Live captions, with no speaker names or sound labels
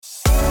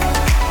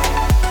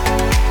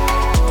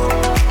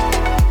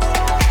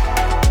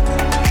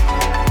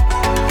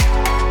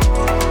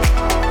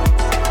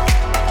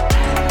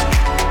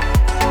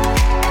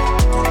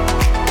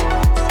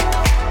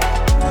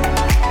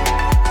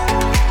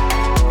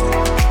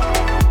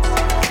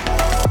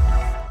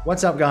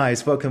What's up,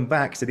 guys? Welcome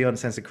back to the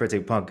Uncensored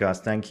Critic podcast.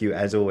 Thank you,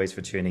 as always,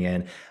 for tuning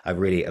in. I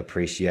really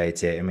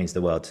appreciate it. It means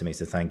the world to me,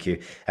 so thank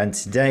you. And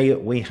today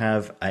we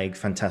have a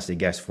fantastic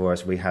guest for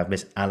us. We have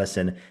Miss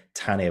Alison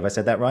Tanney. Have I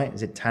said that right?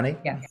 Is it Tanney?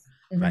 Yes.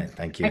 Right,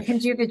 thank I you. can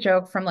do the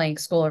joke from like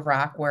School of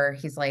Rock where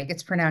he's like,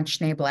 it's pronounced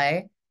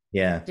Schneeblay.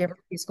 Yeah, Do you ever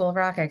see School of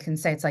Rock? I can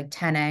say it's like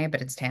Tanney,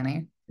 but it's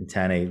Tanny.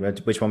 Tanney.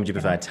 Which one would you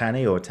Yeah. prefer,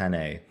 Tanney or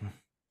Tanney?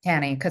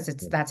 Tanny, because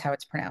that's how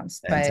it's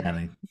pronounced. And But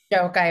Tanney.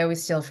 joke I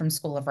always steal from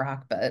School of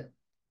Rock, but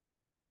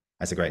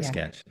That's a great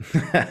yeah.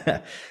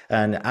 sketch.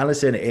 And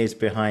Alison is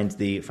behind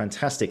the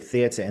fantastic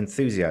Theatre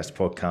Enthusiast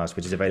podcast,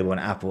 which is available on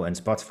Apple and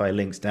Spotify.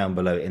 Links down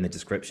below in the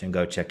description.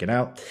 Go check it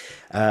out.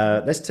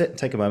 Let's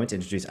take a moment to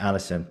introduce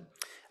Alison.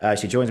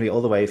 She joins me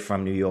all the way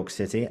from New York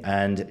City,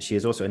 and she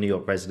is also a New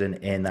York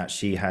resident in that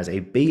she has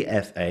a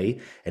BFA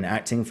in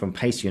acting from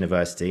Pace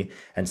University.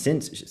 And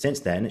since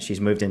then,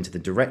 she's moved into the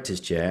director's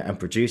chair and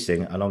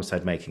producing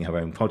alongside making her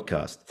own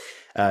podcast.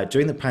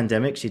 During the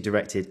pandemic, she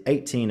directed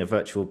 18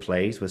 virtual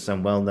plays with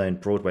some well-known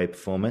Broadway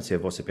performers who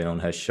have also been on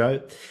her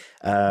show.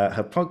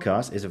 Her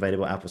podcast is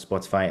available at Apple,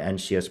 Spotify, and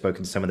she has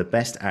spoken to some of the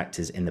best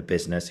actors in the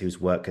business whose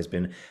work has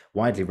been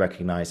widely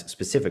recognized,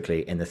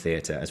 specifically in the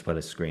theatre as well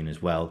as screen as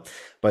well,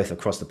 both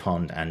across the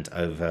pond and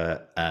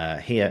over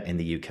here in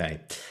the UK.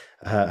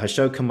 Her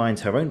show combines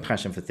her own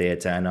passion for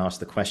theatre and asks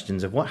the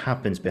questions of what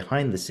happens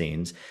behind the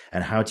scenes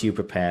and how do you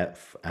prepare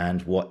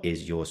and what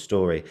is your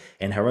story.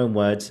 In her own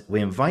words, we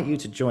invite you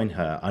to join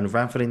her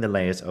unraveling the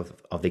layers of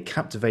the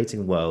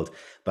captivating world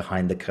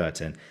behind the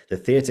curtain. The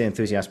Theatre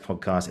Enthusiast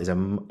podcast is a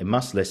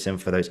must listen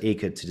for those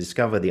eager to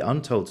discover the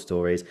untold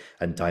stories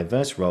and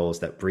diverse roles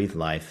that breathe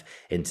life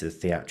into the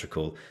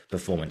theatrical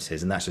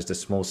performances. And that's just a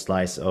small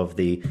slice of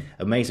the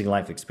amazing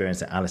life experience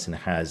that Alison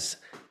has.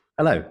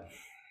 Hello.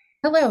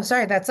 Hello,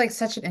 sorry, that's like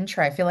such an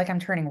intro. I feel like I'm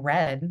turning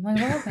red. I'm like,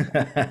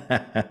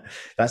 well,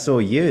 That's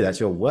all you. That's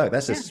your work.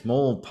 That's a yeah,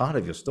 small part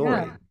of your yeah.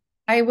 story.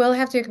 I will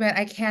have to admit,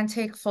 I can't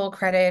take full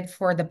credit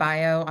for the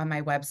bio on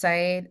my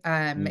website.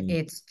 Mm.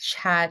 It's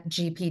Chat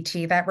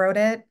GPT that wrote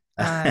it.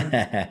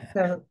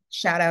 So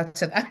shout out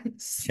to them.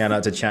 Shout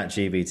out to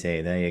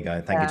ChatGPT. There you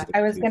go. Thank you Yeah, to the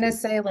I was gonna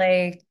producers. say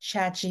like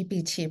Chat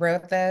GPT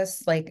wrote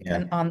this like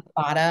Yeah. on the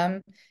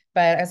bottom,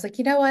 but I was like,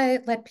 you know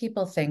what? Let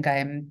people think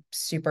I'm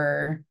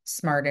super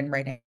smart in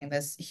writing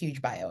this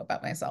huge bio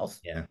about myself.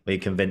 Yeah. Well, you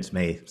convinced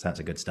me. So that's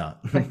a good start.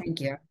 But thank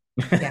you.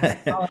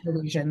 Yes, all an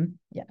illusion.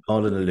 Yeah.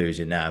 All an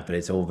illusion now, but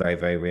it's all very,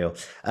 very real.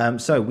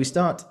 So we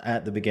start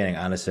at the beginning,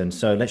 Alison.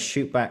 So let's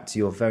shoot back to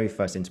your very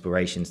first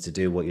inspirations to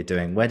do what you're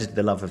doing. Where did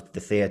the love of the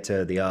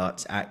theatre, the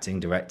arts, acting,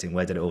 directing,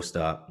 where did it all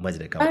start? Where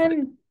did it come from?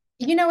 Um,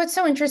 it's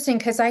so interesting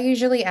because I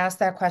usually ask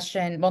that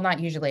question. Well, not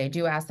usually, I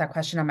do ask that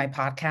question on my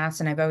podcast.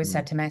 And I've always Mm,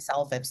 said to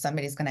myself, if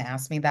somebody's going to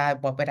ask me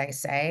that, what would I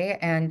say?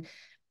 And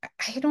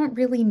I don't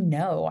really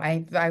know.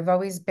 I've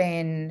always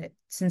been,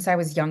 since I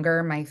was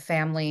younger, my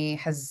family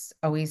has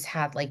always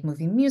had like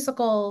movie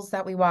musicals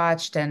that we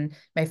watched. And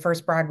my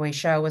first Broadway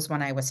show was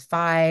when I was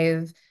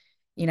 5.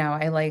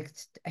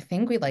 I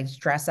think we liked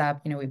dress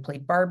up, we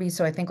played Barbie.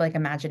 So I think like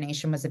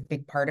imagination was a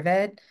big part of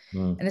it.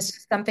 mm, And it's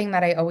just something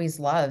that I always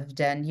loved.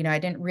 And, I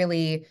didn't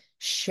really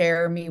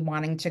share me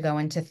wanting to go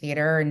into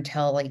theater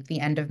until like the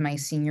end of my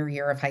senior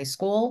year of high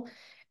school.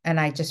 And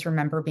I just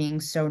remember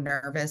being so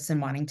nervous and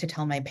wanting to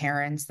tell my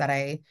parents that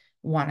I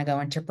want to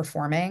go into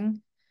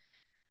performing.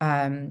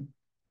 Um,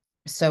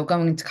 so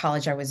going into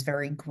college, I was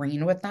very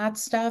green with that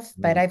stuff,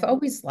 but mm. I've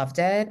always loved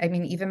it. I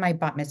mean, even my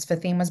bat mitzvah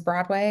theme was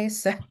Broadway.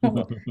 So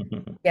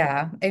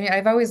yeah, I mean,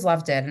 I've always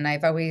loved it. And I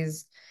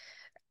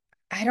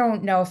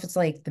don't know if it's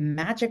like the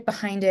magic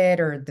behind it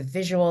or the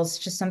visuals,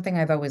 just something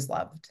I've always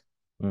loved.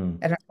 Mm.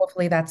 And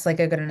hopefully that's like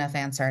a good enough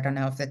answer. I don't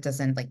know if it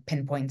doesn't like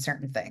pinpoint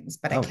certain things,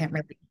 but I Oh, can't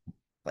really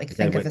like okay.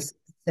 think of Wait. a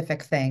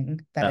specific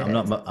thing that No,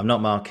 it is. I'm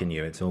not marking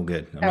you. It's all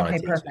good. I'm not a Okay,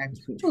 teacher. perfect.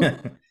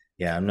 Whew.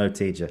 Yeah, I'm no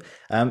teacher.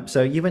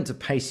 So you went to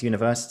Pace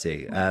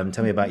University.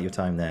 Tell me about your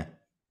time there.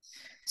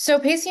 So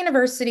Pace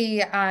University,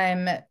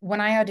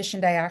 when I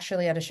auditioned, I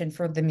actually auditioned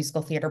for the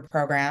musical theater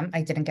program.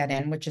 I didn't get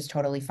in, which is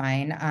totally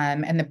fine.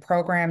 And the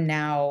program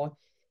now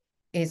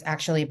is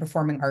actually a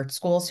performing arts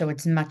school, so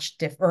it's much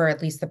different, or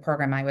at least the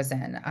program I was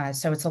in.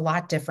 So it's a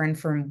lot different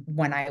from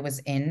when I was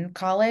in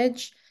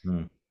college.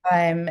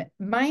 Mm,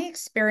 My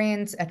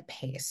experience at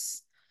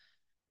Pace.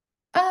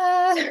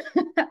 Uh,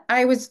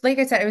 I was, like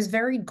I said, I was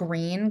very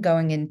green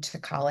going into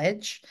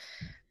college.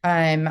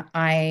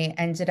 I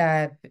ended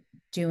up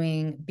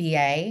doing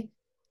BA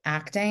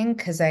acting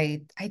because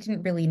I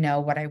didn't really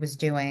know what I was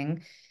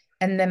doing.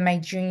 And then my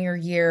junior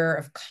year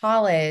of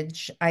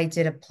college, I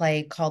did a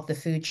play called The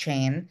Food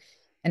Chain.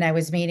 And I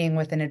was meeting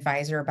with an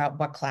advisor about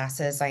what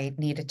classes I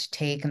needed to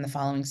take in the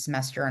following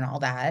semester and all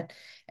that.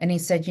 And he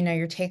said,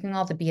 you're taking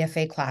all the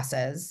BFA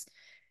classes,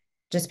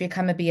 just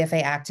become a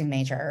BFA acting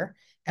major,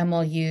 and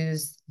we'll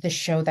use the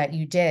show that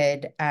you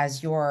did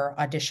as your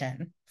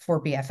audition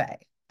for BFA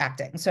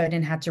acting. So I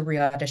didn't have to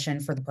re-audition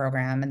for the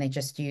program, and they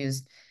just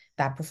used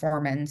that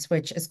performance,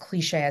 which, as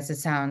cliche as it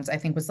sounds, I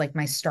think was like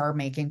my star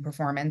making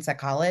performance at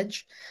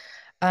college.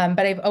 But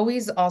I've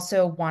always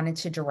also wanted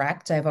to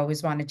direct. I've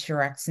always wanted to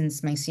direct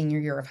since my senior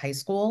year of high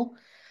school.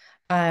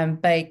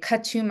 But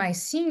cut to my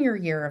senior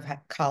year of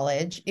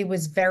college, it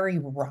was very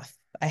rough.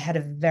 I had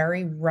a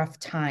very rough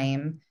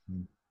time,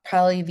 Mm.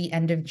 probably the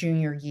end of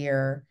junior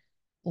year,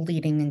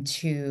 leading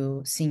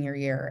into senior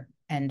year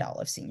and all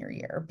of senior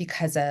year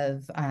because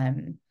of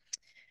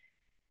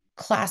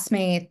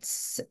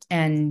classmates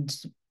and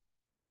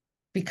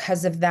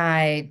because of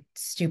that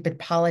stupid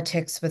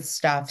politics with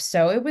stuff.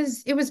 So it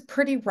was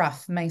pretty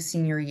rough my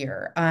senior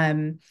year.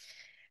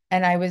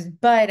 And I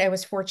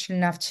was fortunate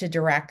enough to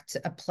direct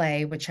a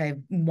play, which I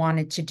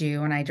wanted to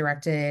do. And I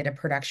directed a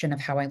production of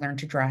How I Learned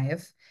to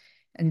Drive.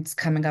 And it's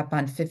coming up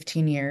on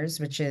 15 years,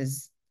 which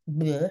is,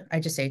 bleh, I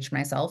just aged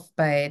myself.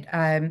 But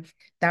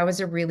that was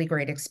a really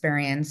great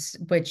experience,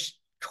 which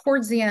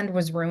towards the end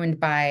was ruined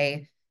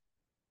by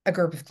a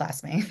group of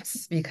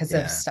classmates because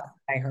of Yeah, stuff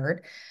I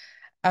heard.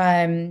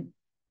 Um,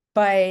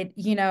 but,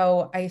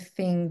 I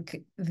think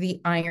the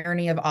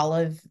irony of all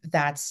of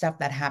that stuff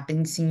that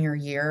happened senior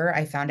year,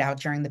 I found out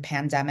during the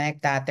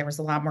pandemic that there was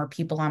a lot more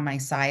people on my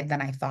side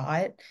than I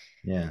thought.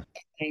 yeah,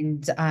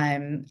 And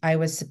I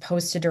was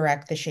supposed to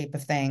direct The Shape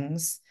of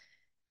Things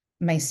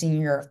my senior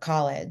year of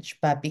college,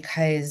 but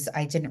because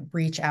I didn't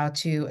reach out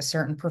to a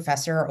certain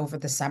professor over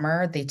the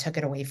summer, they took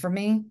it away from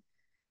me,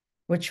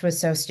 which was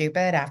so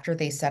stupid after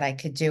they said I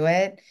could do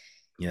it.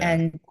 yeah,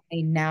 And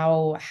I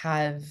now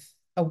have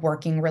a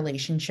working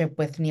relationship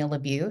with Neil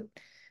Labute.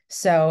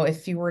 So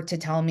if you were to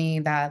tell me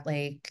that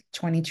like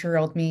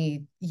 22-year-old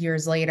me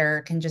years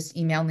later can just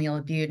email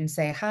Neil Labute and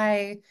say,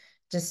 hi,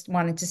 just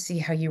wanted to see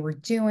how you were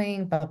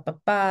doing, blah, blah,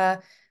 blah,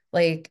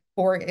 like,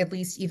 or at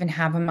least even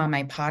have him on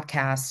my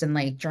podcast and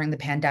like during the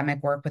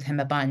pandemic work with him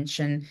a bunch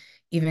and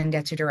even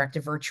get to direct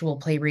a virtual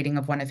play reading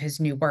of one of his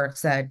new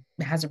works that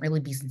hasn't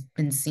really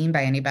been seen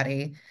by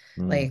anybody.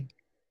 mm. Like,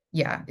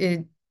 yeah,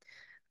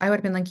 I would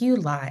have been like, you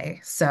lie.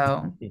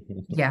 So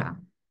yeah,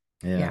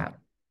 Yeah. yeah.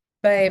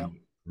 But Um,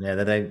 yeah,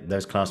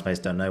 those classmates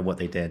don't know what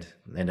they did.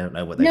 They don't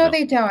know what they've no, done.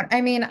 they don't.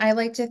 I mean, I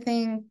like to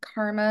think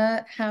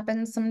karma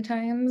happens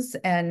sometimes,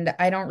 and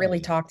I don't Oh, really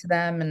talk to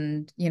them.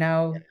 And,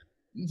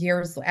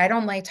 years, I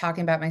don't like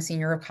talking about my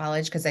senior year of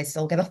college because I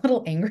still get a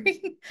little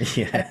angry. I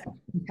yeah, don't know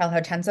if you can tell how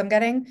tense I'm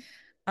getting.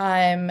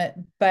 Um,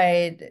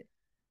 but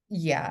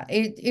yeah,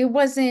 it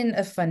wasn't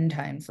a fun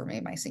time for me,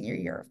 my senior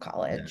year of yeah.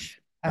 college.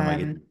 And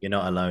like you're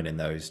not alone in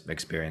those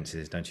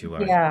experiences. Don't you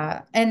worry.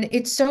 Yeah. And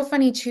it's so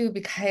funny too,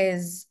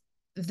 because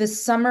the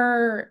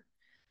summer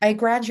I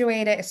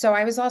graduated, so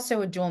I was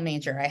also a dual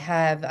major. I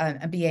have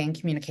a BA in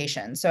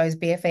communications. So I was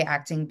BFA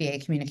acting, BA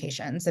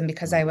communications. And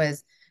because I Mm,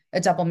 was a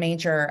double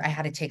major, I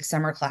had to take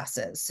summer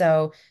classes.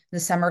 So the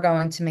summer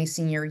going to my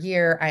senior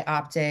year, I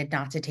opted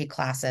not to take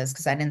classes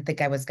because I didn't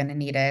think I was going to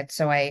need it.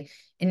 So I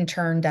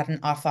interned at an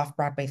off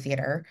Broadway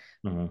theater.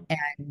 mhm,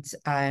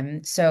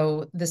 And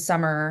so the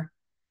summer,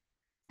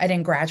 I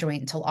didn't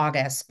graduate until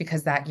August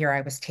because that year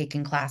I was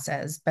taking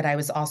classes, but I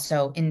was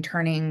also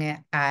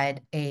interning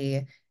at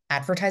a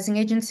advertising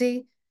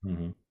agency.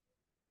 mhm,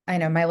 I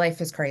know my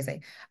life is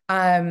crazy.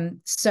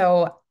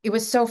 So it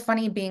was so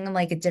funny being in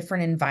like a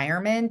different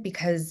environment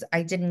because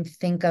I didn't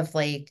think of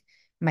like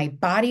my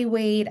body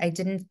weight. I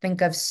didn't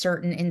think of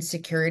certain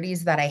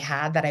insecurities that I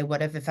had that I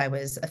would have if I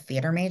was a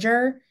theater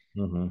major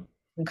mhm,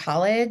 in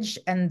college.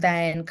 And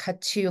then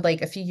cut to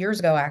like a few years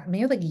ago,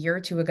 maybe like a year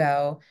or two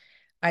ago,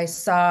 I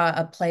saw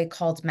a play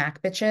called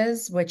Mac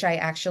Bitches, which I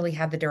actually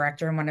had the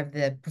director and one of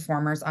the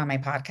performers on my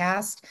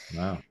podcast.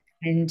 wow.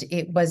 And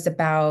it was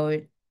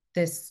about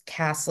this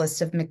cast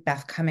list of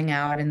Macbeth coming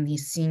out and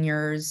these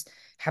seniors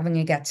having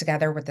a get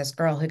together with this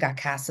girl who got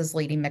cast as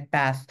Lady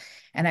Macbeth.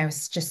 And I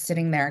was just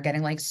sitting there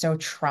getting like so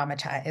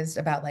traumatized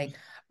about like,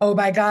 oh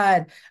my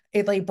God,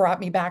 it like brought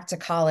me back to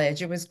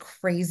college. It was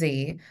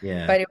crazy,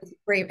 Yeah. but it was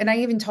great. And I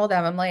even told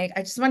them, I'm like,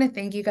 I just want to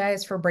thank you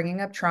guys for bringing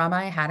up trauma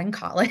I had in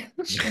college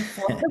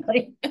for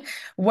like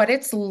what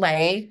it's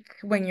like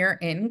when you're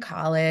in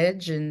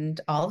college and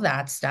all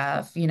that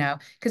stuff,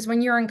 because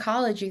when you're in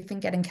college, you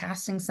think getting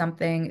casting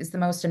something is the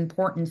most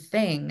important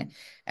thing.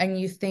 And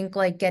you think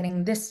like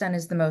getting this done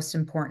is the most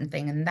important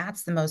thing. And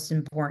that's the most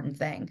important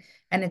thing.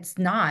 And it's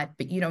not,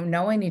 but you don't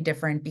know any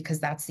different because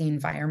that's the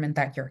environment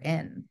that you're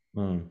in.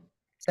 Mm.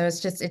 So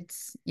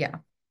yeah,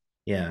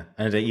 Yeah,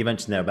 and you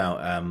mentioned there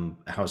about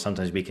how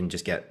sometimes we can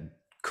just get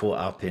caught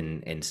up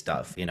in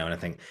stuff, and I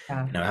think,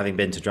 yeah, having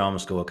been to drama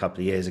school a couple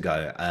of years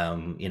ago,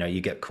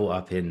 you get caught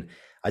up in,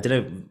 I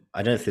don't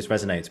know if this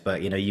resonates,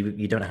 but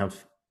you don't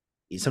have,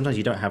 sometimes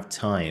you don't have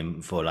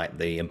time for like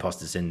the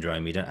imposter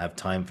syndrome. You don't have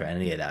time for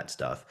any of that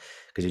stuff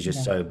because you're just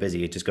yeah, so busy.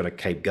 You just got to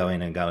keep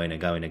going and going and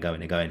going and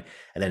going and going,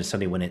 and then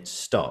suddenly when it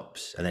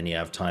stops, and then you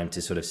have time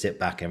to sort of sit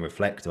back and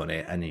reflect on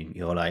it, and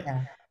you're like,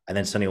 yeah, and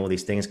then suddenly all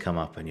these things come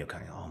up and you're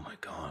going, oh my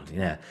god,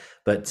 yeah.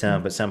 but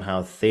mm, but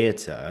somehow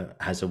theater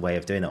has a way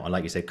of doing that, or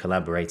like you said,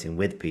 collaborating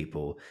with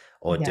people,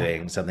 or yeah,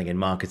 doing something in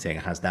marketing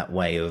has that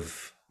way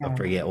of yeah.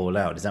 bringing it all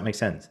out. Does that make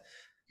sense?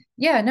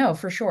 Yeah, no,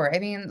 for sure. I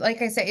mean,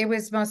 like I said, it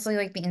was mostly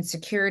like the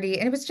insecurity,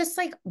 and it was just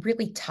like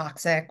really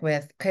toxic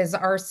with because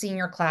our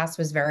senior class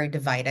was very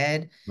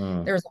divided.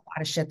 Mm, There was a lot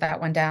of shit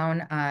that went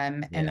down.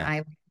 And yeah,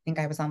 I think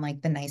I was on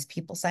like the nice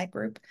people side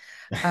group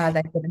that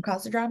didn't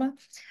cause the drama.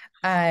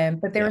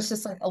 But there yeah, was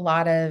just like a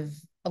lot of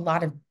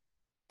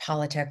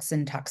politics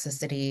and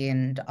toxicity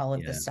and all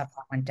of yeah. this stuff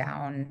that went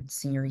down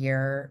senior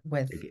year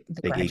with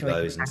the Big graduating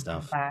egos and acting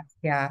stuff. class.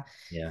 Yeah.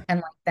 Yeah. And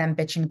like them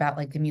bitching about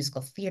like the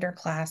musical theater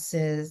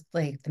classes,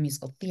 like the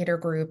musical theater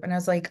group. And I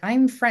was like,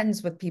 I'm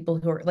friends with people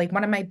who are like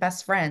one of my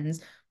best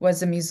friends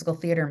was a musical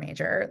theater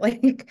major.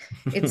 Like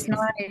it's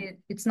not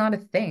it's not a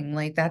thing.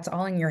 Like that's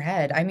all in your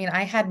head. I mean,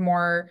 I had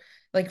more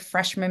like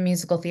freshman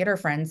musical theater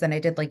friends than I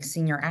did like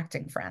senior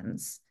acting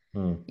friends,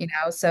 Mm.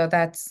 so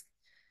that's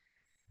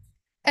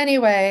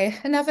anyway,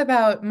 enough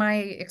about my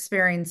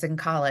experience in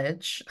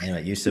college.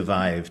 Anyway, you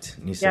survived.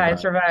 You Yeah, I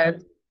survived.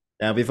 survived.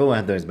 Now, we've all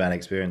had those bad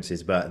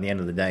experiences, but at the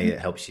end of the day, it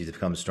helps you to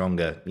become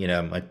stronger. My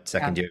Yeah.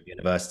 second year of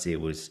university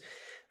was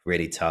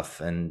really tough,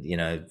 and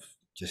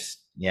just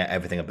yeah,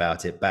 everything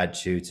about it, bad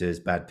tutors,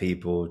 bad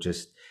people,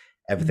 just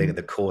everything. Mhm.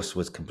 The course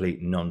was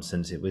complete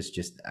nonsense. It was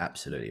just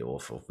absolutely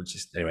awful. But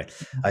just anyway,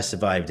 I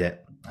survived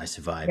it. I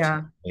survived.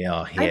 Yeah. We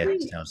are I here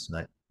think, to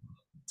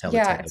tell the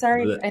yeah, tale.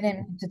 sorry, I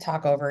didn't mean to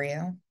talk over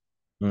you.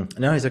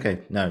 No, it's okay.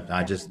 No, I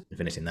Yeah. just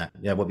finishing that.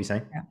 Yeah, what were you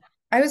saying? Yeah.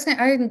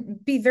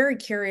 I'd be very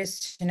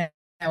curious to know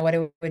what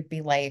it would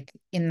be like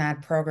in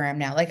that program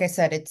now. Like I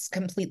said, it's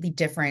completely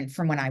different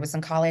from when I was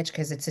in college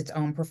because it's its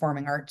own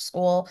performing arts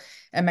school.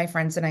 And my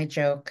friends and I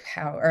joke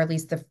how, or at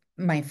least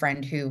my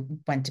friend who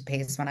went to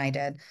Pace when I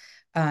did,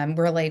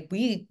 we're like,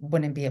 we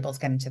wouldn't be able to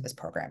get into this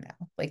program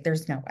now. Like,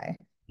 there's no way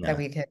that No.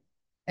 we could.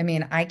 I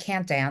mean, I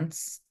can't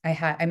dance.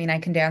 I mean, I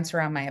can dance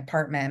around my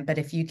apartment, but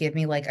if you give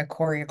me like a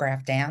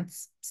choreographed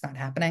dance, it's not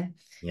happening.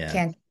 Yeah.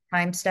 Can't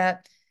time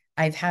step.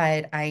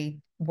 I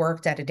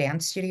worked at a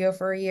dance studio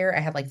for a year. I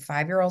had like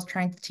 5-year-olds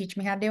trying to teach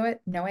me how to do it.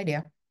 No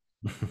idea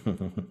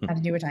how to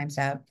do a time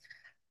step.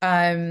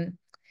 Um,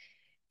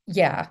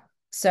 yeah.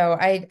 So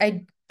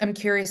I'm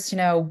curious to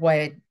know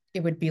what it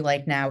would be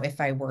like now if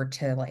I were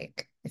to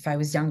like if I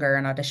was younger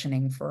and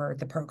auditioning for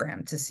the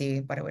program to see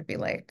what it would be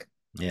like.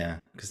 Yeah,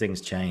 because things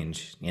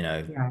change,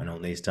 Yeah. and all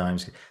these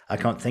times. I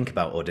can't think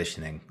about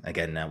auditioning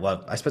again now.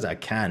 Well, I suppose I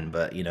can,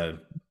 but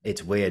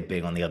it's weird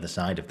being on the other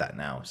side of that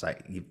now. It's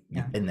like Yeah.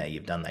 you've been there,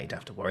 you've done that. You don't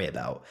have to worry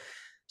about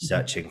Mhm.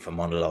 searching for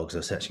monologues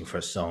or searching for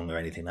a song or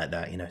anything like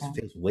that. It Yeah.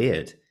 feels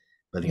weird.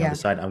 But the other Yeah.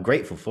 side, I'm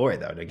grateful for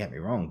it though. Don't get me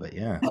wrong, but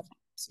yeah,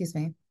 Excuse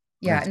me.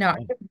 Yeah, that's no,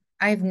 okay.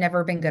 I've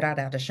never been good at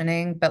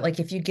auditioning, but like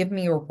if you give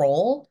me a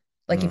role,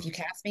 like Mm, if you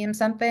cast me in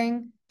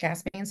something,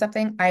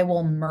 I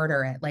will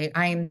murder it. Like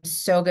I'm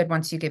so good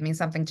once you give me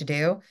something to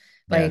do.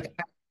 yeah. Like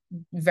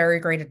I'm very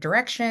great at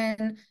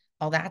direction,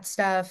 all that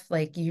stuff.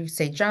 Like you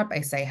say jump,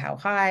 I say how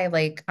high.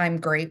 Like I'm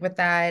great with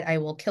that. I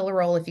will kill a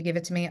role if you give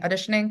it to me.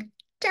 Auditioning,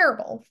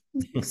 terrible.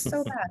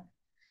 So bad.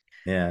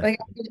 Yeah. Like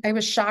I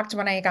was shocked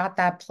when I got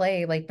that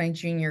play like my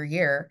junior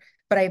year,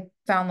 but I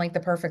found like the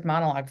perfect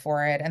monologue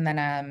for it. And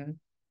then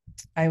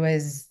I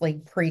was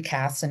like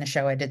pre-cast in a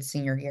show I did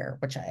senior year,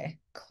 which I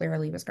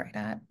clearly was great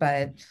at.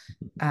 But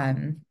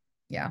um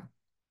yeah.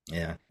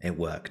 Yeah, it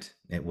worked.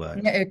 It Yeah,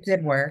 worked. it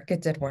did work.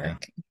 It did Yeah,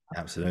 work.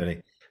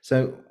 absolutely.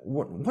 So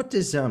what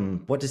does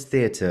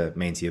theatre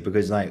mean to you?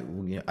 Because like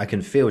I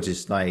can feel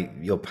just like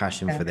your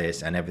passion Yeah. for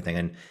this and everything,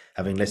 and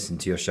having listened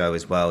to your show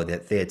as well,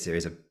 that theatre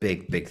is a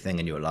big thing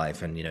in your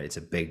life, and it's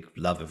a big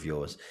love of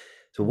yours.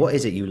 So Yeah. what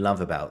is it you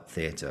love about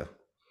theatre?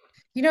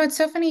 It's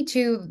so funny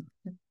too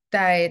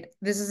that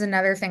this is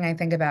another thing I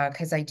think about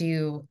because I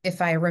do,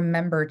 if I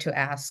remember to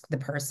ask the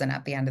person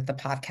at the end of the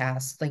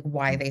podcast, like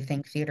why they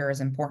think theater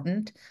is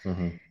important,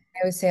 Mm-hmm.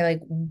 I would say,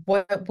 like,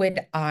 what would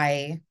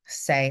I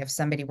say if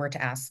somebody were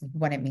to ask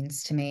what it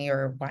means to me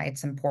or why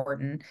it's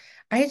important?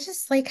 I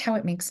just like how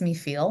it makes me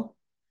feel,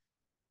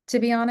 to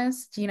be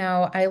honest.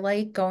 I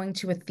like going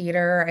to a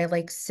theater. I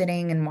like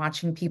sitting and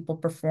watching people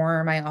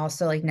perform. I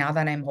also like now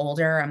that I'm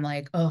older, I'm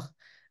like, oh,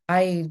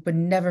 I would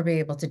never be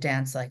able to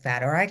dance like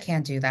that, or I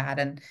can't do that.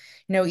 And,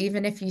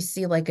 even if you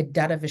see like a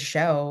dud of a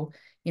show,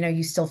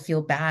 you still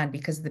feel bad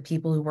because of the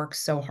people who work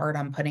so hard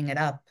on putting it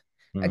up.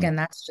 Mm, Again,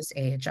 that's just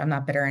age. I'm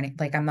not bitter any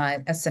like I'm not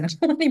as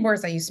cynical anymore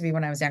as I used to be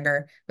when I was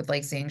younger with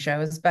like seeing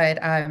shows. But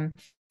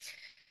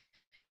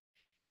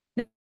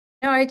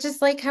no, I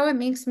just like how it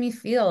makes me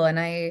feel. And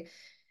I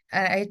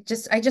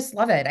just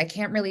love it. I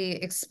can't really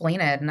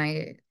explain it. And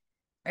I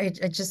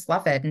just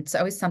love it. And it's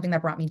always something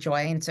that brought me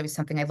joy. And it's always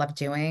something I love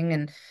doing.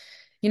 And,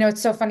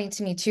 it's so funny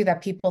to me too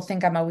that people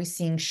think I'm always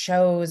seeing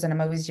shows and I'm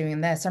always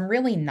doing this. I'm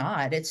really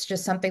not. It's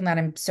just something that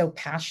I'm so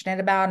passionate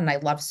about and I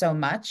love so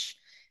much.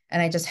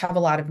 And I just have a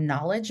lot of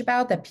knowledge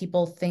about that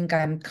people think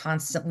I'm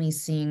constantly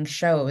seeing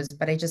shows,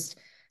 but I just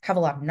have a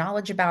lot of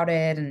knowledge about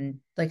it. And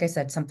like I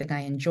said, something I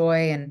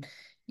enjoy. And,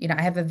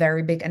 I have a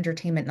very big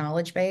entertainment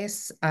knowledge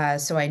base.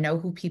 So I know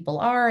who people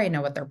are. I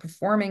know what they're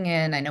performing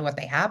in. I know what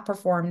they have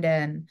performed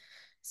in.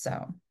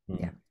 So, yeah.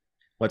 mm.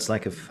 What's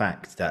like a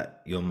fact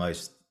that you're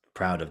most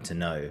proud of to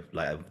know,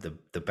 like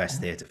the best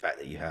Yeah. theatre fact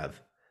that you have?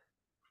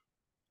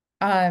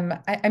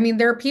 I mean,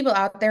 there are people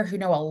out there who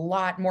know a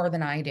lot more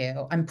than I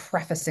do. I'm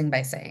prefacing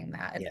by saying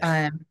that.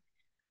 Yeah.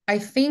 I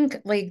think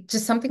like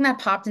just something that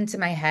popped into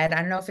my head.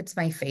 I don't know if it's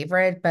my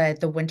favorite, but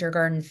the Winter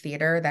Garden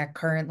Theater that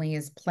currently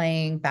is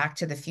playing Back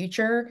to the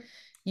Future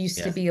used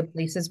to Yeah. be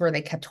places where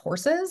they kept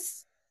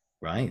horses.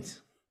 Right.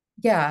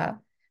 Yeah.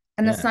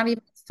 And that's Yeah. not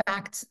even a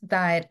fact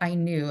that I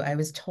knew. I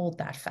was told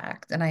that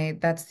fact.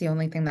 And that's the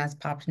only thing that's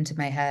popped into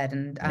my head.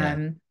 And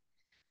Yeah.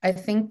 I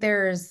think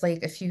there's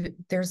like a few,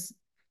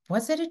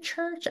 was it a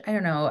church? I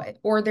don't know.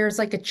 Or there's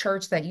like a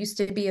church that used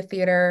to be a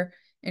theater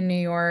in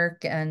New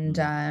York. And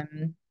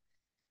Mm.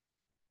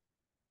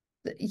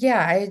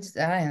 yeah, it's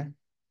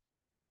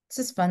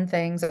just fun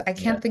things. I Yeah.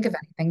 can't think of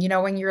anything. You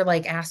know, when you're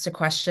like asked a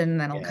question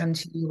that'll Yeah. come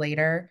to you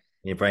later.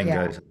 Your brain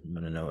Yeah. goes, no,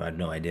 no, no, I had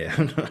no idea.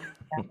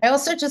 I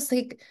also just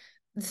think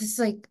this is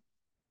like,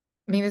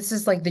 I mean, this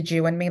is like the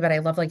Jew in me, but I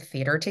love like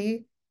theater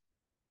tea.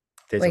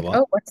 Theatre Like, what?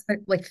 oh, what's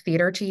the like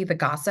theater tea, the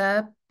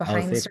gossip Oh,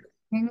 behind theatre. certain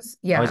things? Oh,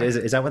 Yeah.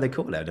 is that what they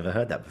call it? I've never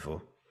heard that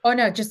before. Oh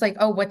no, just like,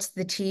 oh, what's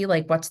the tea?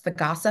 Like, what's the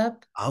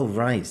gossip? Oh,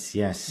 right.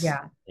 Yes.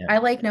 Yeah. Yeah. I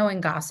like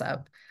knowing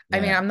gossip. I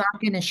mean, Yeah. I'm not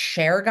going to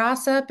share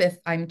gossip if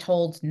I'm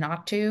told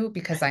not to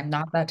because I'm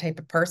not that type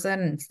of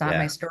person and it's not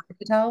my Yeah. story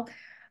to tell.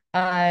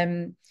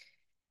 Um,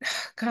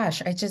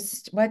 gosh, I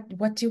just what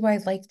do I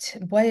like to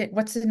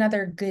what's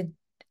another good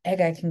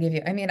egg I can give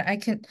you? I mean, I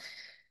can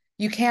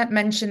you can't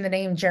mention the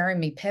name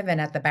Jeremy Piven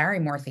at the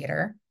Barrymore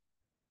Theater.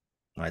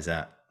 Why is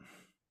that?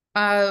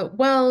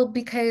 Well,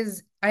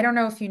 because I don't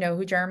know if you know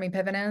who Jeremy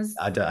Piven is.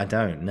 I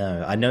don't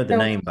know. I know the So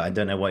name, but I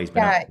don't know what he's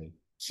been up yeah, to.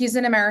 he's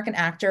an American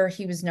actor.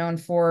 He was known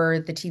for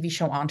the TV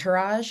show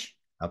Entourage,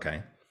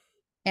 Okay.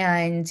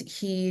 and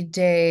he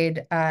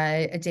did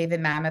a David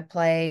Mamet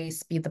play,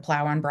 Speed the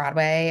Plow on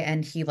Broadway,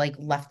 and he like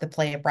left the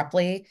play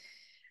abruptly.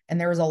 And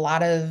there was a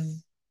lot of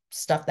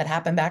stuff that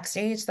happened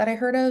backstage that I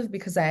heard of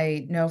because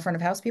I know front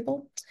of house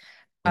people.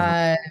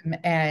 Mhm. Um,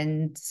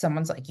 and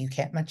someone's like, you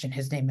can't mention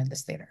his name in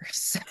this theater.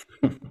 So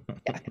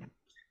yeah,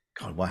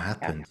 God, what yeah.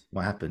 happened?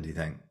 What happened, do you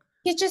think?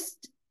 He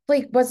just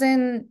like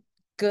wasn't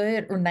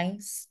good or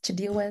nice to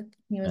deal with.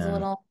 He was a Yeah.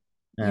 little,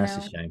 Yeah, you that's a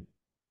know, shame.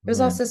 it was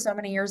Yeah. also so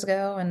many years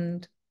ago.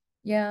 And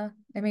yeah,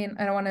 I mean,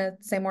 I don't want to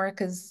say more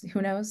because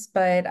who knows,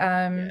 but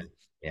Yeah.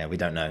 Yeah, we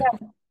don't know.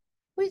 yeah,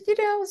 well, you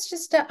know, it's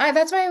just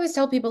that's why I always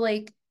tell people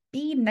like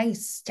be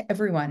nice to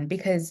everyone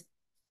because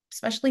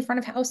especially front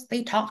of house,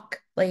 they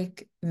talk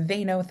like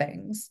they know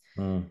things.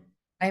 Mm.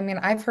 I mean,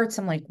 I've heard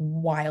some like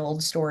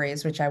wild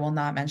stories, which I will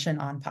not mention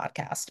on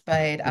podcast,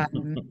 but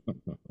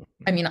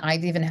I mean,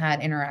 I've even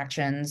had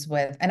interactions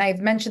with, and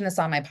I've mentioned this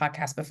on my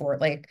podcast before,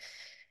 like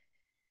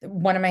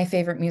one of my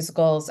favorite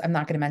musicals, I'm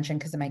not going to mention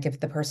because it might give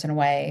the person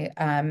away.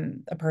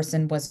 A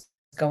person was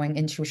going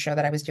into a show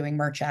that I was doing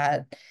merch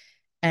at,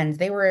 and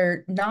they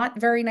were not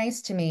very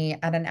nice to me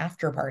at an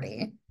after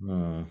party.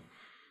 Mm.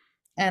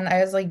 And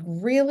I was like,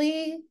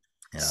 really, Yeah,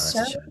 that's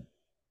a sir? shame.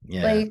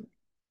 Yeah. Like,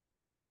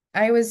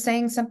 I was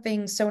saying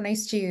something so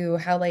nice to you,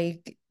 how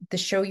like the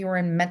show you were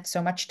in meant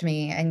so much to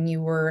me, and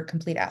you were a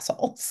complete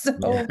asshole. Yeah.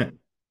 So,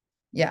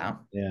 yeah.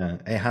 Yeah.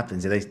 It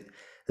happens.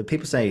 The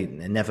people say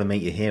never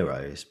meet your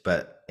heroes,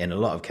 but in a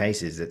lot of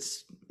cases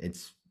it's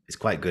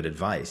quite good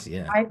advice.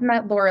 Yeah. I've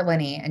met Laura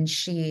Linney, and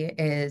she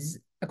is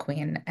a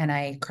queen, and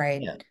I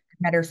cried. Yeah.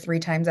 Met her three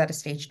times at a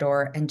stage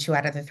door, and two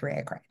out of the three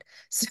I cried.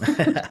 So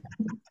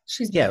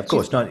Yeah, of she's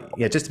course. Not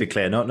yeah, just to be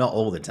clear, not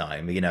all the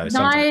time. You know,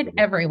 sometimes not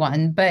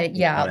everyone, but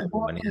yeah, not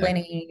Laura everyone, yeah.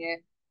 Linney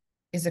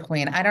is a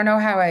queen. I don't know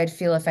how I'd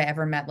feel if I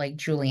ever met like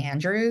Julie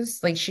Andrews.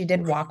 Like she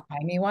did Oof. walk by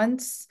me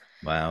once.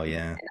 Wow,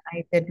 yeah.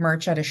 I did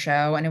merch at a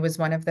show, and it was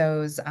one of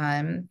those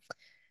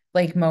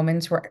like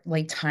moments where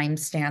like time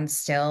stands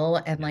still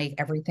and Yeah. like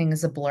everything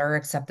is a blur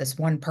except this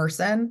one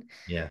person.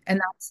 Yeah. And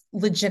that's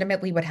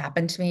legitimately what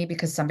happened to me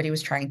because somebody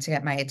was trying to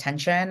get my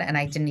attention and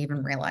I didn't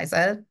even realize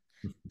it.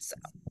 So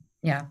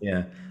yeah.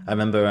 Yeah, I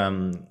remember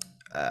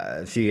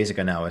a few years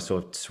ago now, I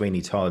saw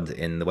Sweeney Todd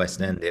in the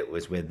West End. It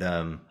was one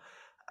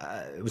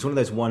of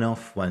those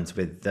one-off ones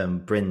with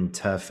Bryn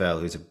Terfel,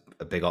 who's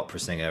a big opera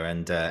singer,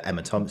 and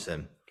Emma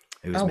Thompson,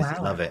 who was Oh Mrs.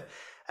 wow. Lovett.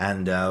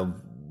 And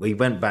we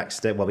went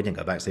backstage. Well, we didn't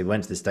go backstage. We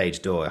went to the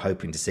stage door,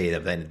 hoping to see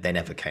them. They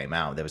never came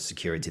out. There was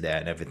security there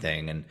and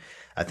everything. And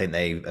I think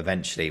they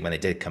eventually, when they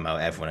did come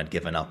out, everyone had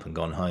given up and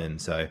gone home.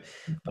 So,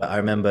 but I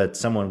remember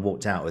someone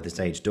walked out of the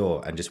stage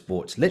door and just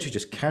walked, literally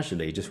just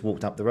casually, just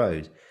walked up the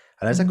road.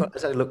 And Mhm.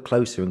 as I looked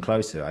closer and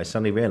closer, I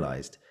suddenly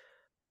realised,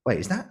 wait,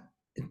 is that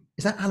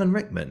Alan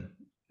Rickman?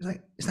 It's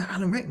like, is that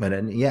Alan Rickman?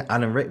 And yeah,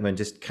 Alan Rickman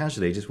just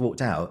casually just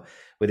walked out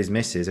with his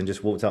missus and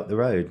just walked up the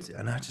road.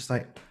 And I was just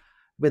like,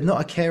 with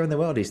not a care in the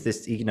world. He's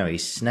this, you know,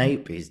 he's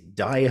Snape, he's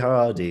Die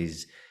Hard,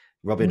 he's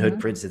Robin Hood, Mhm.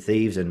 Prince of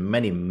Thieves, and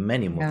many,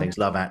 many more Yeah. things.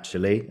 Love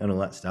Actually, and all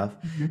that stuff.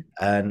 Mhm.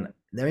 And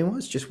there he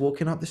was, just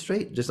walking up the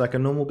street, just like a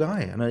normal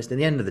guy. And it's at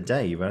the end of the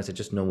day, you realize they're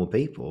just normal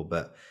people.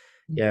 But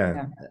yeah,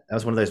 Yeah. that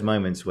was one of those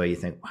moments where you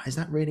think, "Wow, is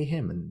that really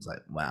him?" And it's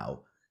like, wow,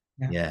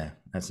 Yeah. yeah,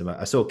 that's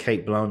about. I saw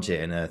Kate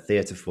Blanchett in a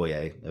theatre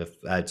foyer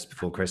just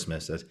before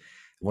Christmas. As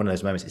one of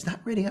those moments, is that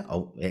really her?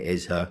 Oh, it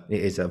is her.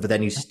 It is her. But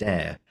then you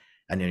stare,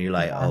 And then you're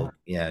like, Yeah. oh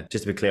yeah,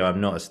 just to be clear,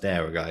 I'm not a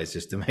starer, guys,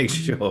 just to make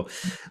Mhm. sure.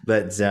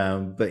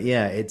 But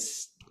yeah, it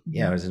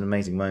Mhm. was an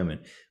amazing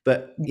moment.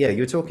 But Yeah. yeah,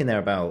 you were talking there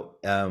about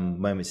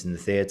moments in the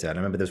theater, and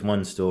I remember there's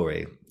one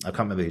story. I can't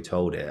remember who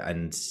told it,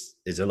 and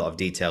there's a lot of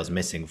details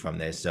missing from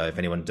this. So if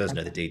anyone does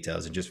know the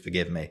details, and just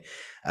forgive me.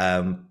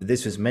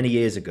 This was many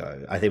years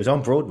ago. I think it was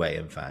on Broadway,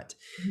 in fact.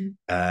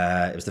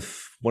 Mhm. It was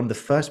one of the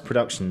first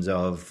productions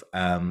of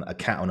A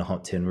Cat on a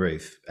Hot Tin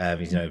Roof,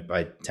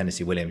 by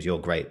Tennessee Williams, your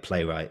great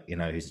playwright,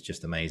 who's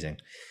just amazing.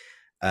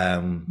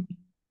 Um,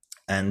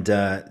 and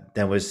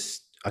there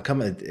was I can't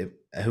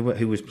remember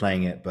who was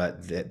playing it,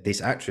 but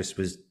this actress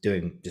was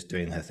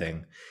doing her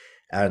thing,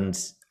 and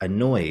a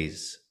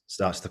noise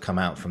starts to come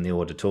out from the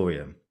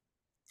auditorium,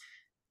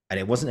 and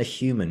it wasn't a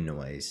human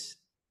noise,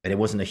 and it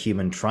wasn't a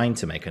human trying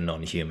to make a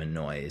non-human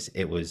noise.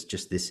 It was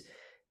just this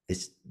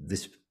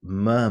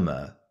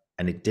murmur,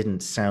 and it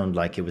didn't sound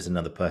like it was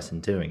another person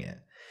doing it,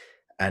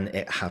 and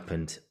it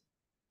happened,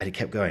 and it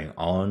kept going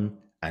on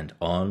and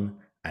on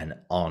and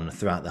on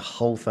throughout the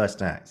whole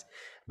first act.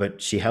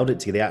 But she held it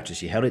to the actress,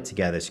 she held it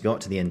together, she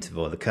got to the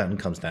interval, the curtain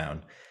comes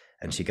down,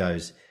 and she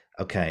goes,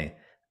 okay,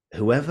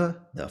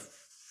 whoever the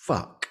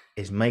fuck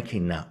is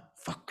making that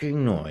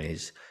fucking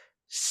noise,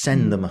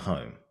 send them Mhm.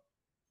 home.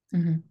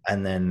 Mhm.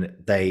 And then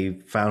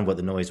they found what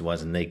the noise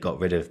was, and they got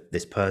rid of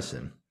this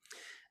person.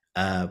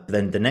 But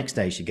then the next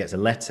day, she gets a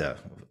letter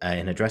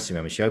in her dressing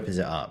room, and she opens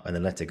it up, and the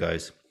letter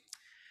goes,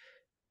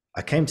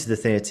 I came to the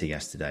theatre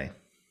yesterday.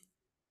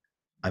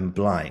 I'm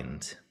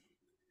blind.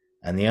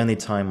 And the only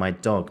time my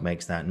dog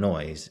makes that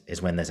noise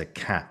is when there's a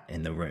cat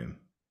in the room.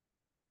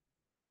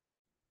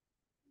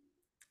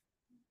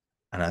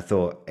 And I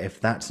thought, if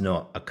that's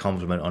not a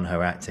compliment on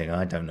her acting,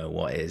 I don't know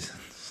what is.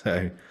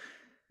 So,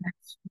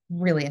 That's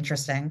really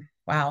interesting.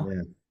 Wow.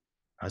 yeah,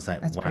 I was like,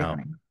 That's pretty wow.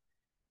 funny.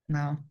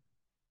 No.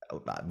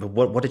 But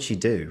what did she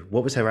do?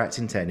 What was her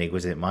acting technique?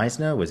 Was it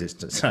Meisner? Was it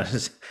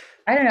just,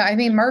 I don't know. I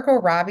mean, Margot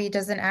Robbie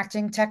does an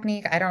acting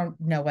technique. I don't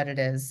know what it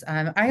is.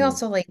 I Mm.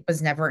 also like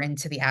was never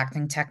into the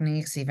acting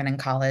techniques, even in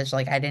college.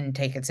 Like I didn't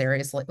take it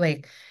seriously.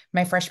 Like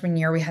my freshman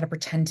year, we had to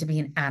pretend to be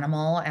an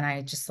animal, and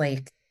I just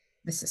like,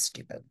 this is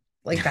stupid.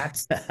 Like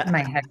that's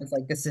my head was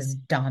like, this is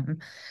dumb.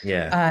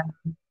 Yeah,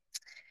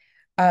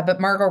 Uh, but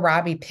Margot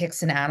Robbie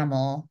picks an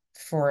animal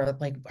for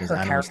like there's her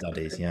animal character.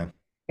 studies. Yeah,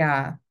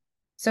 Yeah.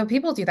 So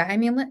people do that. I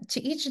mean,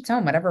 to each its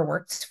own, whatever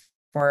works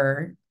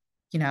for,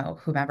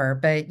 whomever.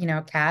 But,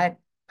 cat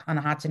on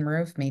a hot tin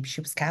roof, maybe she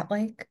was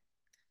cat-like.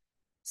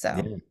 So,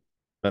 yeah.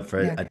 But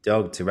for yeah. a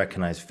dog to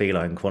recognize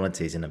feline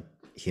qualities in a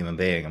human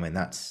being, I mean,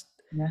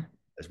 Yeah.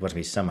 it's got to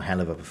be some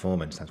hell of a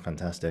performance. That's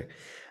fantastic.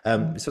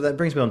 Yeah. So that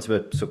brings me on to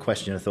a sort of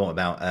question I thought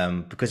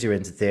about, because you're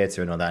into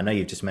theatre and all that. I know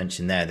you've just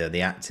mentioned there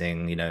the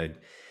acting,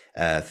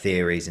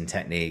 theories and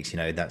techniques.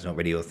 That's not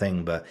really your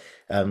thing. But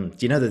do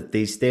you know that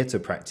these theatre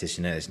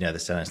practitioners, the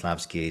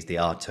Stanislavskis, the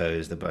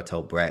Artos, the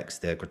Bertolt Brechts,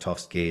 the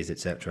Grotowskis,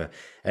 etc.,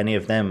 any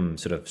of them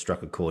sort of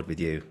struck a chord with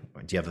you?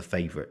 Do you have a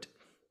favorite?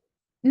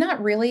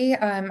 Not really.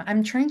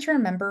 I'm trying to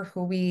remember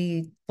who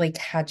we like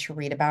had to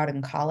read about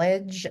in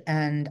college,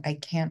 and I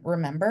can't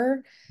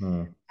remember.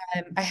 Hmm.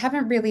 I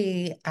haven't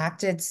really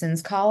acted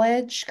since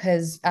college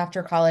because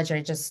after college,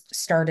 I just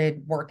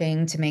started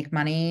working to make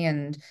money.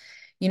 And,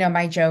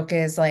 my joke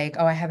is like,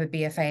 oh, I have a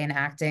BFA in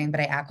acting, but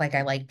I act like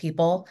I like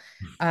people.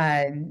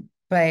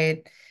 But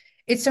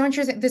it's so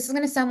interesting. This is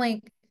going to sound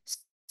like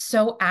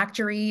so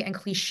actory and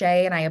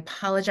cliche, and I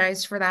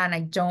apologize for that. And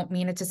I don't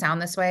mean it to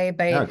sound this way,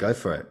 but No, go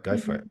for it. Go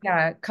for it.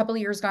 yeah, a couple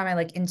of years ago on my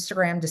like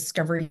Instagram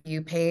Discover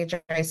You page,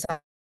 I saw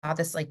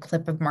this like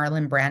clip of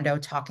Marlon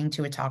Brando talking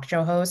to a talk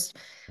show host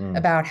Hmm.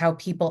 about how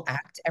people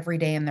act every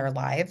day in their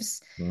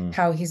lives. Hmm.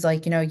 How he's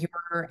like,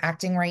 you're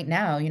acting right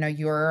now,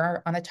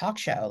 you're on a talk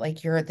show.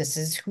 Like this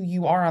is who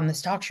you are on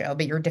this talk show,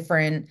 but you're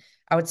different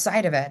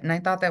outside of it. And I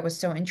thought that was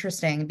so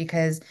interesting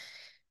because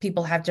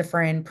people have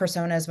different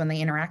personas when they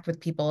interact with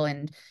people.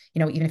 And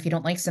even if you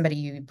don't like somebody,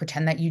 you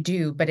pretend that you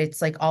do, but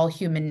it's like all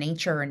human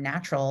nature and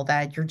natural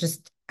that you're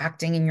just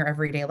acting in your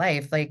everyday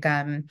life. Like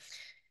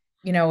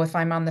if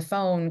I'm on the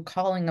phone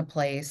calling a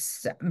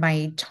place,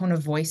 my tone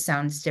of voice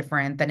sounds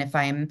different than if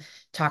I'm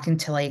talking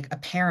to like a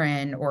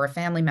parent or a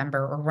family member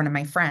or one of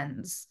my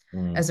friends,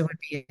 Hmm. as it would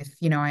be if,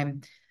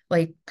 I'm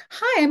like,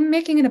 hi, I'm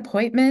making an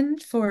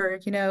appointment for,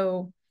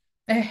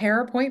 a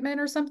hair appointment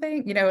or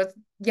something,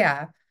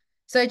 yeah.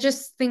 So I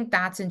just think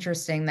that's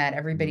interesting that Hmm.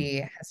 everybody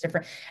has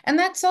different, and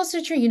that's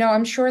also true.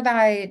 I'm sure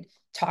that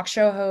talk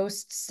show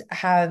hosts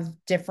have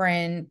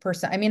different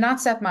I mean, not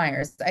Seth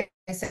Meyers. I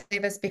say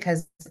this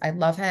because I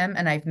love him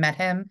and I've met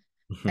him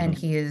and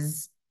he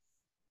is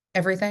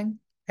everything.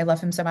 I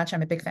love him so much.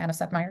 I'm a big fan of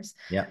Seth Meyers.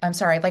 Yeah. I'm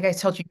sorry. Like I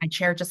told you, my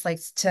chair just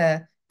likes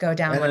to go No,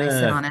 down no, when I no,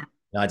 sit no. on it.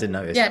 No, I didn't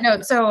notice. Yeah,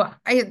 no. So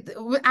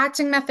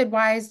acting method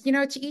wise,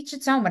 to each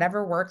its own,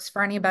 whatever works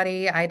for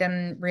anybody. I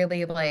didn't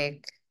really I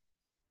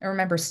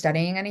remember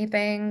studying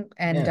anything.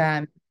 And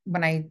Yeah.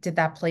 when I did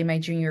that play my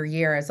junior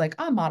year, I was like,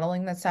 I'm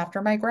modeling this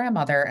after my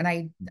grandmother. And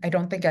I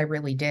don't think I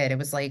really did. It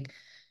was like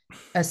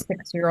a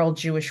 6-year-old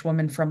Jewish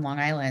woman from Long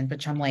Island,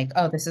 which I'm like,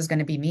 oh, this is going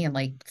to be me in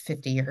like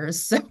 50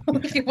 years. So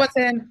like, it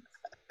wasn't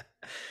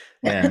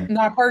Yeah.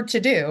 not hard to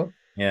do.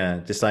 Yeah,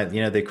 just like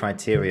the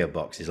criteria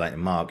boxes, like the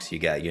marks you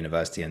get at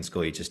university and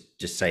school. You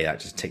just say that,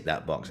 just tick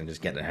that box, and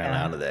just get the hell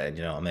Yeah. out of there. Do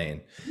you know what I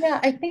mean? Yeah,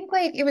 I think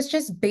like it was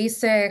just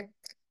basic.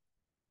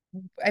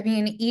 I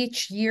mean,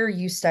 each year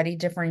you study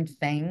different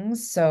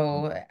things.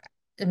 So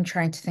I'm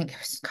trying to think,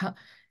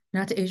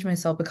 not to age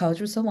myself, but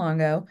college was so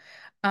long ago.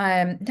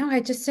 No,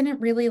 I just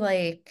didn't really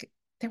like,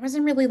 there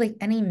wasn't really like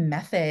any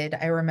method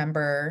I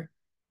remember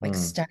like Hmm.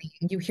 studying.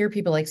 You hear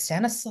people like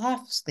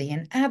Stanislavski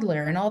and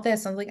Adler and all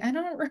this. I was like, I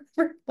don't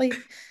remember like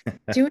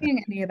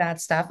doing any of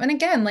that stuff. And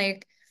again,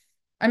 like,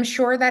 I'm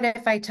sure that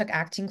if I took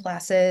acting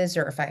classes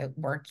or if I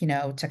worked,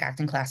 took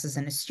acting classes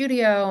in a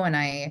studio and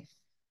I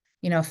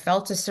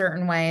felt a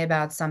certain way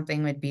about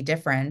something would be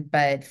different.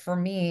 But for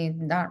me,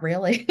 not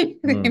really.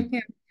 Hmm.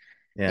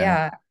 Yeah.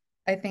 Yeah.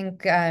 I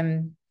think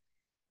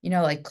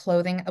like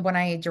clothing, when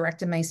I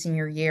directed my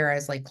senior year, I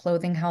was like,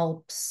 clothing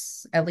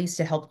helps. At least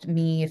it helped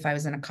me if I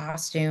was in a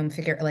costume,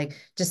 figure like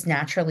just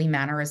naturally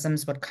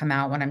mannerisms would come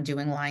out when I'm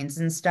doing lines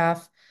and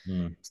stuff.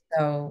 Hmm.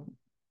 So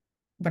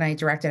when I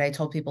directed, I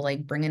told people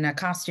like bring in a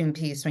costume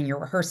piece when you're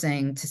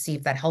rehearsing to see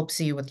if that helps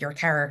you with your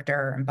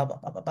character and blah blah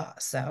blah blah blah.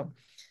 So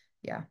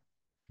yeah.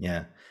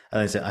 Yeah.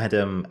 And so I had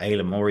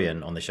Ayla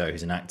Morian on the show,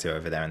 who's an actor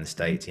over there in the Mhm.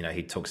 States.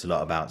 He talks a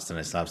lot about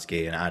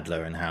Stanislavski and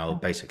Adler and how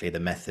basically the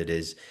method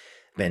has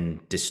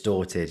been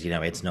distorted.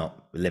 It's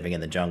not living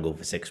in the jungle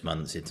for 6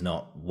 months. It's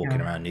not walking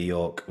Yeah. around New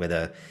York with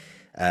a,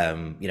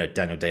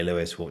 Daniel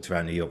Day-Lewis walked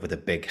around New York with a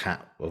big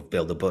hat of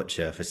Bill the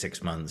Butcher for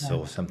 6 months Yeah.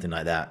 or something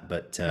like that.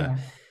 But, Yeah.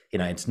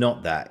 it's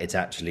not that. It's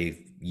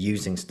actually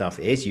using stuff,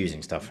 it is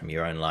using stuff from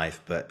your own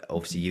life, but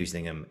obviously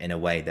using them in a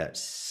way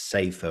that's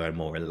safer and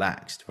more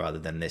relaxed rather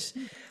than this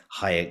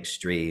high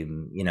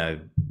extreme.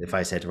 If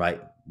I said, right,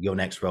 your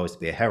next role is to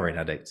be a heroin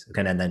addict,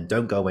 okay, and then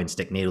don't go away and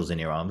stick needles in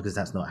your arm, because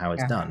that's not how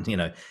it's Yeah.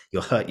 done.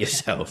 You'll hurt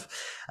yourself.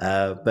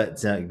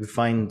 But you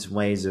find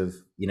ways of,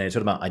 sort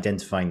of about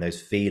identifying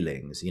those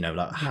feelings, like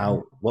Yeah.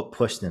 what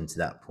pushed them to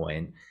that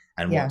point,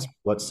 and Yeah.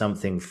 what's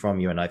something from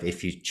your life,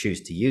 if you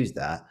choose to use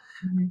that,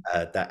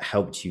 Mhm. that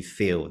helped you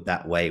feel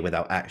that way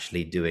without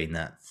actually doing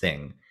that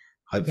thing.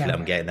 Hopefully, Yeah.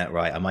 I'm getting that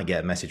right. I might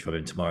get a message from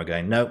him tomorrow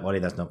going, "No, Wally,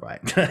 that's not right."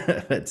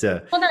 but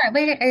Well, no,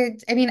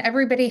 like I mean,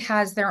 everybody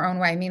has their own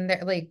way. I mean,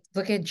 like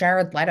look at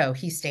Jared Leto.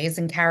 He stays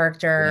in yeah,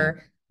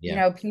 character.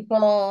 yeah,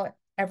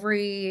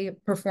 Every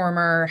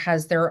performer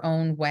has their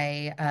own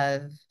way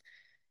of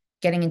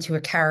getting into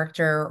a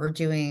character or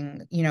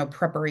doing,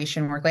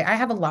 preparation work. Like I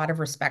have a lot of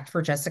respect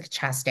for Jessica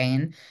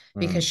Chastain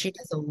because mm, she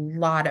does a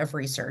lot of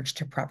research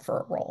to prep for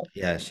a role.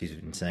 yeah. She's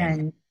insane.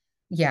 And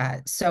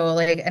yeah, so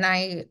like, and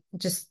I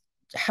just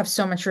have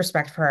so much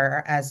respect for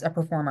her as a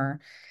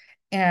performer.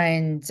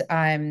 And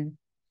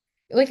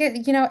like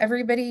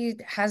everybody's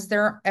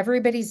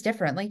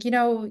different. Like,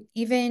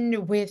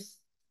 even with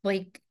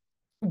like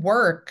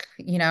work,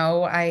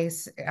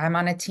 I'm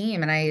on a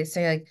team and I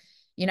say like,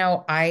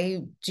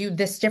 I do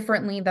this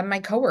differently than my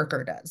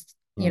coworker does.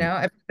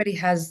 Mm,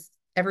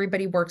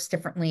 Everybody works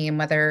differently, and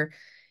whether,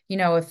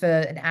 if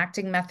an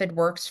acting method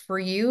works for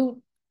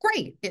you,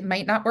 great. It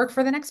might not work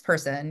for the next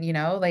person,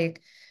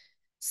 like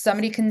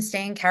somebody can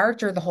stay in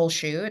character the whole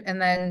shoot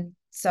and then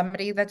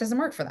somebody that doesn't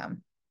work for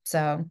them.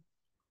 So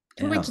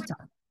to yeah, each its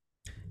own.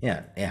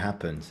 yeah. It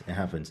happens. It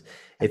happens.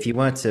 If you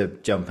were to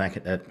jump back,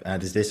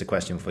 is this a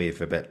question for you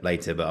for a bit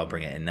later? But I'll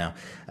bring it in now.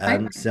 I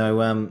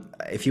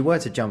If you were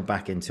to jump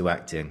back into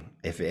acting,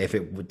 if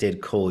it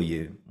did call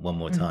you one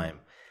more Mhm. time,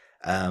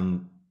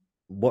 um,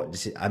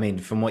 I mean,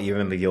 from what you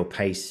remember your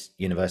Pace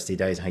University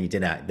days, how you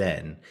did act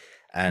then,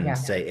 and Yeah.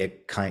 say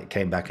it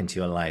came back into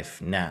your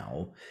life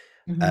now,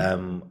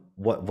 Mhm.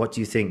 what do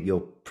you think your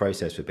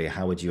process would be?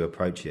 How would you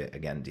approach it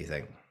again? Do you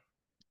think?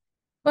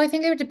 Well, I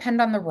think it would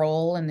depend on the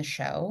role in the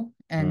show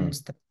Mm. and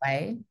the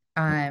play.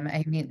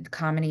 I mean,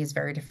 comedy is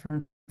very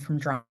different from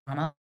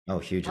drama. Oh,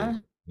 hugely.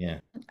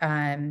 Yeah.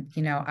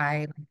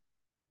 I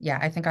yeah,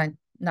 I think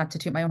not to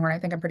toot my own horn, I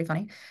think I'm pretty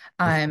funny.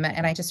 And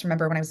I just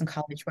remember when I was in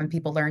college when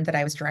people learned that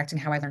I was directing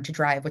How I Learned to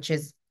Drive, which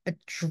is a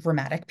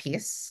dramatic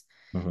piece,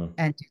 Hmm.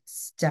 and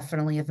it's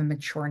definitely of a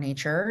mature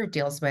nature. It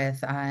deals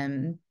with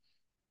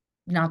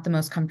not the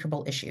most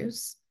comfortable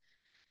issues.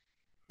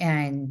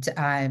 And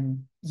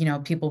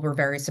people were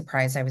very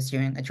surprised I was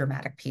doing a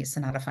dramatic piece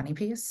and not a funny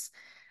piece.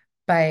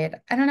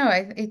 But I don't know,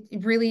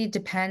 it really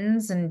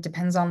depends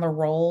on the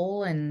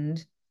role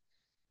and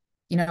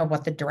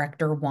what the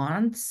director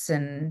wants.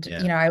 And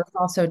Yeah. I was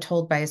also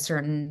told by a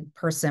certain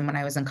person when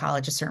I was in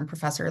college, a certain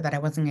professor, that I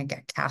wasn't going to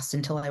get cast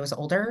until I was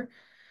older.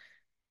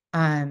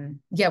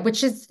 Yeah,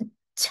 which is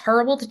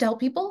terrible to tell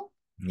people.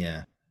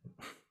 Yeah.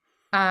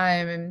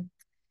 Um,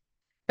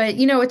 but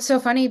it's so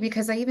funny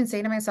because I even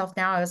say to myself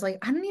now, I was like,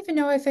 I don't even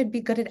know if I'd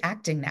be good at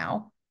acting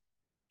now.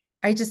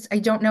 I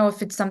don't know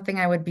if it's something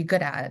I would be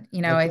good at.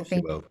 Of I course you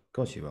think, will. Of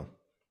course you will.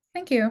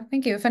 thank you.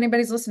 Thank you. If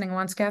anybody's listening and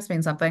wants to cast me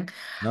in something.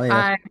 Oh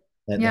yeah. Uh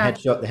The yeah,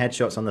 headshot, the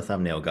headshots on the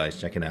thumbnail, guys.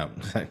 Check it out.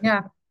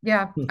 yeah.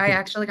 Yeah, I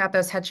actually got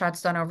those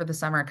headshots done over the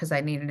summer because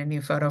I needed a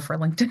new photo for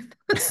LinkedIn.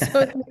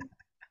 So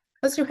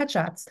let's do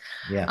headshots.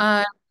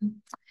 Yeah. Um,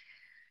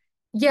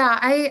 yeah,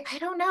 I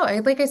don't know.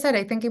 Like I said,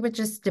 I think it would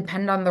just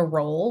depend on the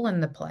role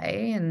in the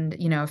play, and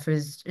if it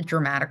was a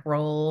dramatic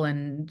role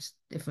and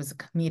if it was a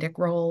comedic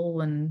role,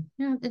 and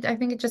I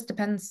think it just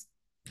depends.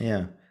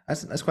 Yeah,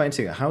 that's quite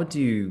interesting. How do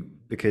you,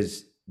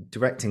 because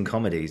directing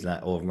comedies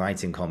like or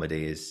writing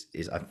comedy is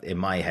in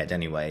my head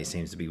anyway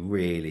seems to be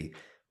really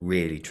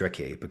really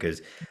tricky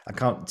because I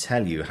can't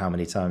tell you how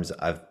many times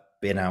I've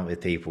been out with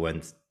people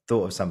and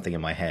thought of something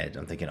in my head.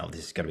 I'm thinking, oh,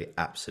 this is going to be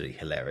absolutely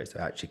hilarious.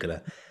 They're actually going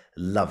to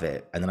love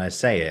it, and then I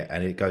say it,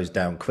 and it goes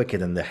down quicker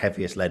than the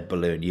heaviest lead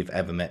balloon you've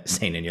ever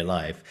seen in your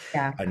life,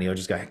 Yeah. and you're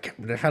just going, get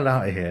the hell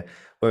out of here.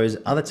 Whereas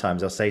other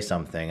times I'll say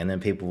something and then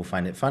people will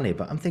find it funny,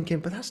 but I'm thinking,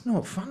 but that's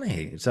not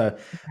funny. So,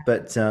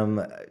 but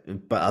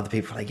other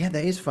people are like, yeah,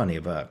 that is funny,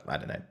 but I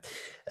don't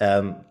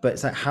know. But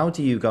it's like, how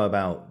do you go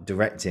about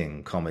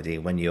directing comedy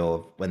when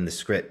the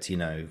script,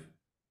 in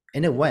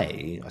a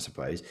way, I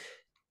suppose,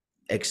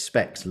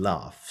 expects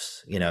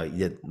laughs.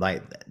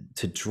 Like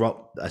to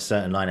drop a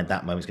certain line at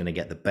that moment is going to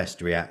get the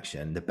best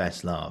reaction, the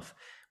best laugh.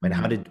 I mean,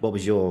 Mhm. what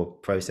was your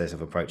process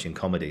of approaching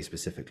comedy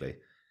specifically?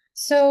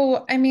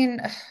 So, I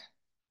mean,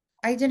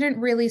 I didn't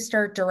really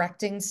start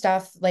directing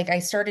stuff. Like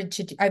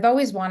I've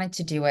always wanted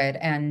to do it.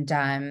 And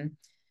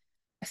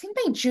I think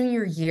my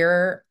junior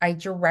year, I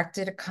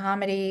directed a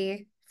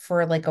comedy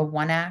for like a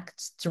one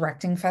act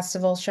directing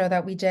festival show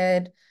that we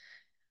did.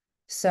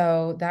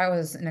 So that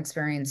was an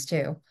experience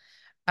too.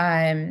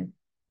 Um,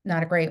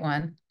 Not a great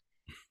one.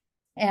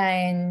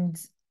 And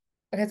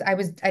because I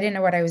didn't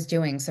know what I was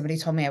doing. Somebody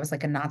told me I was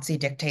like a Nazi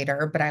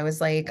dictator, but I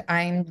was like,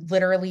 I'm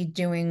literally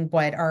doing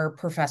what our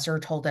professor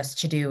told us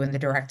to do in the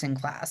directing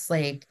class.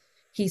 Like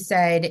he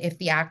said, if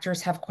the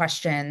actors have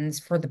questions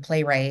for the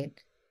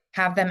playwright,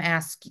 have them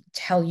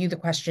tell you the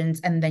questions,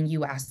 and then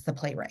you ask the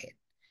playwright.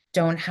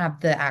 Don't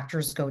have the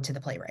actors go to the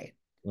playwright.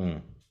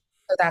 Mm,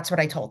 So that's what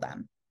I told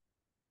them.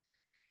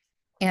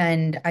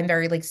 And I'm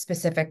very like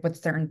specific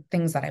with certain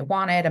things that I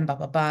wanted and blah,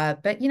 blah, blah.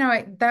 But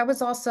that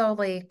was also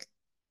like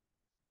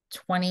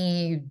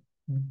 20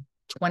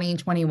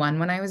 2021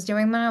 when I was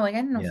doing that. Like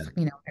I don't know yeah. if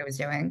what I was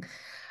doing.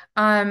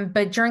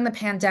 But during the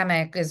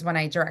pandemic is when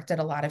I directed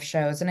a lot of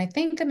shows. And I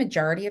think a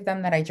majority of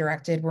them that I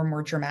directed were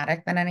more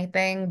dramatic than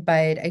anything.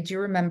 But I do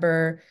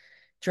remember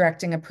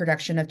directing a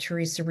production of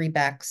Teresa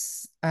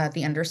Rebeck's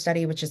The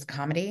Understudy, which is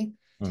comedy.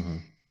 Hmm.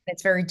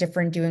 It's very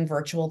different doing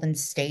virtual than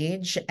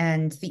stage.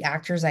 And the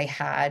actors I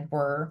had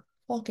were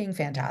fucking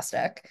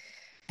fantastic.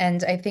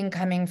 And I think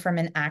coming from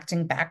an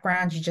acting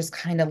background, you just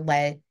kind of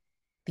let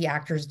the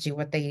actors do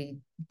what they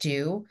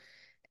do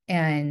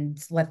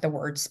and let the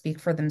words speak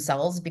for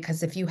themselves.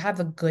 Because if you have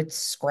a good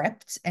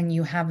script and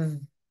you have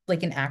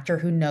like an actor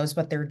who knows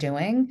what they're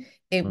doing,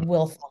 it Hmm.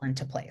 will fall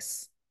into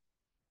place.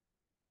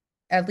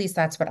 At least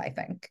that's what I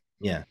think.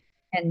 Yeah.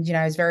 And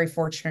I was very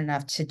fortunate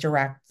enough to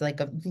direct like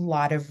a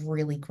lot of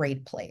really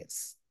great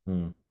plays.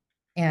 Mm,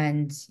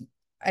 And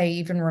I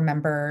even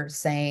remember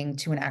saying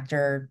to an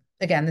actor,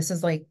 again, this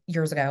is like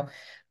years ago,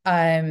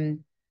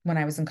 when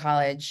I was in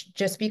college,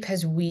 just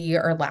because we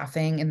are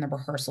laughing in the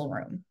rehearsal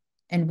room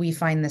and we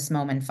find this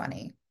moment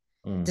funny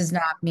mm, does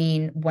not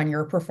mean when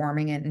you're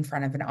performing it in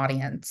front of an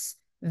audience,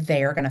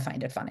 they are going to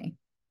find it funny.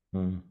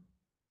 mm.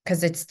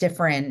 Because it's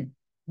different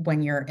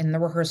when you're in the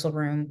rehearsal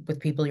room with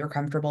people you're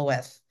comfortable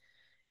with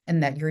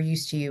and that you're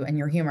used to and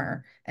your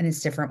humor. And it's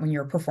different when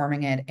you're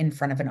performing it in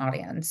front of an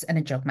audience and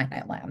a joke might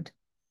not land.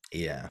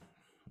 Yeah.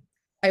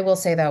 I will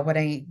say though, when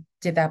I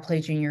did that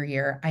play junior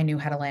year, I knew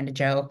how to land a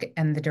joke.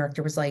 And the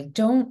director was like,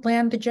 don't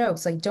land the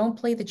jokes. Like, don't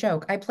play the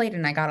joke. I played it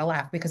and I got a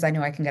laugh because I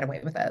knew I can get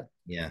away with it.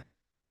 Yeah.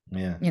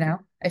 Yeah.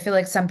 I feel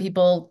like some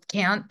people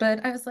can't,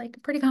 but I was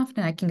like pretty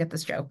confident I can get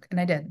this joke. And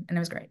I did. And it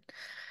was great.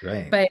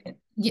 Great. But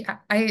yeah,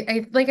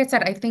 like I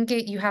said, I think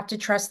you have to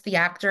trust the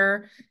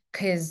actor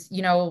because,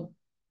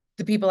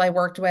 the people I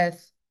worked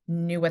with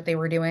knew what they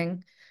were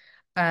doing.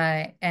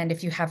 And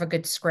if you have a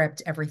good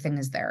script, everything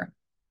is there.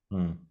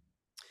 Mm.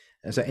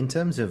 And so in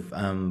terms of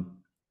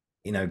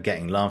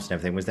getting laughs and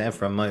everything, was there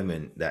for a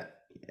moment that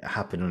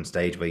happened on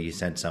stage where you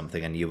said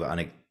something and you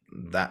were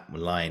that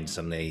line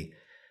suddenly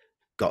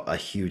got a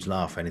huge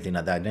laugh or anything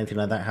like that? Anything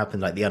like that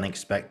happened, like the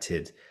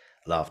unexpected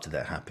laughter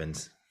that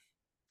happens?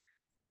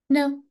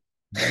 No,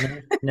 No,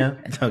 no.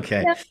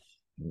 Okay. no,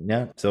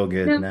 No, it's all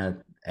good. no, No,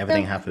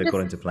 everything no. happened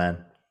according to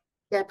plan.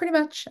 Yeah, pretty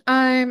much.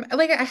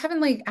 Like I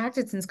haven't like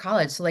acted since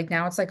college, so like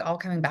now it's like all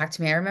coming back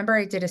to me. I remember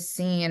I did a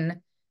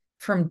scene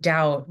from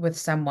Doubt with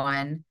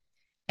someone,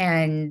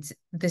 and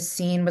the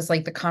scene was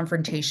like the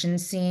confrontation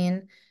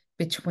scene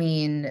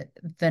between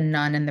the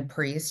nun and the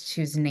priest,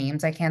 whose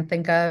names I can't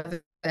think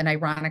of. And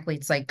ironically,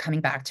 it's like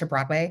coming back to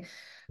Broadway,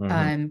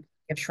 Hmm.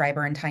 of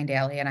Schreiber and Tyne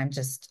Daly, and I'm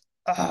just,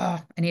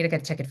 oh, I need to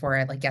get a ticket for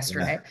it like Yeah,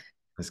 yesterday.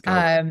 let's go.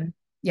 Um,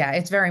 yeah,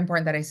 it's very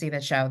important that I see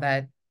that show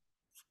that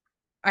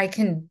I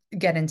can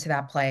get into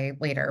that play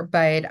later.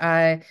 But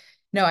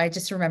no, I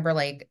just remember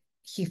like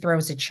he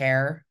throws a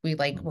chair. We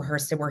like Mm.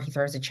 rehearsed it where he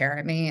throws a chair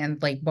at me.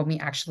 And like when we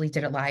actually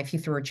did it live, he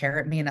threw a chair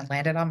at me and it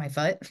landed on my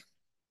foot.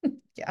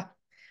 Yeah.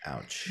 And I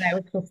Ouch.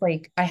 was just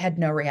like, I had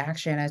no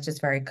reaction. I was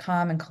just very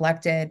calm and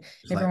collected.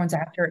 It's like,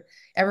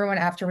 Everyone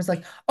after was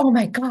like, oh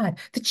my God,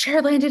 the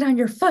chair landed on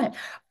your foot.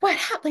 What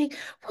happened? Like,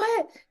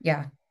 what?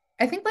 Yeah.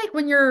 I think like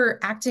when you're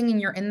acting and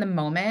you're in the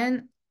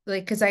moment,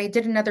 like, because I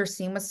did another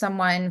scene with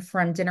someone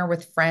from Dinner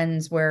with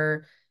Friends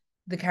where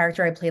the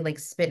character I played like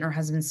spit in her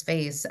husband's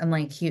face. And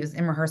like he was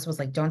in rehearsal was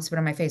like, don't spit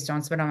on my face,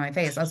 don't spit on my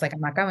face. I was like, I'm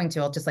not going to.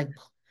 I'll just like,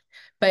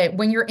 but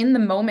when you're in the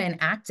moment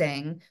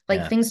acting, like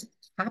yeah. things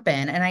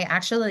happen. And I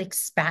actually like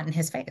spat in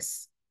his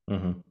face,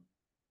 Hmm.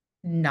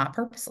 not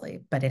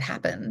purposely, but it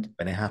happened.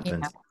 But it Yeah.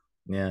 happened.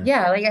 Yeah.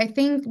 Yeah. Like I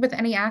think with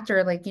any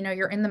actor, like,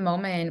 you're in the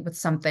moment with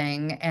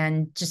something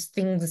and just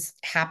things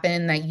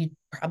happen that you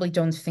probably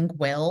don't think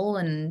will.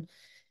 And,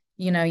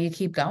 you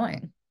keep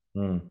going.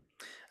 Mm.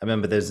 I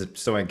remember there's a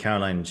story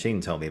Caroline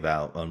Sheen told me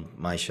about on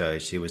my show.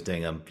 She was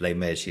doing Les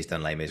Mis. She's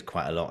done Les Mis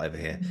quite a lot over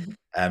here.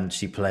 Mhm.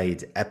 She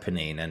played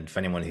Eponine. And for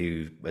anyone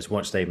who has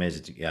watched Les Mis,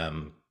 the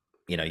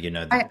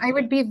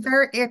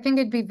I think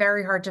it'd be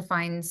very hard to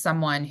find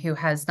someone who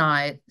has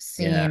not yeah,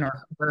 seen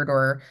or heard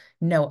or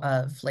know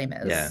of Les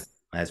yeah, Mis.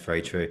 that's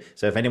very true.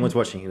 So if anyone's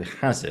watching who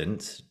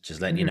hasn't,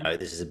 just letting you Mhm. know,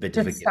 this is a bit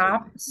of a Just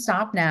given.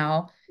 stop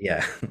now,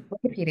 Yeah.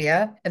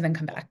 Wikipedia, and then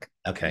come back.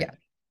 Okay. Yeah.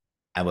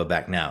 And we're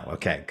back now.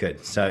 Okay,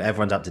 good. So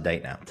everyone's up to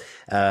date now.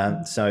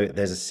 So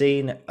there's a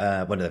scene,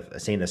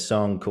 a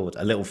song called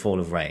 "A Little Fall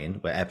of Rain,"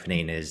 where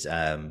Eponine is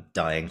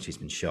dying. She's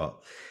been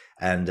shot,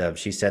 and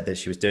she said that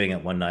she was doing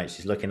it one night.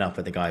 She's looking up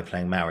at the guy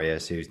playing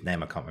Marius, whose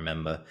name I can't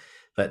remember,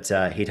 but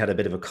he'd had a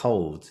bit of a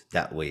cold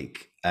that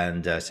week,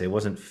 and so he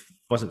wasn't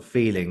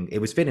feeling. It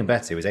was feeling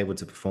better. He was able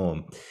to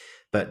perform,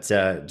 but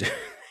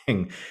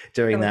during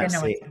So we that didn't know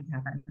scene, what's going to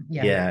happen.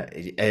 Yeah.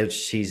 yeah,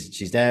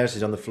 she's there.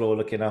 She's on the floor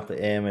looking up at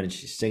him, and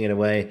she's singing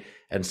away.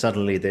 And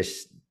suddenly,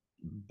 this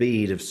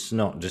bead of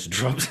snot just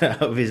drops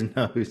out of his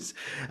nose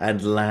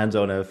and lands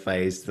on her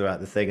face throughout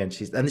the thing.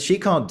 And she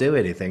can't do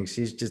anything.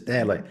 She's just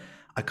there, like,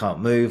 I can't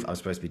move. I'm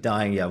supposed to be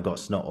dying. Yeah, I've got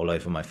snot all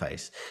over my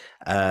face,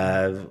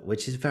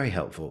 which is very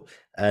helpful.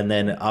 And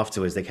then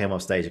afterwards, they came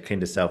off stage and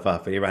cleaned herself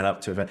up, and he ran up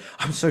to her and went,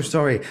 "I'm so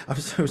sorry. I'm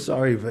so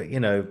sorry." But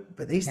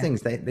but these Yeah.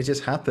 things they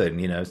just happen.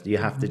 You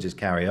have to Mhm. just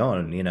carry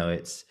on.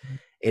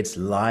 It's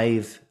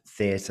live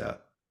theater.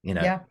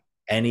 Yeah.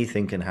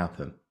 Anything can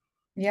happen.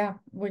 Yeah.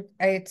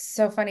 It's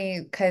so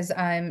funny because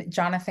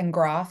Jonathan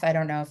Groff, I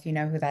don't know if you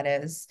know who that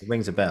is. It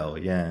rings a bell.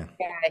 Yeah.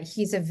 Yeah,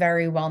 he's a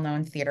very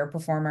well-known theater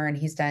performer and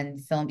he's done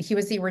film. He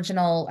was the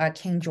original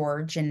King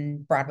George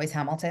in Broadway's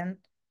Hamilton.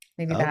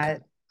 Maybe Okay.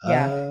 that.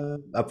 Yeah.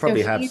 I So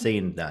probably have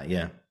seen that.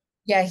 Yeah.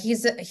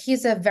 he's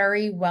a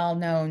very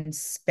well-known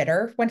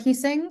spitter when he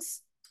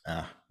sings.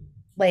 Ah,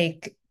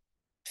 Like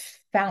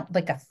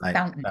like a I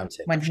fountain found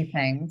it. when he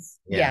sings.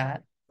 Yeah. Yeah,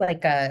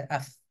 like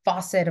a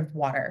faucet of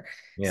water.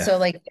 Yeah. So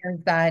like there's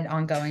that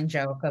ongoing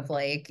joke of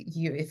like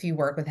if you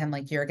work with him,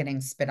 like you're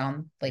getting spit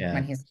on like Yeah.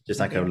 when he's Just with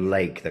like a you.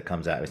 lake that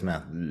comes out of his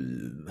mouth.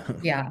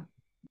 Yeah,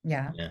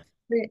 yeah. Yeah.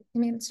 But, I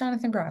mean, it's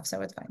Jonathan Groff,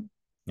 so it's fine.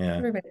 Yeah.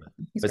 Everybody,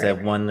 he's Was there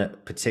great. one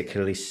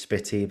particularly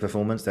spitty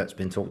performance that's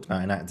been talked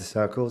about in actor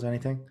circles or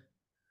anything?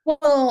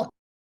 Well,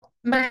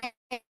 my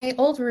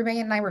old roommate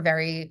and I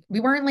we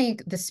weren't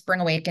like the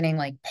Spring Awakening,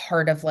 like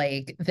part of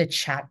like the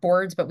chat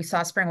boards, but we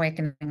saw Spring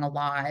Awakening a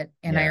lot.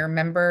 And I Yeah.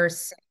 remember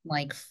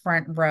like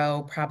front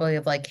row, probably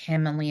of like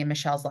him and Leah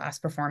Michelle's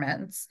last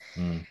performance.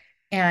 Mm.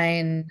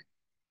 And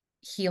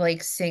he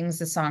like sings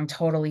the song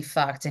Totally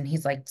Fucked, and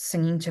he's like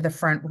singing to the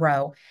front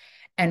row.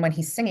 And when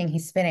he's singing,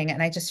 he's spinning.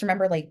 And I just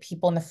remember like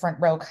people in the front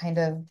row kind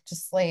of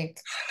just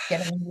like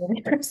getting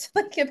really nervous,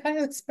 like if I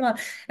would spin on. And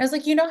I was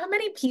like, how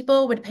many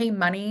people would pay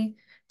money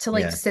to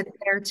like Yeah. sit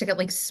there to get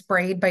like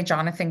sprayed by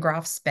Jonathan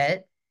Groff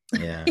spit?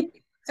 Yeah.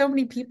 So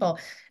many people.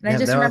 And I Yeah.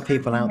 just There are remember,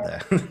 people out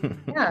there.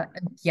 yeah,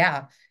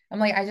 yeah. I'm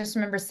like, I just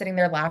remember sitting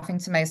there laughing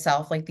to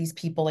myself, like these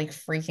people like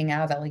freaking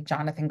out that like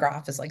Jonathan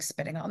Groff is like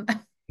spitting on them.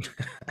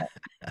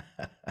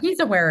 He's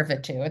aware of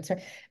it too.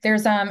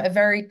 There's a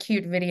very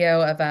cute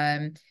video of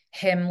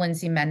him,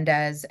 Lindsay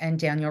Mendez, and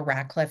Daniel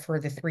Radcliffe, who are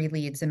the three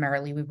leads in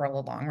Merrily We Roll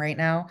Along right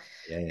now,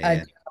 Yeah. Yeah.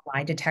 doing a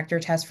lie detector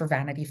test for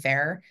Vanity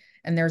Fair.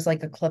 And there's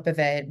like a clip of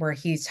it where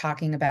he's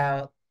talking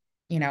about,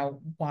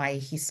 why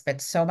he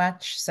spits so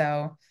much.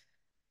 So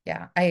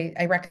yeah,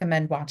 I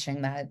recommend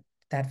watching that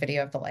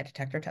video of the lie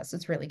detector test.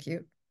 It's really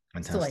cute.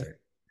 It's delightful.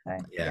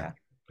 Fantastic. Yeah. Yeah.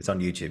 It's on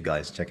YouTube,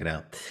 guys. Check it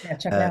out. Yeah,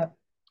 check it Uh, out.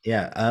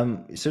 yeah.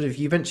 Sort of,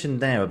 you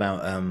mentioned there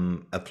about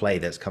a play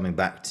that's coming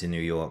back to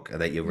New York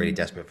that you're really Mhm.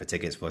 desperate for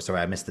tickets for.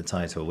 Sorry, I missed the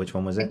title. Which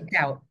one was it?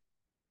 Doubt.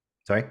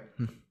 Sorry?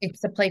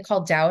 It's a play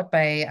called Doubt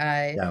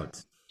by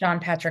Doubt. John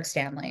Patrick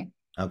Stanley.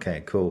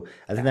 Okay, cool.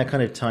 I think Yeah. that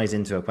kind of ties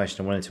into a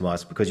question I wanted to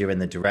ask because you're in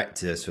the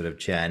director sort of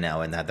chair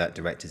now and had that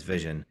director's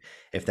vision.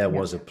 If there Yeah.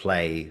 was a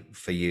play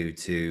for you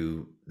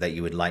that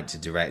you would like to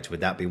direct, would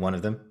that be one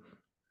of them?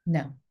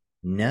 No.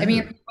 I mean,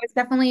 No. it was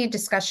definitely a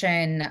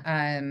discussion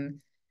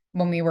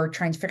when we were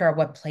trying to figure out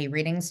what play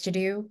readings to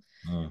do.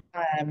 Mm.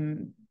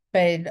 Um,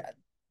 but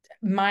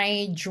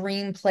my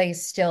dream play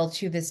still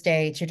to this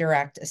day to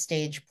direct a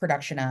stage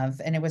production of,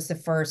 and it was the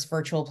first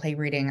virtual play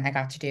reading I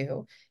got to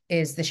do,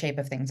 is The Shape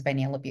of Things by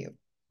Neil LaBute.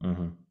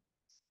 Hmm.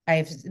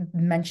 I've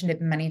mentioned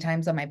it many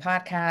times on my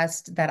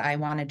podcast that I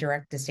want to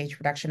direct a stage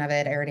production of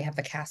it. I already have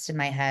the cast in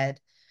my head.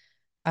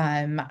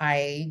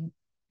 I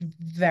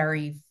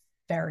very,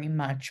 very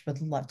much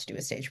would love to do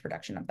a stage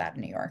production of that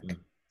in New York Yeah,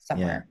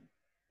 somewhere.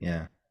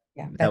 yeah.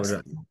 Yeah, That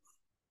would,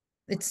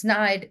 it's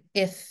not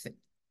if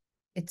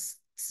it's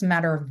a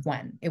matter of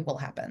when it will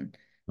happen.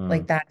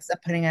 Like mm, that's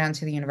putting it out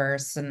into the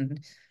universe and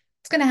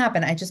it's going to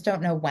happen. I just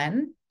don't know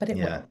when, but it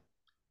yeah, will.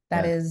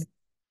 That yeah. is,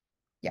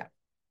 yeah.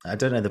 I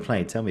don't know the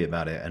play. Tell me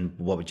about it, and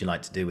what would you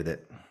like to do with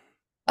it?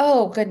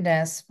 Oh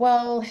goodness.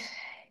 Well,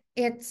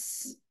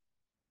 it's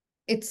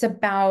it's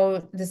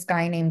about this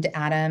guy named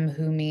Adam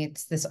who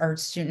meets this art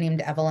student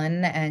named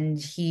Evelyn, and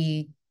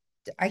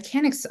I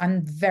can't,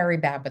 I'm very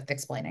bad with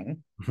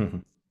explaining,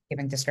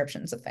 giving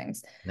descriptions of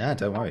things. No,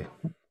 don't worry.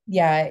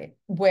 Yeah,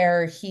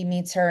 where he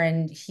meets her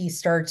and he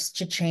starts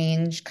to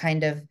change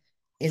kind of,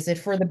 is it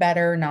for the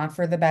better, not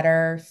for the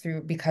better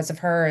through because of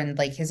her and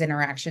like his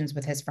interactions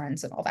with his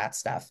friends and all that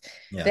stuff.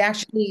 They Yeah.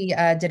 actually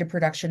did a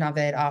production of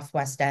it off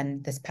West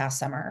End this past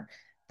summer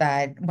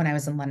that when I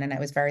was in London, I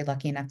was very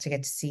lucky enough to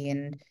get to see,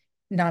 and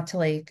not to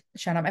like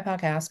shout out my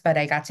podcast, but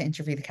I got to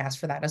interview the cast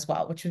for that as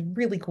well, which was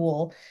really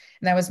cool.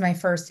 And that was my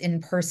first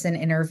in-person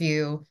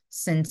interview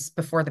since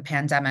before the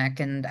pandemic,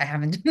 and I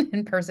haven't done an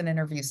in-person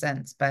interview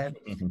since, but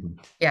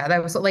yeah,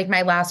 that was like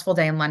my last full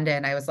day in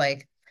London. I was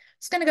like,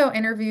 just gonna go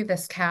interview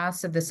this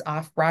cast of this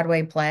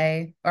off-Broadway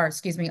play, or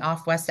excuse me,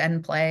 off West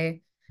End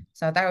play.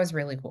 So that was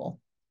really cool.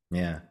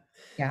 Yeah.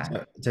 Yeah.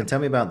 So tell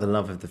me about the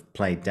love of the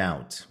play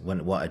Doubt.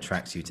 What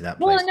attracts you to that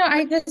place? Well, no,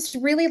 I just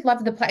really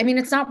love the play. I mean,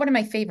 it's not one of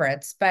my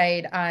favorites,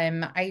 but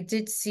I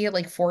did see it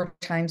like 4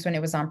 times when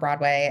it was on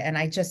Broadway, and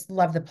I just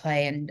love the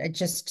play. And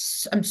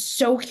I'm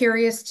so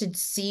curious to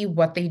see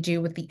what they do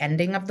with the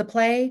ending of the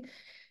play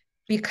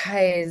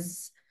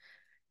because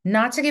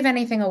not to give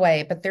anything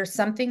away, but there's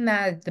something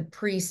that the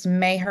priest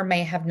may or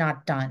may have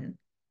not done.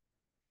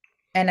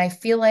 And I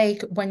feel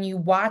like when you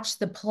watch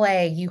the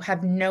play, you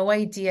have no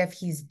idea if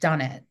he's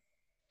done it.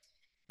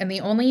 And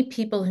the only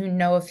people who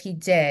know if he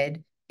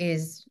did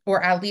is,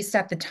 or at least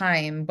at the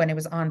time when it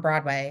was on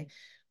Broadway,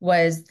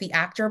 was the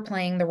actor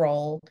playing the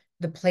role,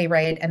 the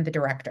playwright, and the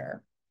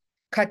director.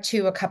 Cut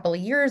to a couple of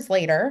years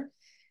later,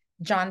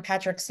 John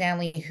Patrick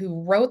Stanley,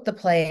 who wrote the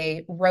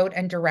play, wrote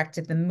and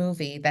directed the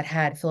movie that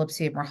had Philip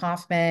Seymour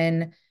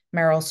Hoffman,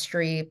 Meryl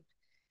Streep,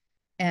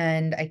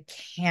 and I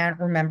can't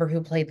remember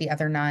who played the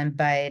other nun,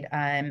 but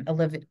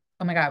Olivia,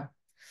 oh my God,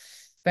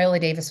 Viola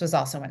Davis was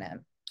also in it.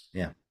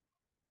 Yeah.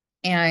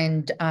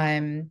 And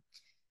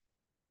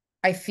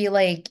I feel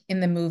like in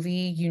the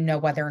movie, you know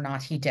whether or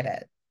not he did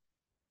it.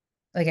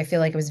 Like I feel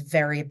like it was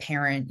very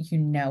apparent, you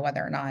know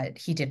whether or not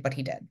he did what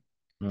he did.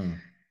 Mm,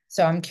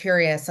 So I'm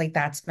curious, like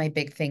that's my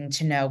big thing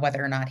to know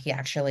whether or not he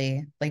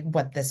actually like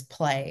what this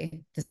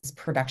play, this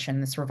production,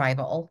 this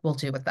revival will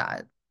do with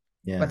that,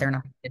 yeah. whether or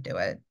not he did do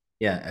it.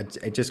 Yeah.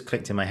 It just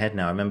clicked in my head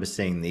now. I remember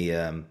seeing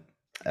the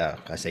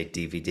I say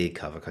DVD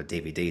cover because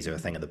DVDs are a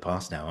thing of the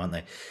past now, aren't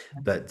they?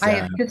 But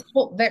I just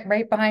hold that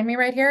right behind me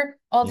right here,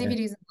 all yeah,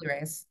 DVDs and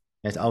Blu-rays.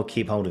 I'll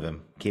keep hold of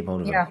them. Keep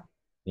hold of them. Yeah.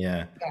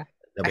 Yeah. Yeah.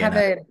 There'll I be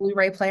an have a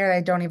Blu-ray player that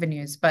I don't even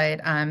use, but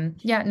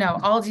yeah, no,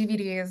 all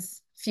DVDs,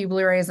 few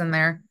Blu-rays in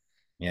there.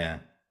 yeah.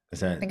 I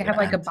think I Yeah, have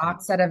like a antique.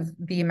 box set of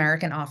The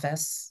American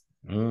Office,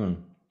 Mm,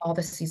 all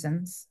the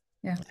seasons.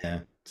 Yeah. yeah.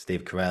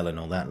 Steve Carell and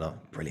all that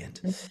lot. Brilliant.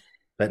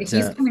 But He's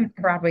coming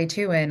to Broadway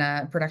too in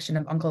a production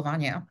of Uncle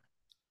Vanya.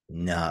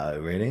 no,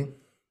 really?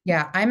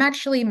 Yeah, I'm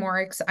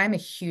a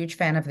huge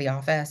fan of The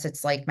Office.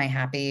 It's like my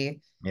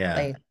happy, Yeah.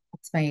 like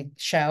it's my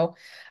show.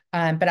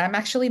 But I'm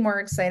actually more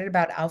excited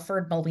about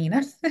Alfred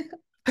Molina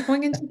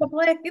going into the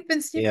play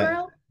than Steve Yeah.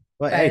 Carell.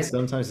 Well, hey, But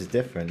sometimes it's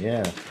different.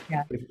 Yeah.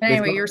 yeah. But We've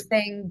anyway, got, you're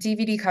saying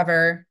DVD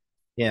cover.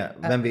 yeah.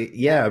 Uh,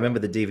 I remember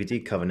the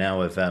DVD cover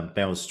now of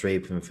Meryl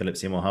Streep and Philip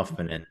Seymour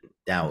Hoffman and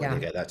Doubt. There yeah.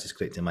 you go. That just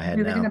clicked in my It's head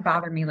really now. gonna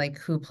bother me like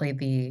who played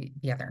the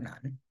other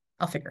nun.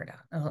 I'll figure it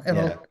out.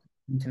 It'll Yeah.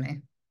 come to me.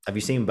 Have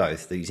you seen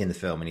both? That you've seen the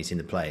film and you've seen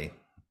the play?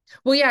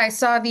 Well, yeah, I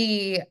saw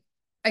the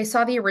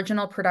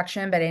original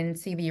production, but I didn't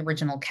see the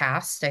original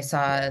cast. I Yeah.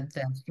 saw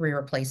the 3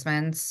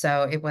 replacements.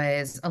 So it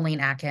was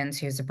Elaine Atkins,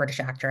 who's a British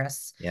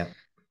actress, Yeah.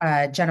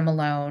 Jenna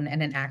Malone,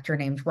 and an actor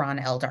named Ron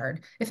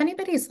Eldard. If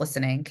anybody's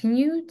listening, can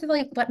you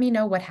like let me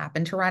know what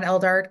happened to Ron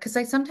Eldard? Because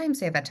I sometimes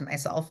say that to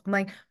myself. I'm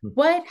like, Hmm.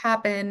 what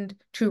happened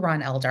to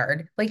Ron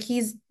Eldard? Like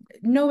he's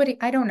nobody,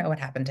 I don't know what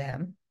happened to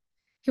him.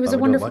 He was What a we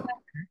do? wonderful What?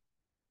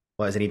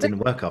 What? As in he actor.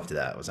 didn't work after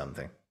that or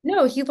something?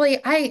 No, he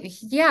like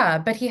yeah,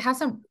 but he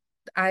hasn't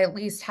I at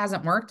least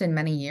hasn't worked in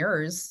many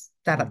years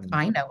that Hmm.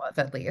 I know of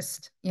at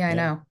least. Yeah, I Yeah.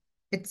 know.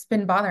 It's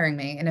been bothering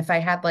me. And if I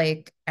had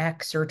like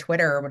X or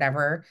Twitter or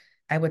whatever,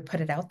 I would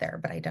put it out there,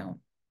 but I don't.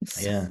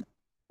 Yeah.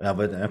 But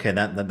okay,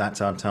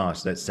 that's our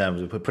task. Let's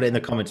put it in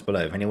the comments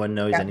below if anyone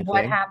knows Yeah, what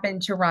anything.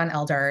 happened to Ron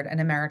Eldard, an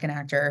American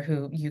actor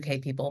who UK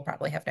people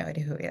probably have no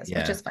idea who he is, which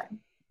Yeah. is fine.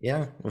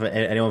 Yeah. If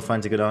anyone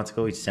finds a good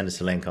article, you just send us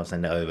a link. I'll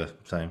send it over.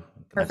 So that's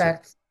it.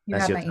 Perfect. You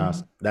That's have your my email.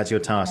 task. That's your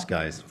Yeah. task,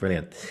 guys.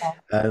 Brilliant.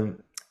 Yeah.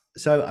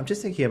 So I'm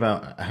just thinking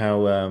about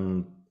how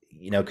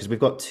because we've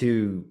got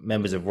two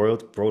members of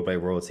Broadway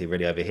royalty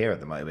really over here at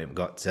the moment. We've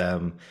got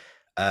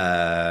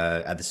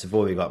at the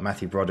Savoy, we've got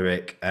Matthew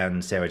Broderick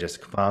and Sarah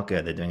Jessica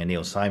Parker. They're doing a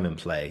Neil Simon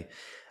play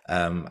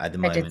at the I did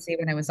moment. see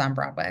when it was on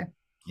Broadway.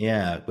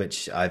 Yeah,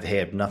 which I've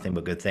heard nothing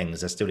but good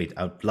things.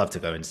 I'd love to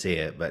go and see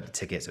it, but the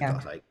tickets have Yeah.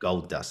 got like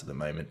gold dust at the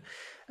moment.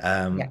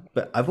 Yeah.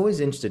 But I've always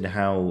interested in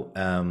how,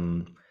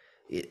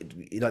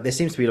 there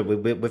seems to be, like,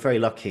 we're very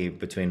lucky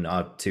between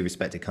our two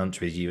respective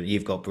countries.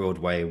 You've got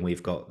Broadway and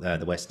we've got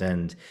the West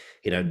End,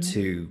 Mhm.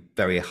 two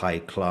very high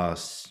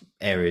class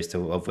areas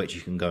of which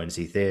you can go and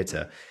see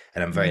theatre.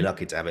 And I'm very Mhm.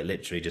 lucky to have it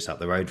literally just up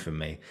the road from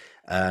me.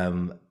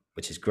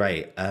 Which is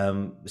great.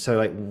 So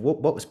like,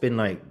 what's been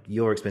like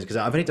your experience? Because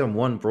I've only done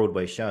one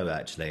Broadway show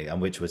actually,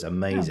 and which was Oh,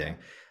 amazing.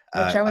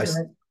 what Uh, show I was s-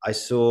 it? I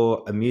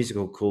saw a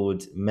musical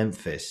called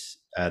Memphis.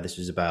 This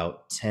was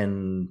about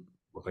 10,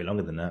 well, probably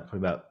longer than that, probably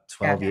about Yeah.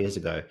 12 years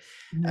ago,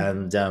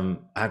 Mhm. and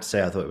I have to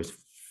say I thought it was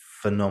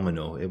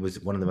phenomenal. It was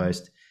one of the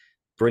most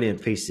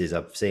brilliant pieces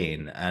I've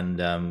seen, and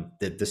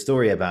the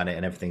story about it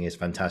and everything is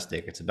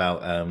fantastic. It's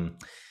about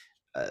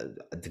I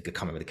can't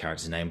remember the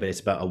character's name, but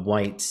it's about a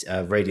white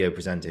radio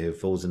presenter who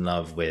falls in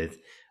love with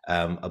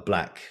a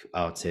black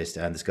artist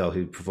and this girl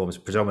who performs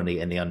predominantly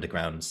in the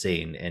underground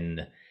scene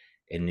in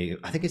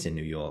I think it's in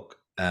New York.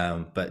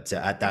 But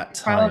at that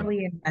time,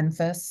 Probably in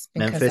Memphis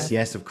because Memphis, that's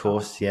yes, of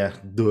course, yeah,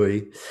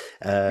 doy.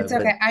 it's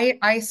But okay.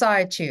 I saw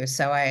it too,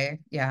 so yeah.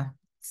 yeah,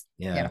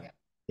 Yeah.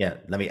 yeah.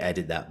 Let me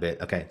edit that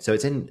bit. Okay, so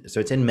it's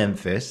in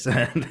Memphis,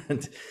 and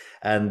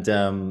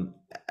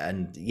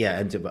and yeah,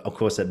 and of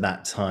course at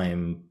that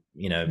time,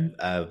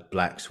 Mhm.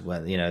 blacks were,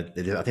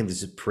 I think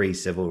this is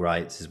pre-civil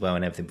rights as well,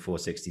 and everything before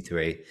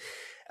 '63.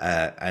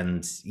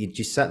 And you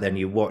just sat there and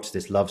you watched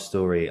this love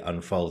story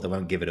unfold. I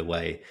won't give it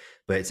away,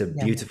 but it's a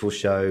Yeah. beautiful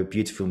show,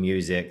 beautiful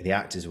music. The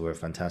actors were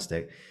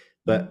fantastic. Mhm.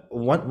 But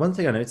one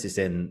thing I noticed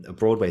in a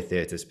Broadway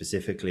theater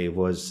specifically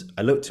was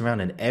I looked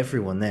around and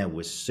everyone there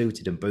was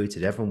suited and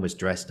booted. Everyone was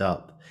dressed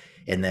up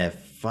in their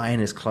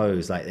finest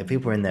clothes. Like the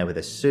people were in there with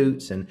their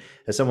suits. And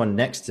there's someone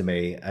next to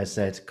me, I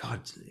said,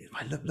 God,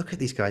 look at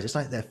these guys. It's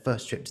like their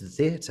first trip to the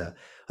theater.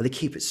 Oh, they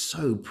keep it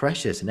so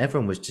precious. And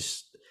everyone was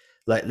just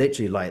like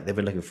literally like they've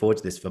been looking forward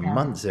to this for Yeah.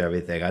 months and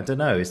everything. I don't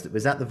know.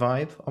 Was that the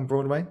vibe on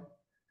Broadway?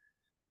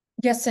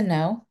 Yes and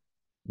no.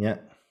 Yeah.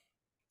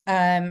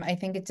 I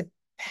think it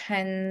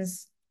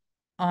depends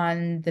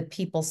on the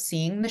people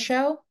seeing the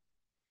show.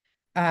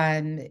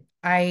 Um,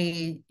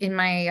 in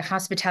my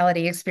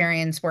hospitality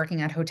experience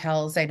working at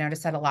hotels, I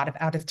noticed that a lot of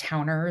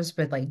out-of-towners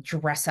would like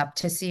dress up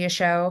to see a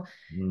show.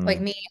 Like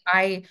Mm,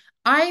 me,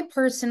 I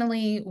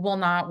personally will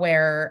not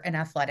wear an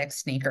athletic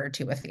sneaker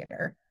to a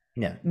theater.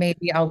 yeah.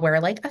 Maybe I'll wear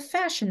like a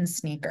fashion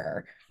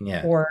sneaker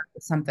Yeah. or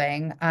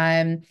something.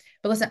 But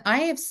listen, I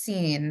have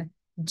seen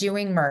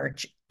doing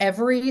merch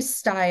every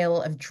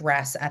style of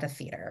dress at a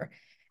theater.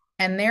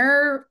 And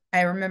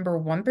I remember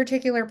one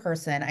particular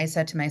person, I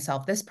said to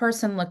myself, this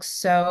person looks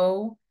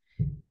so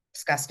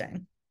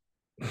disgusting.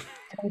 And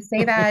I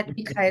say that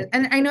because,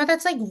 and I know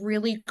that's like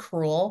really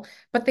cruel,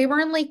 but they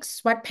were in like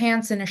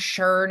sweatpants and a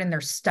shirt and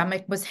their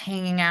stomach was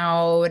hanging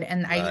out.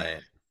 Right.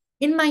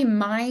 In my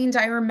mind,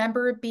 I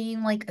remember it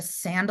being like a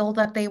sandal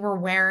that they were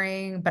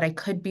wearing, but I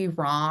could be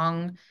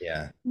wrong.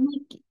 Yeah.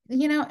 Like,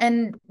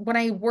 and when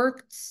I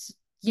worked,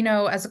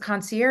 as a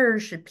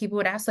concierge, people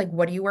would ask, like,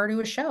 what do you wear to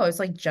a show? It's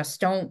like, just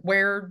don't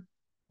wear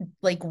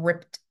like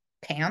ripped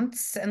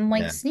pants and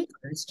like Yeah.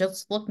 sneakers,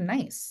 just look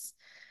nice,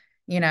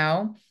 you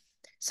know?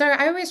 So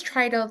I always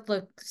try to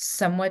look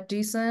somewhat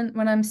decent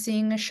when I'm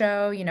seeing a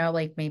show,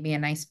 like maybe a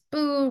nice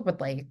boot with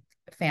like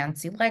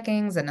fancy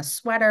leggings and a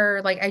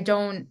sweater. Like, I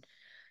don't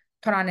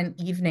put on an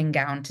evening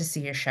gown to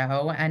see a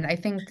show. And I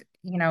think,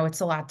 it's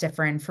a lot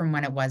different from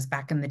when it was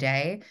back in the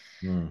day.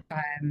 Mm.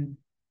 Um,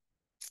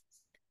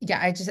 yeah,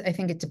 I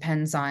think it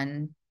depends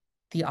on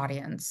the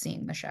audience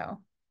seeing the show.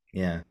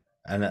 Yeah,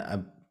 and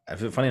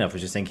funny enough, I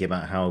was just thinking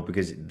about how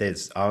because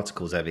there's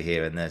articles over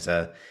here and there's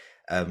a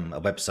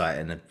website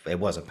and it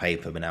was a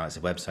paper, but now it's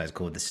a website. It's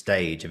called The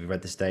Stage. Have you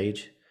read The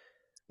Stage?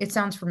 It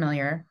sounds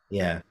familiar.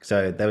 Yeah.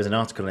 So there was an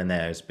article in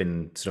there. It's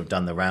been sort of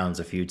done the rounds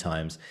a few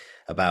times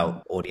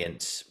about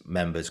audience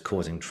members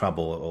causing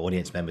trouble or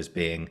audience members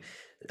being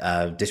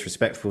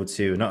disrespectful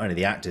to not only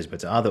the actors but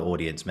to other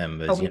audience Oh,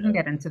 members. we can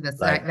get into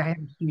this. I Like have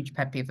a huge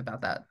pet peeve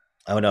about that.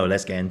 oh no,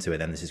 let's get into it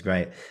then. This is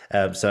great.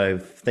 So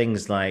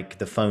things like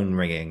the phone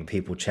ringing,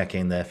 people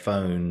checking their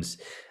phones,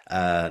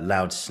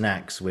 loud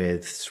snacks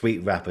with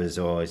sweet wrappers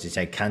or as you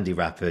say, candy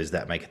wrappers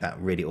that make that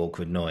really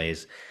awkward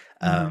noise.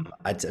 Mhm.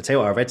 I tell you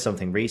what, I read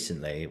something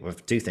recently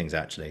with two things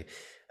actually,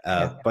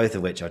 Yeah. both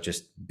of which are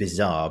just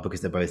bizarre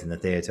because they're both in the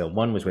theatre.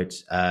 One was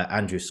which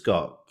Andrew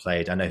Scott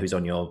played. I know who's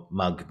on your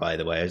mug, by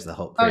the way, as the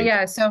hot Oh priest.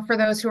 yeah. So for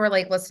those who are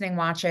like listening,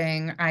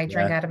 watching, I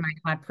drink Yeah, out of my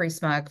hot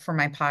priest mug for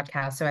my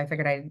podcast. So I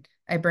figured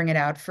I bring it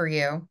out for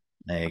you.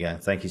 there you go.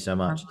 Thank you so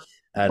much. Of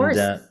And course.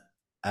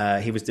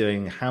 He was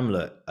doing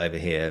Hamlet over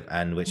here,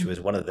 and which was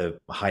one of the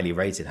highly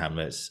rated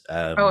Hamlets.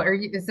 Oh,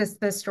 is this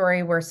the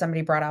story where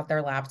somebody brought out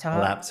their A laptop?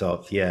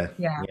 laptop, yeah,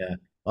 Yeah. yeah,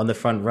 on the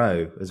front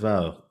row as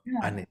well. Yeah.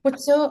 And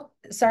What's so,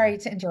 sorry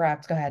to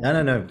interrupt. Go ahead. no,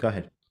 no, no, go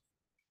ahead.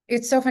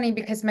 It's so funny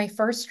because my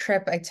first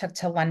trip I took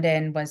to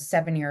London was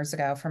 7 years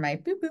ago for my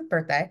boop boop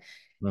birthday.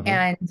 Hmm.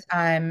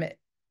 And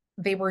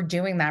they were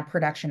doing that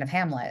production of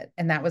Hamlet.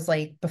 And that was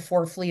like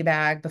before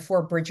Fleabag,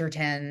 before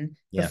Bridgerton,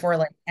 Yeah, before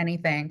like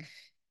anything.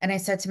 And I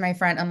said to my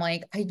friend, I'm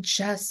like, I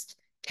just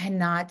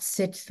cannot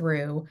sit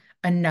through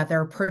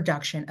another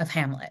production of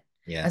Hamlet.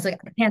 I yeah, was like,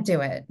 I can't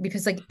do it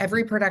because like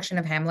every production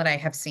of Hamlet I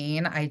have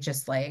seen, I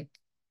just like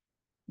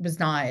was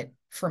not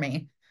for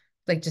me.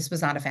 Like just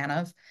was not a fan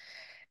of.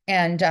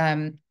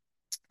 And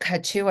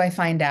cut to, I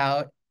find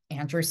out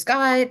Andrew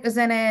Scott is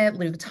in it,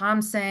 Luke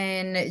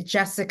Thompson,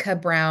 Jessica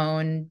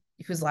Brown,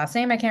 whose last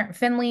name I can't,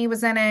 Finley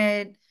was in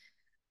it,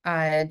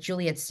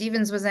 Juliet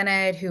Stevens was in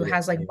it, who Juliet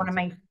has like one of Stevens.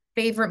 my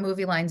favorite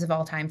movie lines of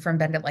all time from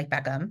Bend It Like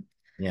Beckham,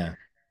 Yeah,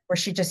 where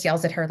she just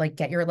yells at her, like,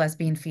 get your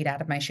lesbian feet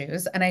out of my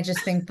shoes. And I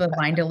just think the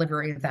line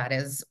delivery of that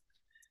is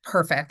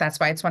perfect. That's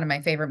why it's one of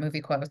my favorite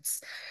movie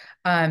quotes.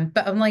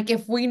 But I'm like,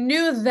 if we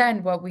knew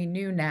then what we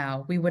knew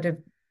now, we would have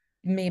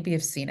maybe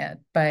have seen it.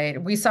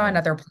 But we saw yeah,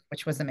 another play,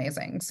 which was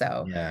amazing.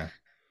 So yeah.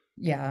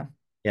 yeah.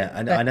 Yeah,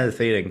 I But know the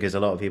feeling because a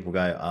lot of people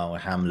go, "Oh,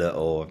 Hamlet,"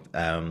 or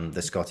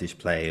the Scottish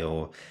play,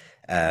 or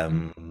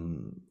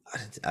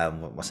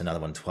what's another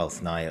one,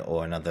 Twelfth Night,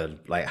 or another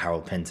like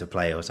Harold Pinter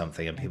play or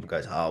something, and people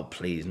go, "Oh,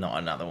 please, not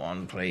another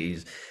one,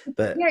 please."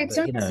 yeah, it's But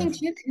so you know,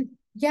 interesting too.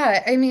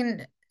 Yeah, I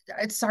mean,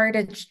 it's sorry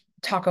to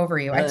talk over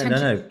you. I no, tend no,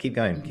 to no, keep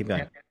going, keep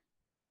going.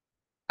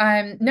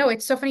 No,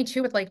 it's so funny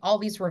too with like all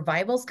these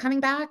revivals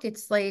coming back.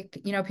 It's like,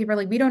 people are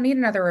like, we don't need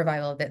another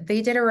revival of it.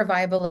 They did a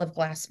revival of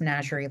Glass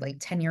Menagerie like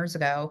 10 years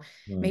ago.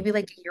 Mm, Maybe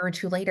like a year or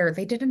two later,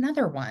 they did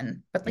another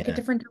one, but like a yeah,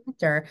 different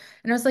director.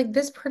 And it was like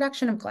this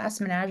production of Glass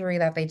Menagerie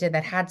that they did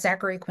that had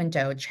Zachary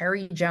Quinto,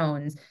 Cherry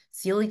Jones,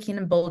 Celie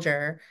Keenan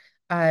Bolger,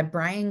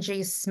 Brian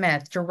J.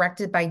 Smith,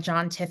 directed by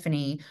John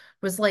Tiffany,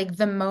 was like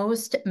the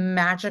most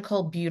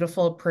magical,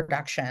 beautiful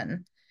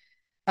production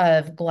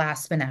of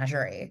Glass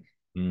Menagerie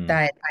mm,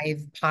 that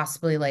I've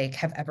possibly like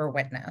have ever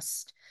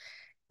witnessed.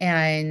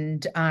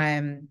 And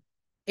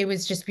it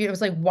was just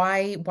beautiful. It was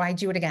like, why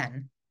do it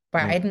again?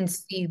 But I mm, didn't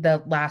see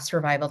the last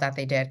revival that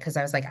they did because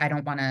I was like, I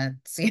don't want to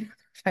see a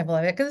revival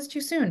of it because it's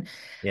too soon.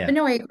 yeah, But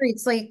no, I agree.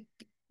 It's like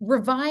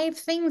revive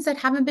things that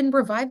haven't been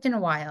revived in a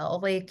while.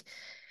 Like,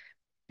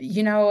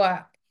 you know,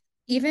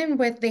 even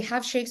with they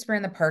have Shakespeare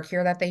in the Park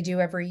here that they do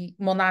every,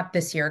 well, not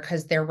this year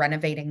because they're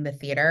renovating the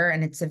theater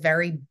and it's a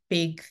very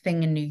big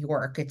thing in New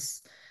York.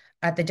 It's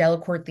at the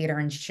Delacorte Theater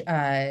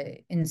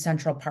in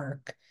Central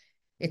Park.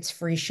 It's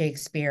free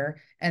Shakespeare,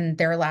 and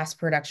their last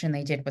production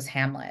they did was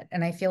Hamlet.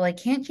 And I feel like,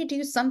 can't you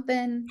do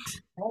something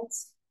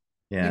else?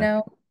 You yeah.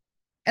 know?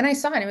 And I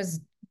saw it. It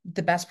was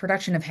the best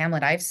production of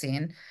Hamlet I've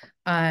seen.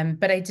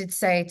 But I did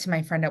say to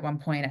my friend at one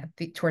point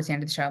towards the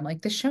end of the show, I'm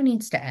like, this show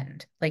needs to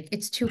end. Like,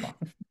 it's too long.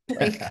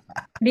 Like, I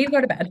need to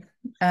go to bed.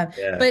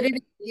 Yeah, But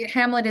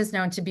Hamlet is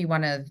known to be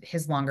one of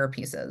his longer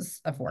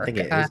pieces of I think work.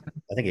 it is.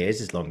 I think it is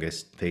his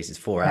longest piece. It's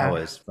four Yeah,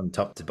 hours from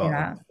top to bottom.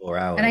 yeah. Four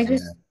And I hours. Yeah.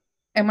 just,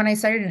 and when I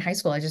studied in high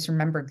school, I just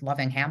remembered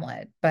loving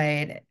Hamlet.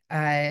 But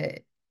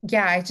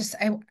yeah,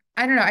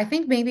 I don't know. I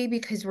think maybe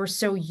because we're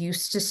so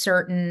used to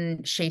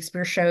certain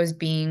Shakespeare shows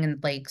being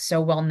like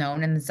so well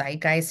known in the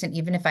zeitgeist, and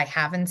even if I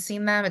haven't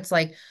seen them, it's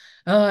like,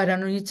 oh, I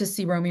don't need to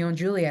see Romeo and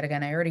Juliet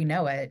again. I already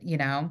know it, you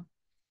know?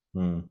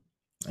 Hmm.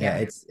 Yeah, Yeah.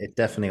 it's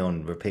definitely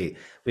on repeat.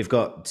 We've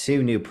got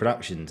two new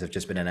productions have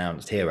just been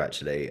announced here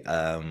actually.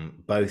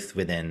 Both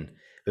within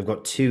we've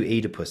got two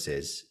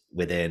Oedipuses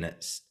within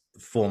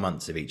 4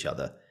 months of each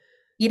other.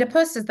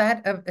 Oedipus, is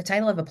that a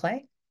title of a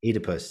play?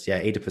 Oedipus, yeah,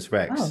 Oedipus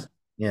Rex. Oh.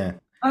 Yeah,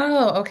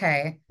 Oh,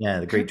 okay. yeah,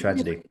 the I Greek don't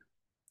know. tragedy.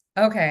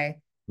 Okay.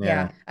 Yeah.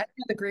 Yeah. I don't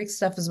know the Greek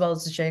stuff as well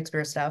as the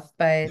Shakespeare stuff,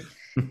 but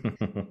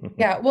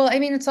yeah, well, I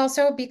mean, it's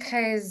also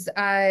because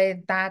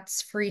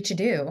that's free to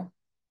do.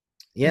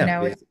 You Yeah,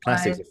 know, it's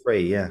classics are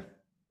free. Yeah.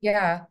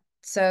 yeah.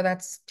 So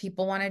that's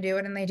people want to do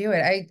it and they do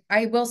it.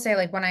 I will say,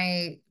 like when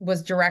I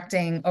was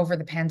directing over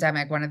the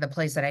pandemic, one of the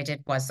plays that I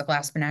did was The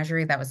Glass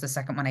Menagerie. That was the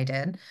second one I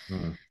did.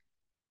 Mm.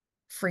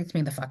 Freaked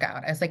me the fuck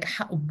out. I was like,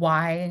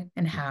 why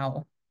and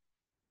how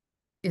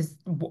is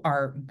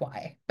are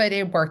why? But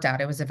it worked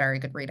out. It was a very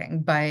good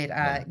reading. But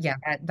Yeah. yeah,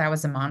 that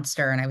was a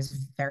monster. And I was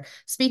very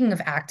speaking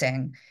of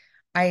acting,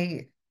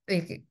 I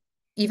like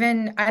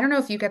even I don't know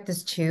if you get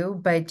this too,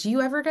 but do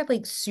you ever get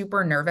like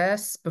super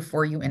nervous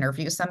before you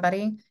interview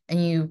somebody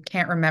and you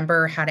can't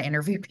remember how to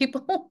interview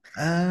people?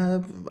 Uh,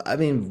 I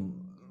mean,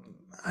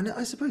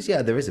 I suppose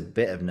yeah, there is a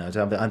bit of nerves.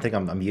 I think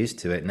I'm used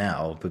to it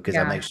now because Yeah,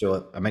 I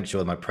make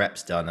sure my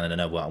prep's done and I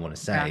know what I want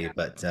to yeah, say.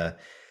 But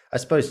I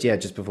suppose yeah,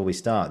 just before we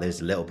start,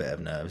 there's a little bit of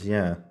nerves.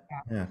 Yeah,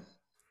 yeah. yeah.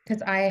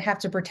 Because I have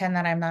to pretend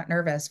that I'm not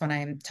nervous when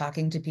I'm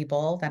talking to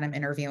people that I'm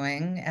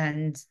interviewing.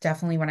 And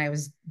definitely when I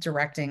was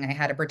directing, I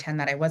had to pretend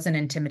that I wasn't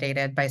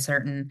intimidated by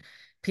certain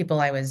people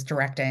I was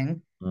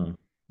directing. Mm.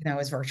 it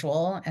was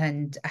virtual,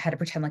 and I had to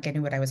pretend like I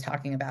knew what I was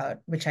talking about,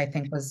 which I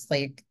think was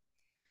like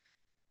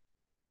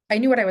I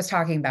knew what I was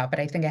talking about, but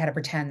I think I had to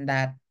pretend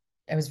that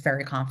I was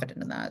very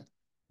confident in that.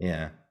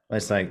 Yeah.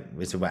 It's like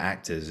it's what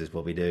actors is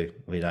what we do.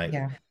 We like,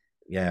 Yeah.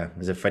 yeah.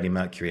 There's a Freddie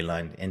Mercury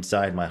line.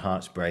 Inside, my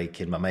heart's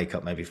breaking, my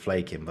makeup may be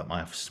flaking, but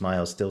my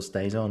smile still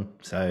stays on.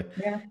 So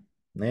Yeah.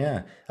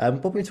 yeah.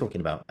 What were we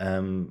talking about?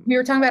 We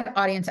were talking about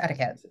audience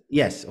etiquette.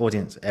 Yes,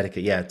 audience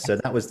etiquette. Yeah. So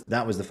Yes.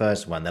 that was the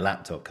first one, the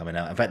laptop coming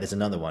out. In fact, there's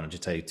another one. I'll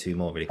just tell you two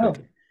more really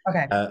quickly. Oh,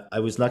 okay. I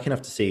was lucky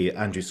enough to see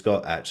Andrew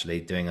Scott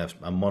actually doing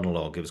a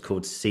monologue. It was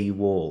called Sea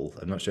Wall.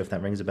 I'm not sure if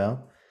that rings a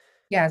bell.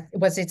 Yeah.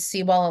 Was it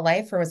Seawall of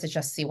Life or was it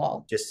just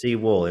Seawall? Just Sea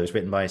Wall. It was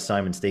written by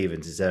Simon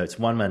Stevens. It's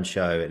a one man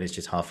show and it's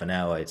just half an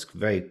hour. It's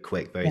very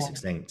quick, very Yeah.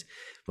 succinct.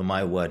 But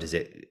my word, does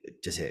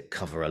it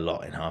cover a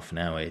lot in half an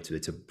hour?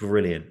 It's a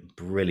brilliant,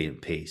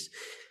 brilliant piece.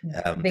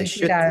 Yeah. They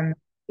should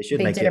they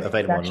should They make did it a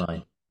available production.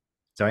 online.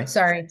 Sorry.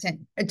 Sorry,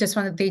 I just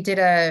wanted they did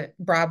a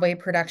Broadway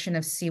production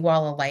of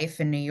Seawall of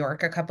Life in New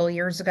York a couple of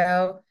years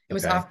ago. It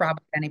was Okay. off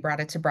Broadway, and they brought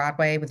it to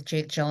Broadway with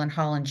Jake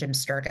Gyllenhaal and Jim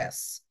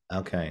Sturgis.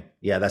 Okay.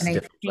 Yeah, that's And a I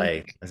different think,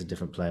 play. That's a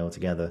different play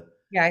altogether.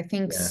 yeah, I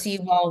think Yeah.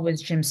 Seawall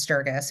was Jim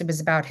Sturgis. It was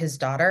about his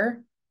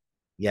daughter.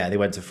 Yeah, they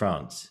went to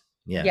France.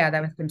 Yeah. Yeah,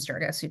 that was Jim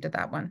Sturgis who did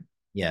that one.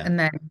 Yeah. And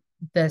then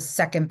the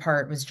second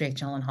part was Jake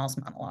Gyllenhaal's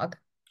monologue.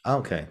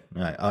 Okay.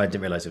 All right. Oh, I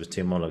didn't realize it was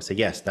two monologues. So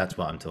yes, that's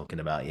what I'm talking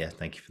about. Yeah,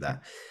 thank you for Yeah.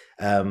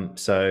 that.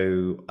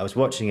 So I was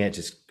watching it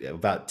just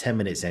about 10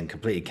 minutes in,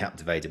 completely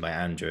captivated by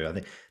Andrew. I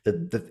think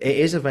it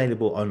is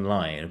available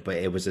online, but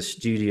it was a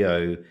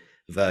studio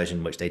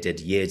version which they did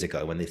years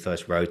ago when they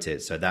first wrote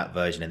it. So that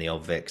version in the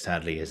old Vic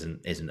sadly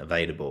isn't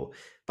available,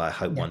 but I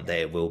hope Yeah. one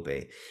day it will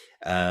be.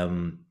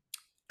 Um,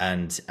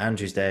 and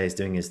Andrew's there, is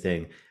doing his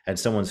thing, and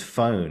someone's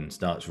phone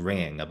starts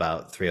ringing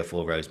about three or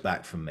four rows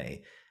back from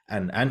me.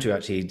 And Andrew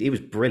actually, he was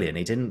brilliant.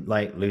 He didn't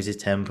like lose his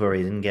temper.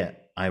 He didn't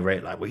get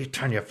irate, like, "Will you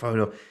turn your phone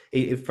off?"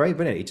 He was very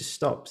brilliant. He just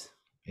stopped.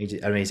 I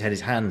mean, he's had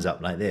his hands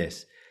up like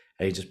this,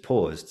 and he just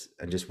paused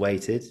and just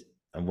waited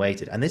and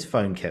waited. And this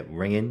phone kept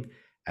ringing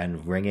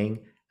and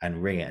ringing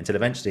and ringing until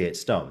eventually it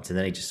stopped. And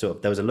then he just sort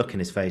of, there was a look in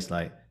his face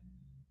like,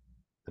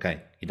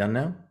 okay, you done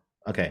now?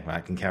 Okay, well,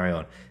 I can carry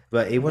on.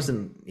 But Yeah. he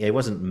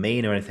wasn't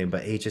mean or anything,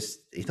 but he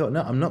thought,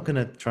 no, I'm not going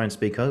to try and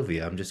speak over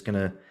you. I'm just going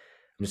to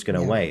Yeah.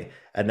 wait.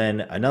 And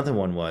then another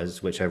one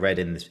was, which I read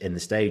in the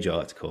stage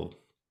article,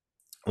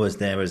 was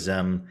there was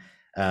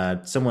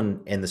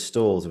someone in the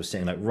stalls was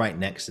sitting like right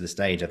next to the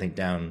stage. I think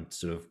down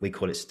sort of, we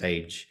call it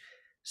stage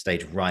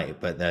right,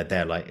 but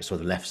they're like sort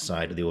of the left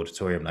side of the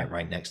auditorium, Yeah. like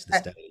right next to the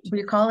Uh, stage.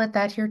 We call it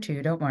that here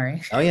too. Don't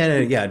worry. Oh yeah, no,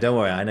 yeah, don't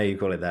worry. I know you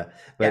call it that.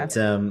 Yeah.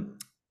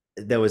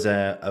 But there was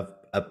a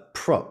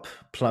prop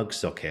plug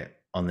socket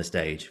on the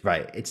stage.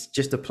 Right. It's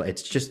just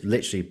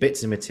literally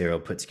bits of material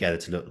put together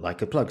to look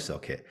like a plug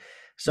socket.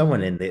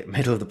 Someone Mhm. in the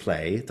middle of the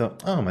play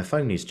thought, "Oh, my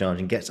phone needs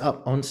charging," gets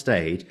up on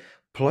stage,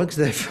 plugs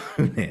their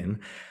phone in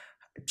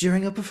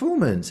during a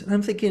performance. And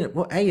I'm thinking,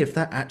 well, A, if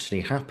that actually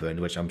happened,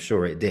 which I'm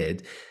sure it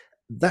did,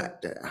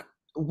 that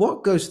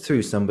what goes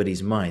through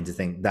somebody's mind to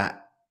think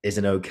that is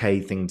an okay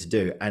thing to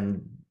do?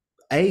 And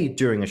A,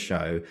 during a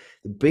show,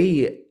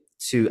 B,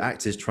 to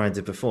actors trying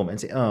to perform and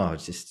say, oh,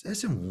 it's just there's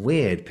some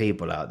weird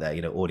people out there,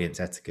 audience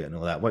etiquette and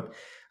all that. What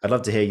I'd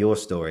love to hear your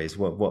stories.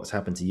 What's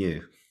happened to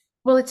you?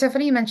 Well, it's so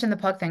funny you mentioned the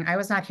plug thing. I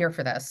was not here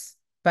for this,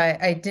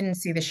 but I didn't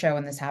see the show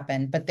when this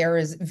happened. But there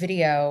was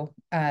video,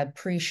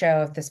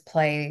 pre-show of this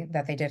play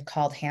that they did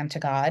called Hand to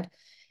God.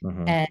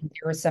 Hmm. And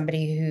there was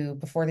somebody who,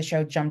 before the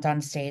show, jumped on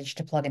stage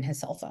to plug in his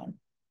cell phone.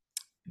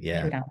 Who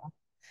Yeah. now?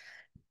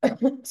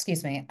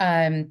 Excuse me.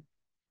 I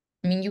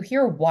mean, you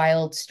hear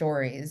wild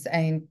stories.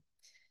 And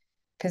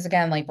because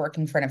again, like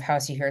working front of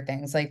house, you hear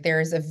things like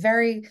there's a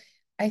very,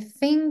 I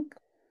think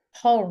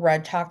Paul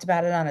Rudd talked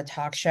about it on a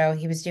talk show.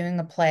 He was doing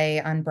a play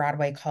on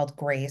Broadway called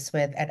Grace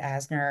with Ed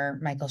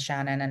Asner, Michael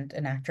Shannon, and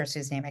an actress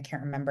whose name I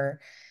can't remember.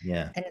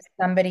 Yeah. And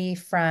somebody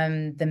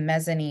from the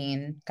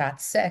mezzanine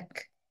got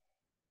sick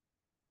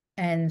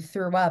and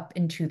threw up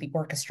into the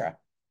orchestra.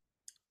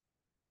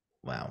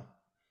 Wow.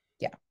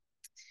 Yeah.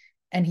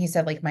 And he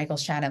said like Michael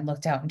Shannon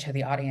looked out into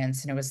the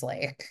audience and it was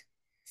like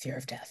fear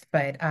of death.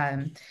 But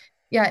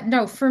yeah,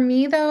 no, for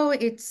me though,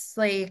 it's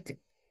like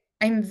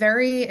I'm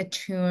very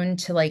attuned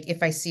to like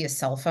if I see a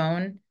cell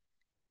phone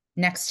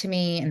next to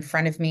me, in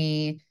front of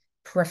me,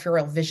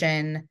 peripheral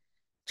vision,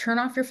 turn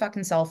off your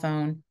fucking cell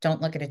phone.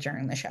 Don't look at it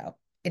during the show.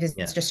 It is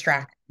Yeah.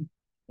 distracting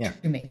Yeah.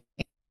 to me,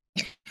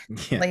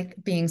 Yeah. like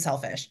being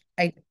selfish.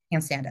 I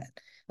can't stand it.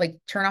 Like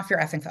turn off your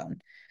effing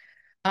phone.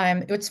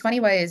 What's funny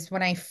was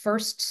when I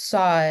first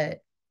saw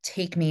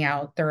Take Me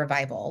Out, the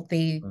revival,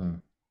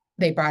 Mm.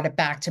 they brought it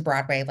back to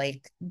Broadway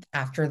like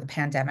after the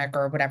pandemic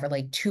or whatever,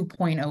 like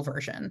 2.0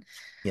 version.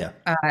 Yeah.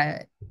 Uh,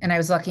 and I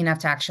was lucky enough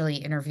to actually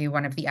interview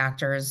one of the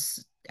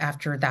actors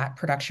after that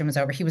production was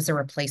over. He was a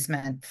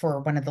replacement for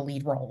one of the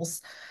lead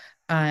roles.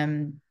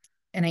 Um,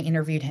 and I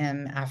interviewed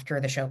him after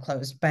the show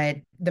closed. But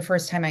the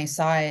first time I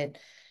saw it,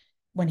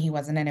 when he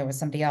wasn't in it, was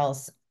somebody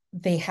else.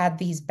 They had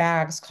these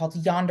bags called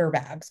yonder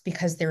bags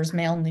because there's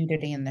male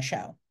nudity in the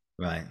show.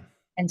 Right.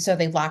 And so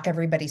they lock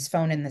everybody's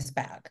phone in this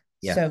bag.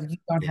 Yeah. So you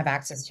don't Yeah. have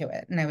access to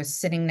it. And I was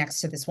sitting next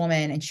to this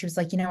woman and she was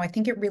like, I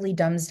think it really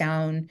dumbs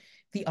down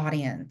the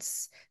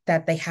audience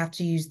that they have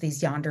to use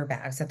these yonder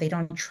bags, that they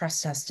don't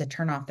trust us to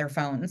turn off their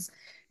phones.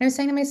 And I was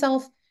saying to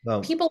myself,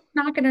 Well, people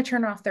are not going to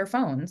turn off their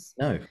phones.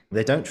 no,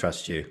 they don't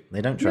trust you.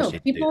 They don't trust No, you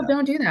to do people that.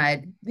 don't do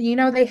that.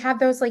 They have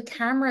those like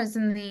cameras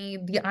in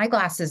the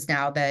eyeglasses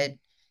now that,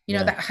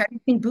 Yeah. that how do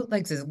you think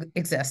bootlegs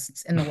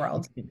exists in the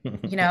world?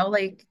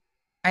 Like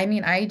I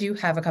mean, I do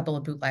have a couple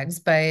of bootlegs,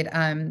 but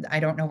I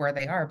don't know where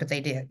they are, but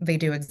they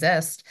do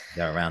exist.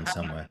 They're around Uh,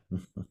 somewhere.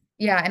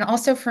 yeah, and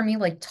also for me,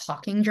 like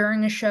talking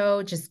during a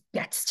show just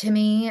gets to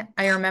me.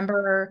 I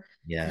remember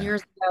Yeah.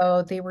 years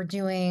ago they were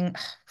doing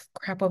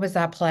crap, what was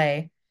that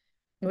play?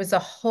 It was a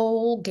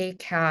whole gay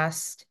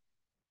cast.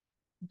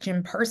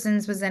 Jim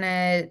Parsons was in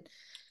it.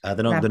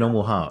 The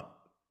normal heart.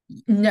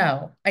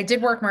 No, I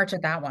did work March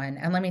at that one.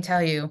 And let me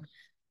tell you,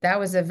 that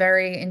was a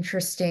very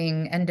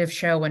interesting end of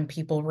show when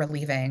people were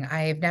leaving.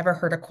 I've never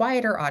heard a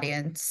quieter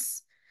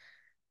audience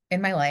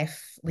in my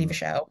life leave Mm, a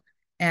show.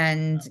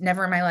 And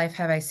never in my life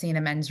have I seen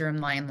a men's room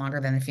line longer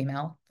than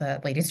the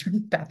ladies' room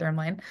bathroom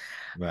line.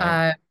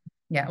 right. Uh,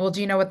 yeah. Well,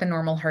 do you know what the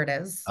normal herd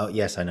is? Oh,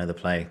 yes, I know the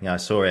play. Yeah, I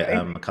saw it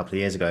a couple of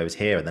years ago. It was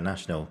here at the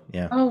National.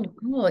 Yeah. Oh,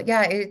 cool.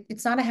 Yeah,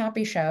 it's not a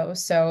happy show.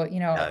 So,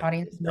 No,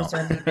 audience it's members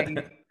not. are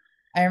leaving.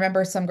 I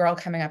remember some girl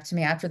coming up to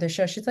me after the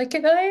show. She's like,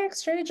 "Can I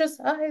exchange a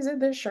size in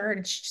this shirt?"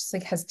 And she just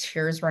like has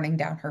tears running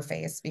down her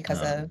face because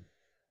of Um,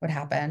 what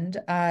happened.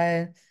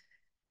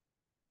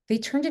 They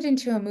turned it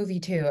into a movie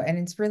too, and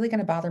it's really going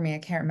to bother me. I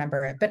can't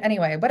remember it. But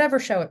anyway, whatever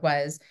show it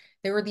was,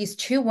 there were these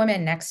two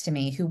women next to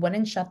me who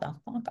wouldn't shut the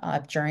fuck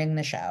up during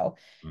the show.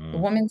 The mm,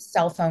 woman's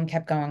cell phone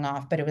kept going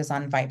off, but it was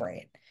on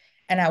vibrate.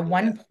 And at yeah.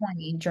 one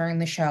point during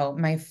the show,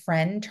 my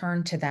friend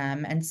turned to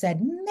them and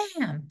said,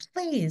 "Ma'am,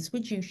 please,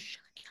 would you shut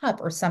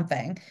up or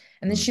something?"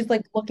 And then Mm, she's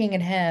like looking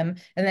at him.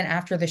 And then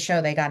after the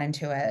show, they got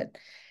into it.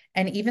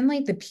 And even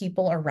like the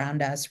people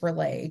around us were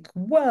like,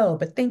 "Whoa,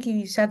 but thank you,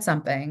 you said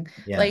something."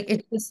 yeah. Like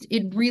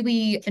it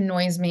really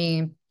annoys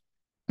me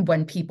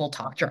when people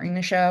talk during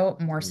the show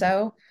more Mm,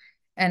 so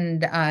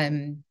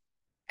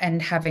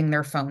and having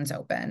their phones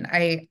open.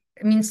 I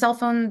mean cell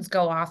phones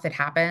go off, it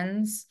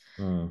happens.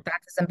 mm,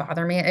 That doesn't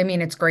bother me. I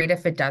mean, it's great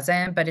if it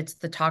doesn't, but it's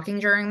the talking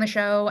during the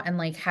show and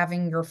like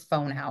having your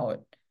phone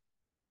out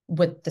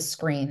with the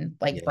screen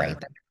like yeah. bright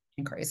that's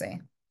crazy.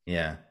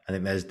 Yeah. I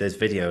think there's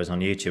videos on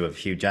YouTube of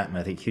Hugh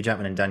Jackman. I think Hugh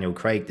Jackman and Daniel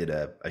Craig did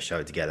a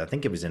show together. I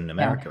think it was in Yeah.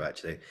 America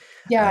actually.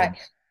 Yeah. Um, and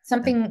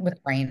Something with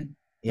rain.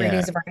 Three yeah,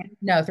 Days of Rain.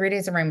 No, 3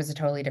 Days of Rain was a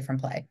totally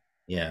different play.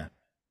 yeah.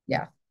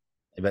 Yeah.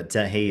 But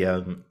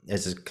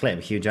there's a clip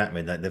of Hugh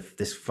Jackman that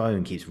this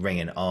phone keeps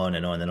ringing on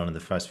and on and on in the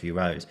first few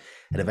rows,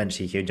 and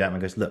eventually Hugh Jackman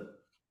goes, "Look,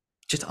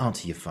 just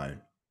answer your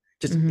phone.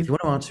 Just if Hmm. you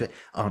want to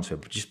answer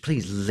it. But just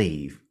please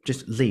leave.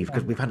 Just leave Yeah.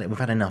 because we've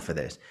had enough of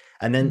this."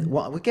 And then Mhm.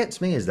 what gets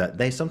me is that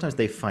they sometimes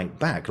they fight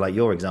back, like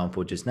your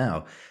example just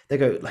now. They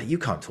go like, "You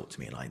can't talk to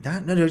me like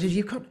that. No,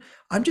 you can't.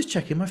 I'm just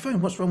checking my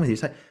phone. What's wrong with you?"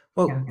 It's like,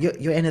 well, Yeah.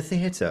 you're in a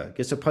theater.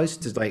 You're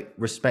supposed to like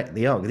respect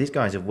the art. These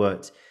guys have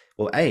worked.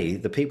 Well, A,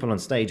 the people on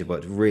stage have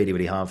worked really,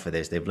 really hard for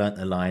this. They've learnt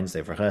their lines,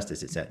 they've rehearsed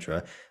this,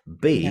 etc. Yeah.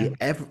 B,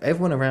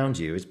 everyone around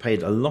you has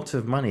paid a lot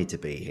of money to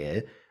be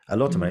here, a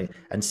lot of Mhm. money.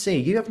 And C,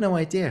 you have no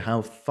idea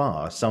how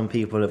far some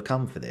people have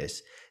come for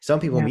this. Some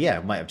people, Yeah. yeah,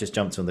 might have just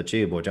jumped on the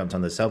tube or jumped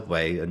on the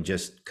subway and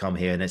just come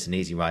here and it's an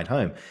easy ride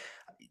home.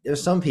 There are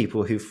some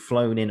people who've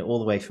flown in all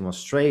the way from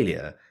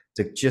Australia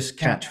to just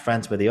Yeah. catch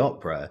Phantom of the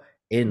Opera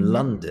in Mhm.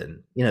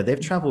 London. They've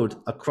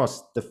traveled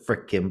across the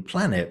freaking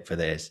planet for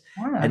this.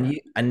 Yeah.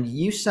 And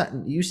you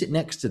sit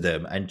next to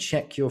them and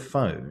check your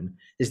phone.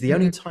 Is the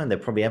only Mhm. time they're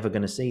probably ever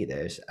going to see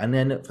this. And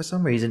then for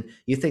some reason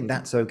you think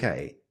that's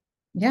okay.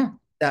 Yeah.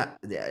 That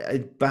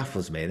it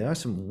baffles me. There are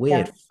some Yeah.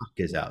 weird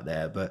fuckers out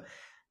there, but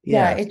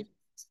Yeah. yeah, It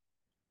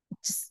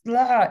just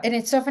and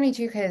it's so funny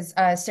too because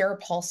Sarah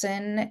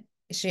Paulson,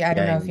 I don't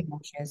yeah, know if you know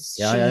who she is.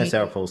 yeah. I know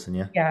Sarah Paulson.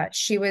 Yeah, Yeah,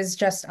 she was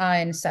just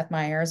on Seth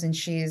Meyers and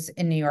she's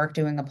in New York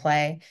doing a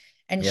play.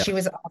 And yeah. she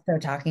was also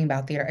talking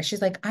about theater.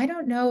 She's like, I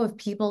don't know if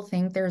people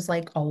think there's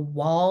like a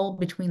wall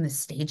between the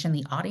stage and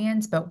the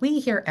audience, but we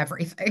hear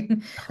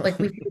everything. Like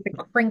we hear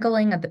the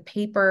crinkling of the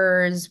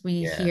papers, we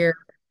Yeah. hear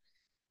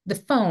the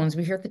phones,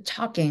 we hear the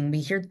talking, we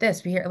hear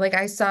this, we hear like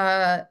I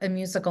saw a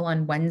musical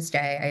on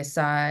Wednesday. I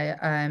saw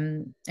a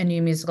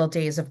new musical,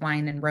 Days of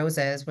Wine and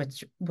Roses,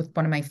 which with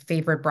one of my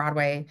favorite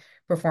Broadway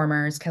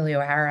performers, Kelly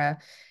O'Hara.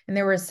 And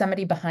there was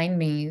somebody behind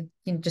me,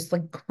 just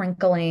like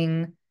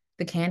crinkling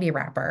the candy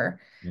wrapper.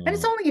 And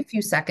it's Mm. only a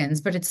few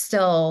seconds, but it's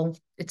still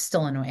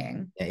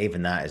annoying. Yeah,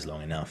 even that is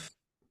long enough.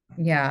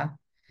 Yeah.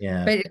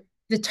 Yeah, But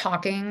the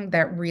talking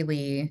that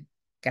really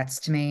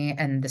gets to me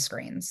and the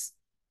screens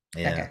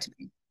that yeah. get to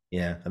me.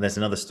 Yeah, and there's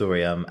another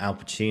story. Al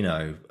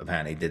Pacino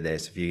apparently did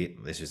this.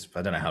 This is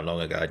I don't know how long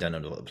ago. I don't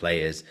know what the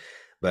play is,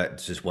 but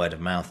it's just word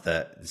of mouth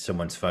that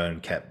someone's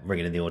phone kept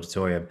ringing in the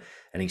auditorium,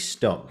 and he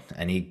stopped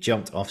and he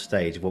jumped off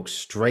stage, walked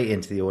straight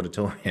into the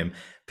auditorium,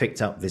 picked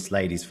up this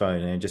lady's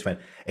phone, and just went,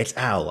 "It's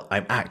Al.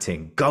 I'm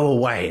acting. Go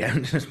away!"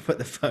 and just put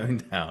the phone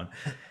down.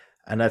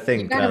 And I You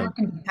think, got to look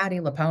into Patti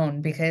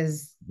LuPone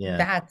because yeah,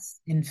 that's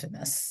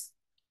infamous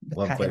with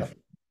well, Patti LuPone.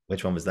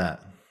 which one was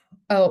that?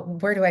 Oh,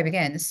 where do I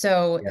begin?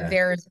 So Yeah.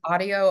 there's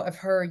audio of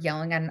her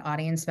yelling at an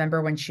audience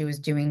member when she was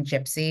doing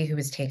Gypsy, who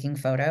was taking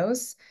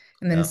photos.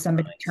 And then Oh,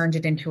 somebody turned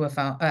it into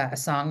a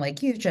song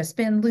like, "You've just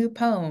been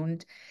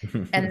Luponed."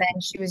 And right.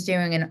 then she was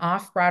doing an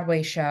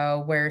off-Broadway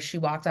show where she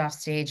walked off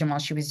stage, and while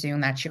she was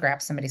doing that, she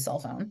grabbed somebody's cell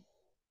phone.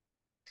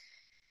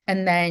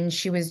 And then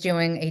she was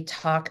doing a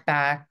talk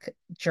back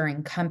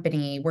during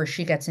company where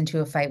she gets into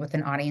a fight with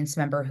an audience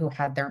member who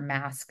had their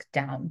mask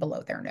down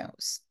below their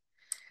nose.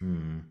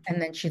 Hmm.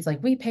 And then she's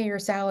like, "We pay your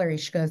salary."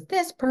 She goes,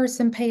 "This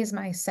person pays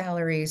my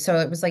salary." So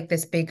it was like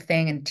this big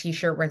thing, and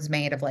t-shirt was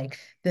made of like,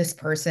 "This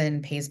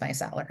person pays my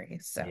salary."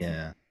 So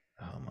Yeah.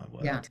 Oh my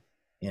yeah, word.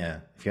 Yeah.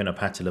 If you're on a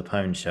Patti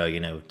LuPone show, you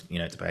know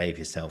to behave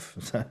yourself.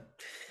 yeah,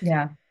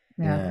 yeah.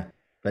 Yeah.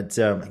 But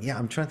yeah,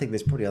 I'm trying to think.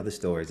 There's probably other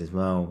stories as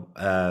well.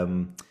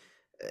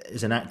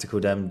 There's an actor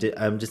called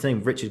just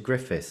named Richard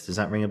Griffiths. Does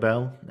that ring a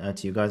bell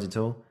to you guys at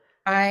all?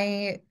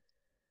 I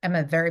am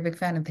a very big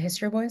fan of the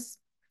History Boys.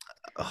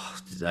 Oh,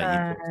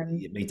 Um,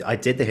 I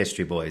did the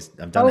History Boys.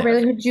 I've done oh, it.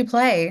 really? Who did you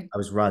play? I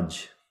was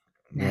Rudge.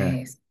 Yeah,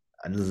 Nice.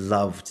 I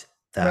loved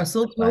that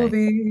Russell play.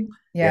 Tovey.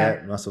 Yeah.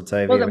 Yeah, Russell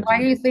Tovey Well, then why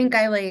do originally. you think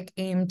I like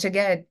aim to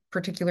get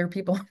particular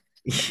people?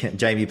 Yeah,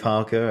 Jamie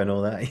Parker and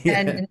all that. And, Yeah,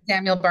 and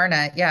Samuel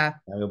Barnett. Yeah.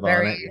 Daniel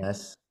Very, Barnett.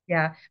 Yes.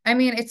 yeah. I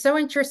mean, it's so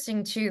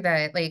interesting too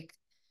that like,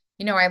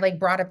 I like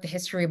brought up the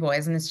History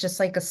Boys, and it's just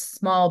like a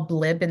small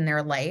blip in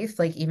their life,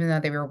 like even though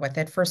they were with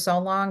it for so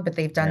long, but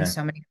they've done Yeah.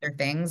 so many other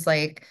things.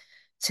 Like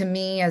to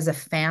me, as a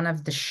fan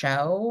of the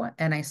show,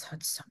 and I saw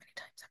it so many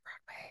times on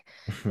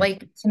Broadway,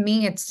 like to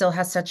me, it still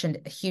has such a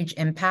huge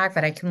impact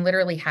that I can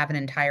literally have an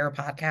entire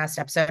podcast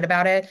episode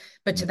about it.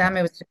 But to Yeah. them,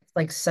 it was just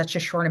like such a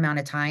short amount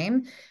of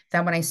time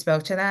that when I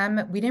spoke to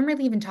them, we didn't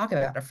really even talk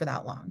about it for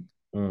that long.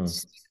 Mm.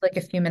 It's just like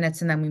a few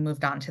minutes, and then we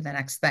moved on to the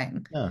next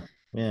thing. Oh,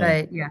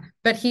 yeah.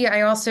 But yeah,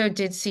 I also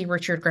did see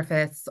Richard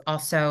Griffiths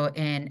also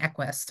in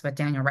Equus with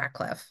Daniel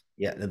Radcliffe.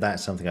 Yeah,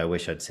 that's something I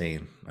wish I'd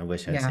seen. I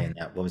wish I'd Yeah, seen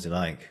that. What was it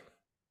like?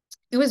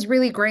 it was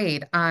really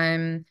great.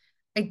 I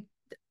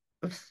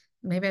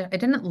maybe I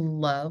didn't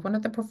love one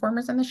of the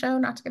performers in the show,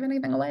 not to give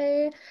anything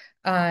away.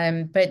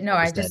 But no, What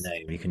I was their just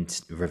name? You can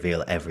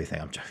reveal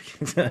everything. I'm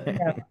joking.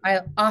 no, I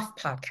off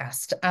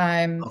podcast.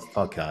 Off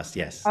podcast,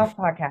 yes. Off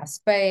podcast.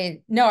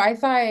 But no, I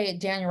thought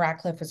Daniel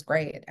Radcliffe was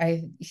great.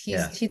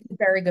 Yeah. He's a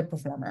very good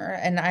performer.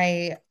 And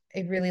I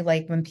really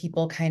like when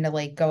people kind of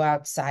like go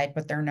outside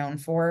what they're known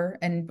for.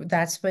 And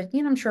that's what,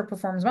 I'm sure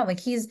performers want. Like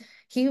he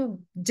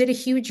did a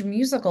huge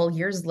musical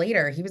years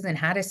later. He was in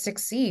How to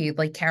Succeed,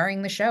 like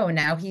carrying the show. And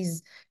now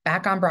he's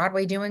back on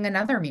Broadway doing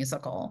another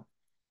musical,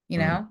 you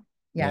Mm. know?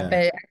 Yeah, Yeah.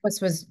 but this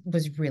was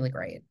really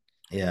great.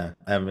 Yeah,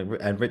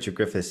 and Richard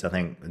Griffiths, I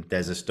think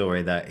there's a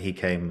story that he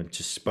came and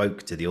just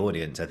spoke to the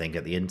audience, I think,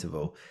 at the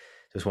interval.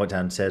 Just walked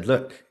down and said,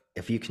 "Look,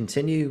 if you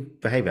continue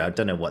behaving, I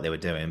don't know what they were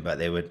doing, but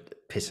they were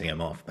pissing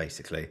him off,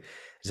 basically."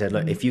 He said,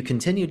 "Look, Mhm. if you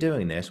continue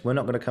doing this, we're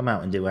not going to come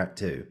out and do Act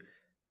Two.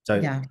 So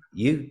Yeah,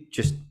 you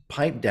just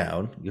pipe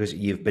down because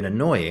you've been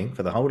annoying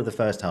for the whole of the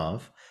first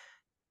half.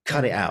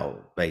 Cut yeah, it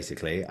out,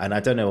 basically." And I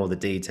don't know all the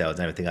details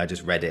and everything. I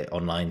just read it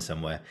online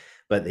somewhere.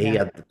 But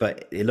yeah,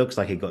 but it looks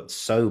like it got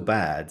so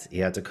bad, he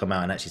had to come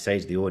out and actually say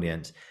to the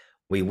audience,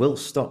 "We will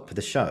stop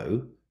the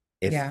show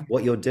if yeah,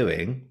 what you're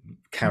doing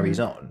carries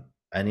mhm, on."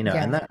 And and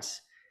yeah,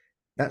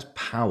 that's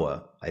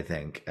power, I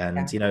think.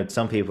 And yeah,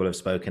 some people have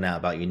spoken out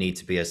about you need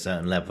to be a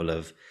certain level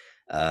of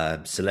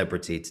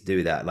celebrity to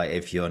do that. Like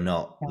if you're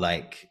not yeah,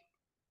 like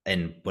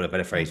in what a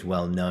better yeah, phrase,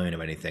 well known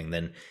or anything,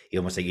 then you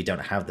almost say you don't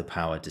have the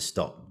power to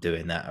stop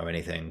doing that or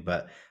anything.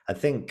 But I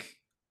think,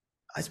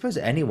 I suppose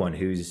anyone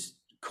who's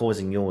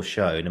causing your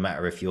show, no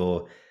matter if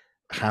you're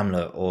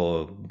Hamlet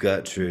or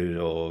Gertrude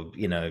or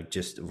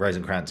just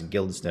Rosencrantz and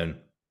Guildenstern,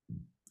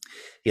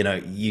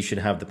 you should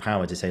have the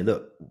power to say,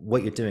 look,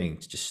 what you're doing,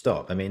 just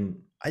stop. I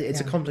mean,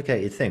 it's a yeah.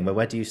 complicated thing, but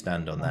where do you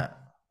stand on Yeah. that?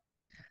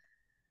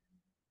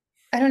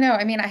 I don't know.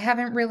 I mean, I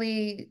haven't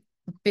really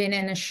been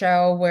in a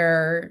show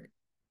where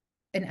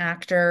an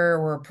actor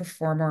or a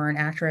performer or an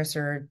actress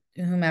or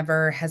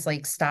whomever has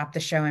like stopped the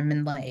show and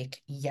been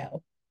like,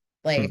 yo,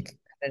 like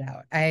cut it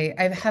out. I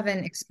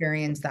haven't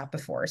experienced that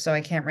before, so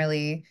I can't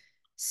really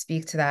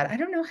speak to that. I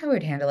don't know how I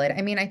would handle it.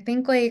 I mean, I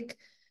think like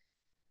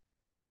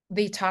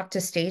they talk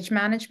to stage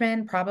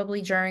management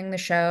probably during the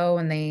show,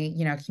 and they,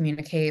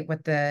 communicate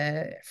with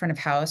the front of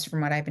house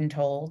from what I've been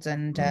told.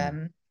 And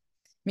Mm,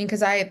 I mean,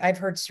 because I've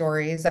heard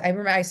stories. I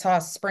remember I saw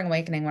Spring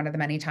Awakening one of the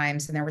many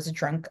times, and there was a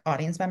drunk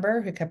audience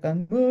member who kept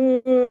going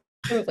 "Boo,"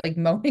 like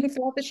moaning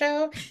throughout the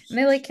show, and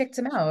they like kicked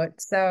him out.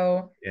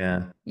 So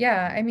yeah.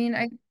 yeah, I mean,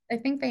 I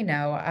think they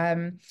know.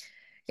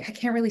 Yeah, I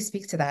can't really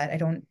speak to that. I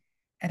don't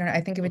know.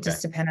 I think it would Okay.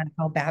 just depend on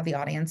how bad the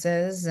audience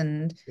is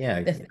and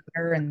Yeah. the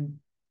theater and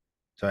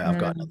So I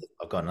don't know.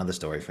 I've got another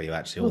story for you.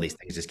 Actually, all Ooh, these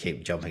things just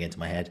keep jumping into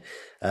my head.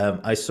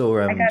 I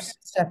saw I got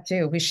stuff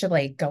too. We should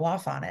like go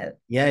off on it.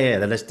 Yeah, yeah,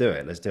 then let's do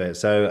it. Let's do it.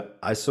 So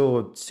I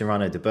saw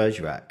Cyrano de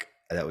Bergerac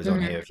that was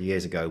on here Mhm. a few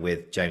years ago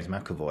with James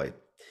McAvoy,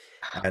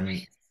 Oh, and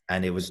nice.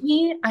 and it was I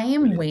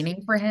am brilliant.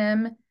 waiting for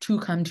him to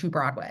come to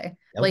Broadway.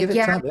 I'll give Like, it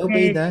yeah, time. He'll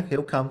be there.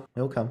 He'll come.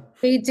 He'll come.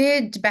 they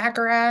did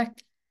Baccarat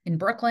in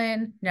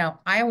Brooklyn. No,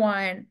 I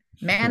want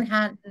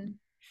Manhattan,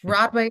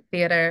 Broadway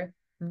theater.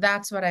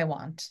 That's what I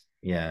want.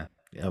 Yeah,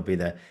 I'll be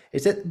there.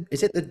 Is it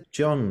the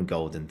John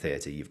Golden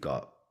Theatre you've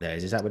got there?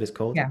 Is that what it's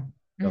called? Yeah.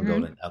 John Hmm.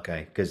 Golden.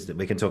 Okay, because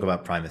we can talk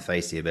about Prima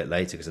Facie a bit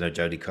later because I know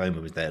Jodie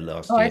Comer was there Oh,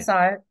 last I year.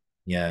 saw it.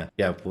 Yeah,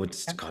 yeah. Well,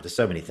 Yeah. God, there's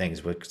so many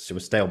things. We'll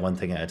stay on one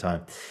thing at a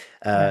time.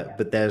 Yeah.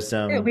 But there's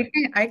Dude,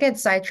 I get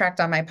sidetracked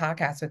on my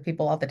podcast with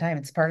people all the time.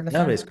 It's part of the no,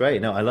 but fun. it's great.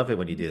 No, I love it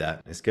when you do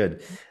that. It's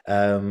good.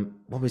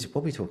 What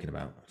were we talking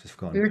about? I've just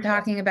We forgotten. were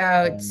talking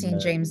about seeing Uh,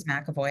 James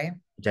McAvoy.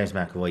 James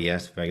McAvoy,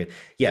 yes, very good.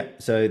 Yeah,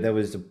 so there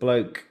was a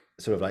bloke,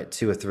 sort of like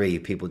two or three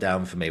people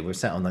down from me. We were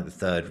sat on like the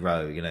third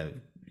row,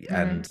 Hmm.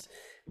 and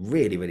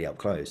really, really up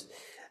close.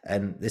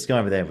 And this guy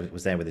over there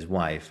was there with his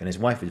wife, and his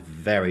wife was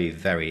very,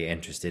 very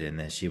interested in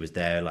this. She was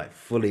there, like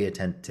fully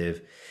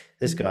attentive.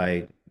 This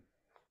guy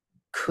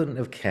couldn't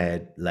have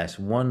cared less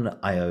one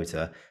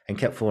iota and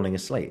kept falling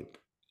asleep.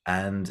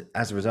 And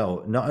as a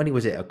result, not only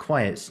was it a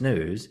quiet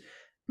snooze,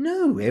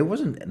 no, it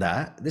wasn't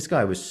that. This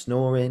guy was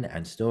snoring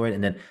and snoring,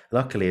 and then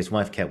luckily his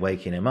wife kept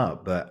waking him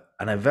up.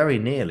 And I very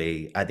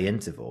nearly at the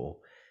interval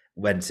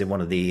went to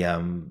one of the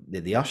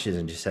ushers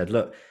and just said,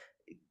 "Look,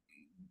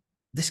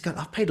 this guy,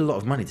 I've paid a lot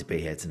of money to be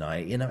here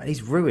tonight, and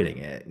he's ruining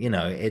it.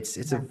 It's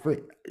Yeah.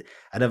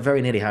 and I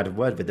very nearly had a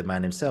word with the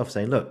man himself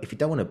saying, look, if you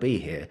don't want to be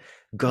here,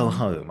 go Mhm.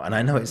 home. And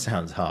I know it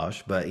sounds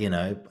harsh, but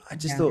I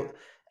just Yeah. thought,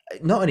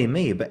 not only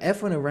me, but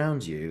everyone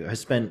around you has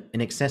spent in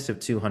excess of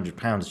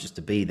 £200 just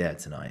to be there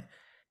tonight,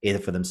 either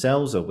for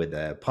themselves or with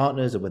their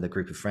partners or with a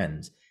group of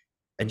friends,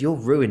 and you're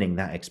ruining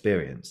that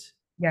experience.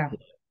 Yeah.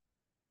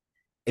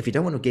 If you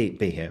don't want to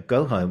be here,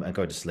 go home and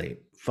go to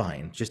sleep.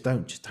 Fine, just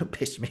don't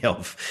piss me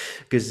off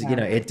because Yeah.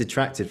 it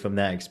detracted from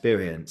that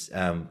experience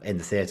in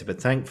the theater. But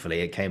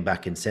thankfully, it came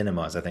back in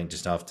cinemas. I think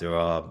just after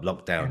our Yeah.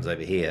 lockdowns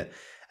over here,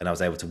 and I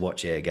was able to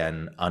watch it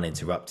again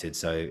uninterrupted.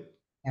 So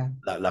Yeah.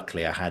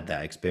 luckily, I had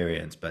that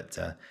experience. But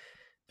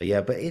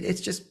yeah, but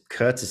it's just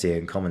courtesy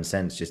and common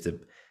sense just to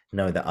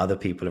know that other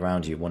people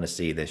around you want to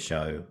see this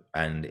show,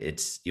 and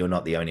you're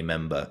not the only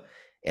member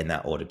in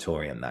that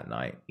auditorium that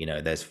night.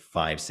 There's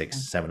five, six,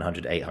 Yeah.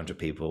 700, 800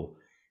 people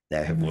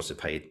there who've Mhm. also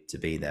paid to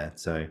be there.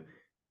 So I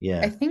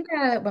yeah, think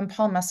when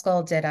Paul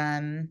Mescal did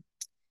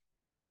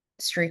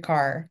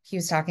Streetcar, he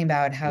was talking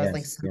about how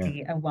like yes,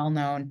 yeah, a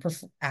well-known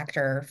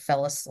actor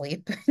fell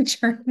asleep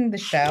during the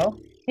show.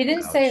 He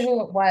didn't say ouch,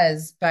 who it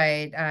was,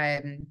 but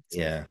yeah,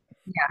 yeah,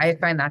 I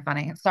find that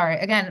funny. Sorry,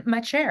 again, my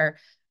chair.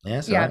 yeah,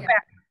 that's all Yeah, right. but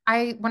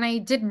I when I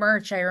did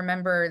merch, I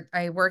remember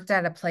I worked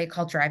at a play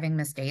called Driving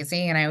Miss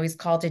Daisy, and I always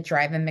called it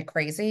Driving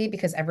McCrazy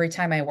because every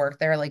time I worked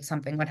there, like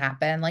something would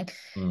happen, like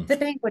Mm, the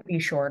bank would be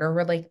short, or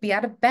would like be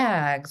out of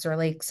bags, or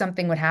like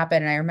something would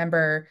happen. And I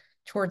remember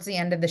towards the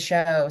end of the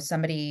show,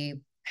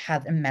 somebody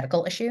had a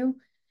medical issue.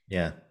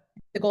 yeah,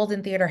 The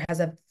Golden Theater has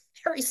a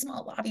very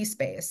small lobby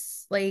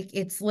space. Like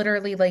it's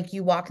literally like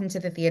you walk into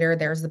the theater,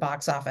 there's the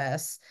box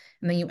office,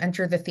 and then you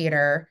enter the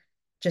theater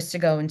just to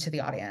go into the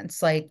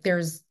audience. Like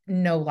there's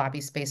no lobby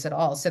space at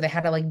all. So they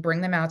had to like bring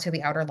them out to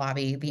the outer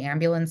lobby. The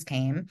ambulance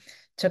came,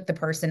 took the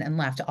person and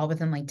left all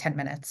within like 10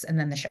 minutes, and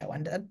then the show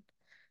ended.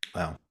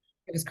 wow,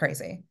 It was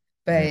crazy. yeah,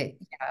 But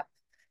yeah,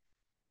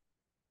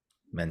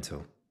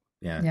 mental,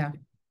 yeah. yeah,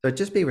 So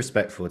just be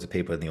respectful to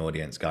people in the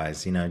audience,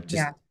 guys. Just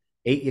yeah.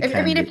 eat your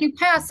I mean, if candy. you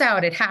pass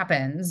out, it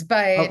happens, Oh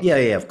but yeah,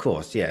 yeah, of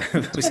course, yeah.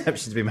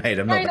 Receptions to be made.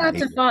 I'm not that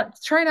evil.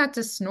 try not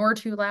to snore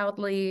too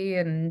loudly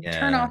and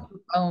turn off Yeah.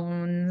 your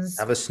phones.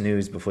 Have a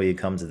snooze before you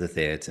come to the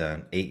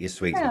theater. Eat your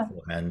sweets Yeah.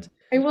 beforehand.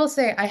 I will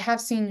say I have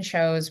seen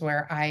shows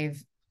where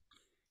I've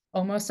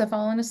almost have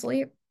fallen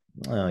asleep.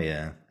 Oh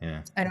yeah,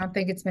 yeah, I don't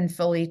think it's been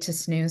fully to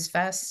snooze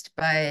fest,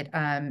 but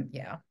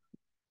yeah.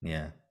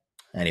 yeah.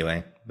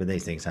 Anyway, but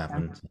these things Yeah.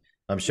 happen.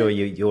 I'm sure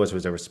yours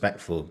was a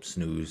respectful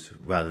snooze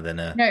rather than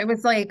a No, it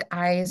was like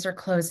eyes are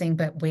closing,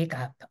 but wake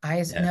up.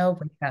 Eyes, yeah. no,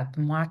 wake up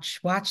and watch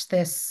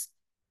this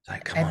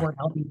Like, come on. Edward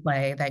Albee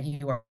play that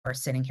you are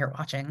sitting here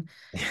watching.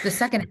 The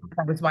second half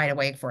I was wide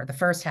awake for. The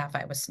first half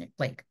I was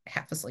like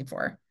half asleep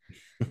for.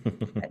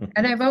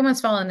 And I've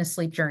almost fallen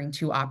asleep during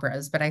two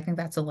operas, but I think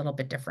that's a little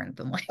bit different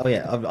than like Oh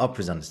yeah,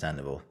 opera's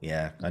understandable.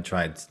 Yeah, I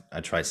tried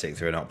sitting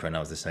through an opera and I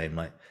was the same.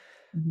 Like,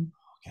 Mhm.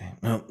 okay,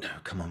 no, no,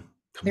 come on.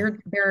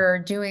 They're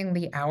doing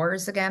the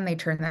hours again. They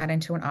turned that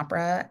into an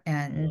opera,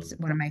 and Um,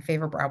 one of my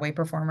favorite Broadway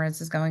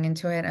performers is going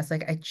into it. I was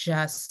like, I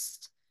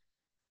just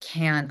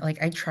can't.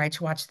 Like, I tried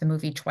to watch the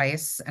movie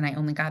twice, and I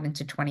only got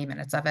into 20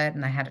 minutes of it,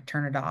 and I had to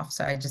turn it off.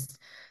 So it's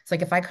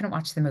like if I couldn't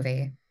watch the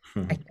movie,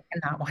 I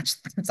cannot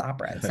watch this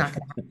opera. It's not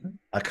going to happen.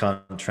 I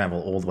can't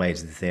travel all the way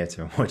to the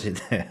theater and watch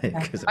it there Yeah.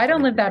 because I've I got don't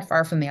to. live that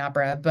far from the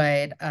opera,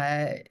 but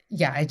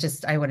yeah,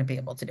 I wouldn't be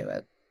able to do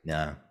it.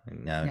 No,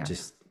 no, Yeah,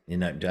 just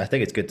I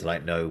think it's good to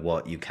like know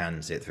what you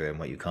can sit through and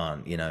what you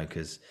can't,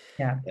 because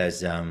yeah,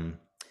 there's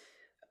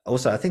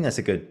also I think that's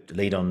a good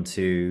lead on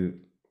to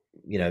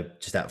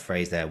just that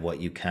phrase there, what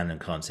you can and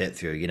can't sit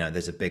through.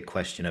 There's a big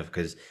question of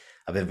because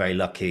I've been very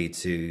lucky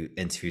to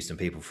interview some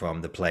people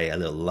from the play A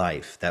Little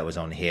Life that was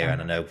on here,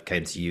 and I know it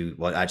came to you.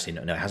 Well, actually,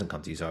 no, it hasn't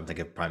come to you. So I'm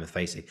thinking of Prima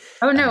Facie.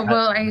 Oh Uh, no, how-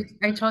 well,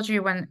 I told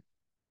you when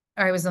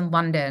I was in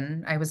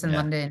London. I was in yeah,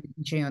 London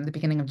in June, the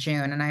beginning of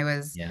June, and I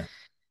was yeah,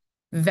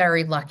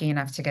 very lucky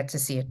enough to get to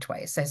see it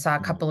twice. I saw a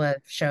mm, couple of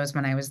shows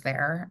when I was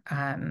there,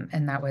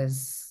 and that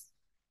was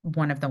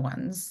one of the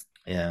ones.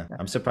 yeah.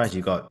 I'm surprised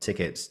you got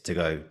tickets to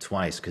go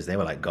twice because they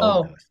were like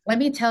gold Oh, let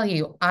me tell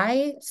you,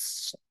 I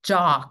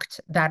stalked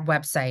that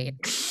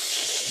website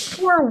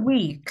for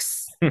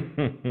weeks to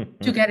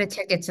dust. get a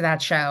ticket to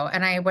that show.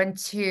 And I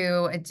went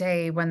to a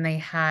day when they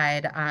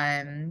had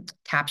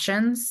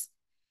captions.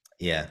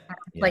 Yeah,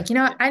 yeah, Like, you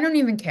know what? I don't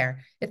even care.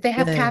 If they yeah.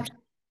 have captions,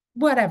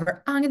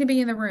 whatever, I'm going to be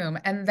in the room.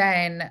 And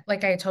then,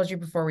 like I told you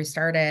before we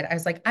started, I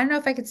was like, I don't know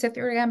if I could sit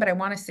through it again, but I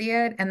want to see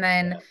it. And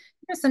then, Yeah.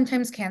 you know,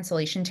 sometimes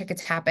cancellation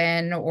tickets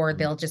happen or Mm,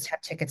 they'll just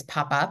have tickets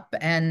pop up.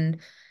 And,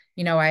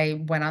 you know,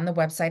 I went on the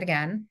website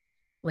again,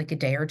 like a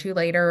day or two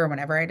later, or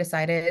whenever I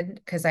decided,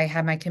 because I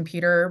had my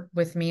computer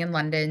with me in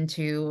London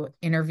to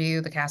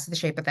interview the cast of The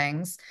Shape of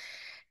Things.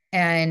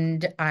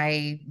 And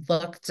I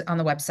looked on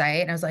the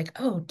website and I was like,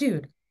 oh,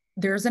 dude,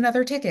 there's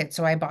another ticket.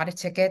 So I bought a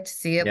ticket to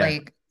see it yeah.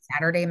 like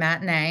Saturday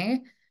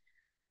matinee.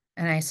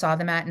 And I saw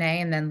the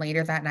matinee. And then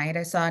later that night,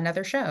 I saw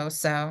another show.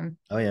 So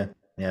Oh yeah,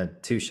 yeah.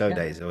 Two show yeah.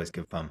 days always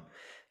good fun.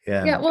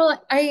 Yeah. Yeah,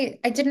 well, I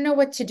didn't know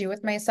what to do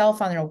with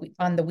myself on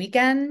on the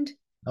weekend.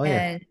 Oh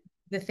yeah, And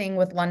the thing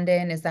with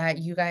London is that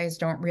you guys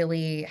don't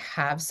really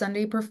have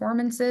Sunday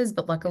performances,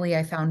 but luckily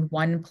I found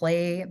one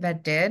play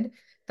that did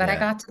that I yeah,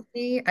 got to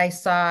see. I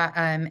saw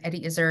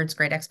Eddie Izzard's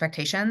Great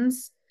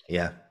Expectations,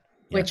 yeah,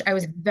 yeah. which I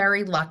was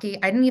very lucky.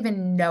 I didn't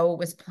even know it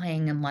was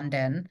playing in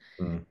London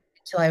Mm.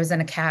 until I was in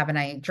a cab and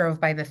I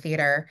drove by the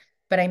theater,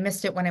 but I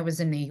missed it when I was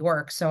in New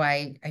York. So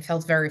I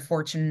felt very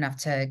fortunate enough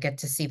to get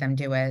to see them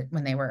do it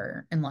when they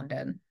were in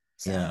London.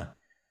 So Yeah.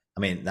 I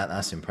mean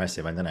that's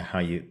impressive. I don't know how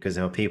you because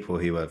there were people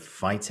who were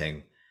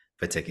fighting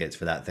for tickets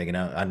for that thing,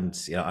 and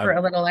for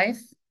A Little Life,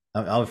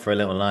 I for a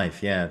little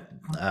life, yeah.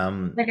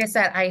 like I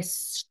said, I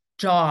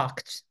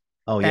stalked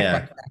Oh that yeah,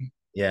 website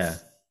yeah,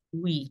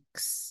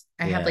 weeks.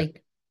 I had yeah,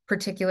 like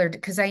particular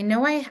because I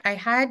know I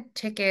had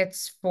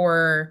tickets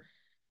for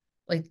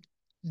like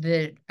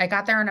I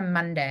got there on a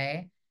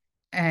Monday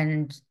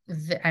and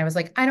I was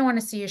like, I don't want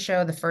to see a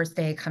show the first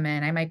day I come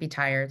in. I might be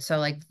tired. So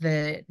like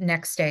the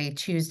next day,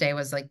 Tuesday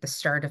was like the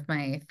start of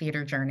my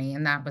theater journey,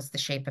 and that was The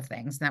Shape of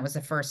Things. And that was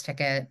the first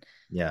ticket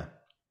yeah.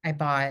 I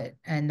bought.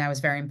 And that was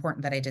very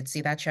important that I did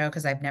see that show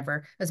because I've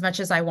never, as much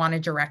as I want to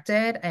direct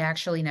it, I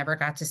actually never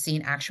got to see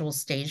an actual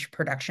stage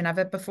production of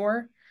it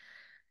before.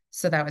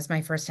 So that was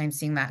my first time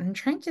seeing that. And I'm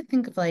trying to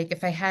think of like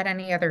if I had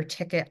any other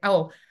ticket.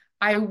 Oh,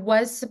 I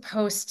was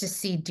supposed to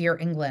see Dear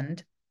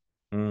England,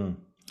 Mm.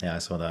 Yeah, I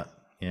saw that.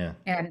 Yeah.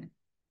 and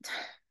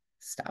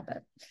stop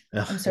it. I'm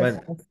Ugh, so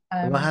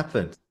sorry. what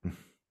happened?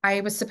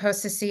 I was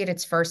supposed to see it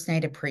its first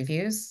night of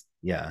previews,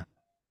 Yeah.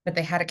 but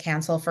they had to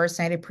cancel first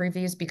night of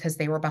previews because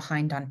they were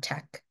behind on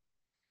tech.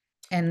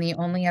 And the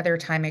only other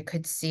time I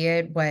could see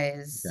it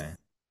was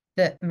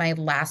Okay. my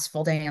last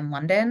full day in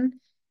London.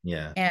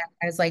 Yeah. And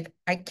I was like,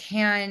 I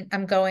can't,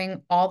 I'm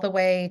going all the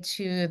way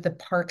to the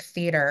Park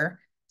Theater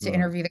to Mm.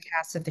 interview the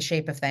cast of The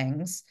Shape of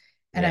Things.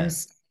 And I'm Yeah.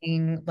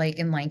 staying like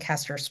in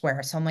Lancaster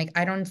Square. So I'm like,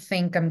 I don't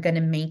think I'm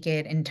gonna make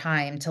it in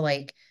time to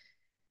like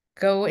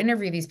go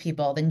interview these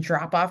people, then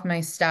drop off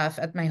my stuff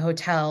at my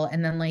hotel,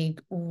 and then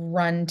like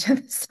run to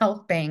the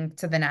South Bank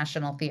to the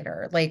National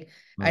Theater. Like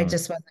I Mm.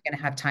 just wasn't going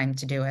to have time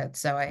to do it.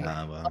 So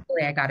Ah, well.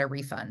 luckily I got a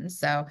refund.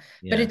 So,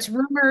 but Yeah. it's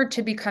rumored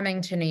to be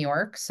coming to New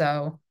York.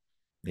 So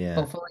Yeah.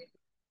 hopefully,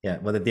 Yeah,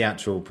 well, the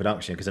actual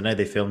production, because I know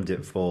they filmed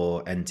it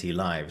for NT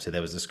Live, so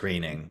there was a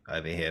screening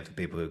over here for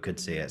people who could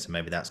see it. So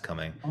maybe that's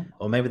coming,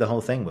 or maybe the whole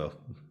thing will.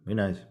 Who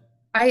knows?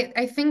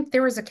 I think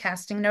there was a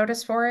casting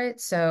notice for it.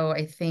 So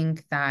I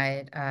think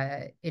that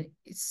it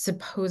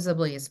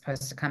supposedly is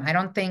supposed to come. I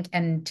don't think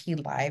NT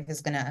Live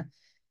is gonna.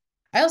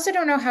 I also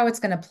don't know how it's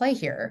gonna play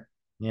here,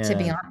 to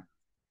be Yeah, honest.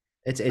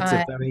 it's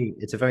Uh,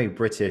 a very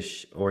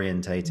British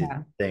orientated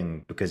yeah.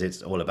 thing because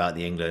it's all about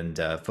the England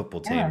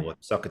football team Yeah. or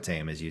soccer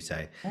team, as you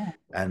say. Yeah.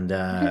 And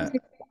yeah,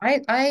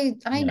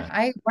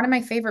 One of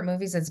my favorite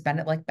movies is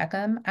Bennett like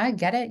Beckham. I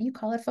get it. You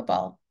call it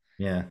football.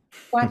 yeah,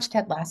 Watch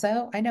Ted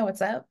Lasso. I know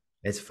what's up.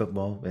 it's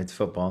football. It's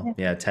football. Yeah.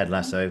 Yeah, Ted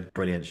Lasso,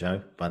 brilliant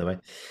show, by the way.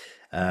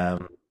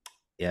 Um,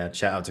 yeah,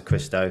 shout out to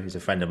Christo, who's a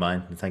friend of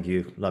mine. Thank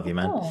you, love you,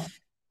 man. Oh,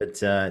 But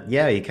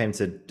yeah, he came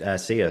to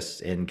see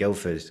us in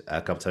Guildford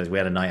a couple of times. We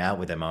had a night out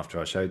with him after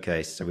our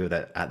showcase, so we were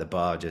there at the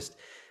bar. Just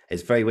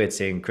it's very weird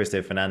seeing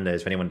Cristo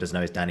Fernandez. If anyone doesn't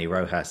know, is Danny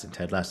Rojas and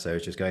Ted Lasso.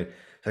 Is just going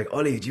like,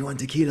 Ollie, do you want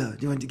tequila?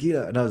 Do you want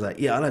tequila? And I was like,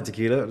 yeah, I like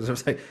tequila. So I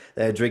was like,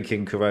 they're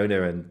drinking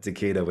Corona and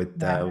tequila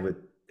yeah.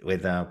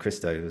 with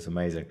Cristo. It was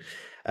amazing.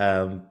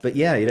 But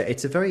yeah,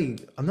 it's a very.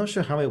 I'm not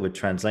sure how it would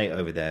translate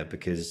over there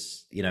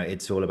because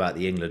it's all about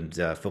the England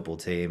football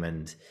team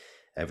and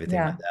everything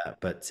like Yeah.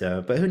 that.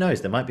 But who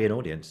knows? There might be an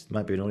audience. There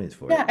might be an audience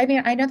for Yeah. it. I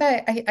mean, I know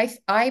that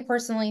I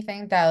personally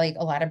think that like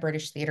a lot of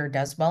British theater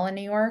does well in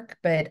New York,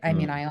 but I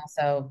mean, Mm, I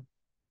also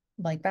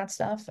like that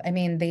stuff. I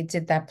mean, they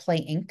did that play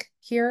Ink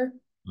here,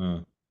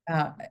 Mm,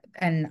 uh,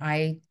 and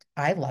I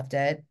loved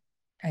it.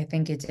 I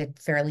think it did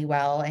fairly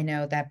well. I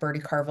know that Bertie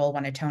Carvel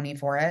won a Tony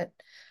for it.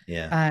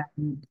 yeah.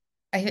 Um,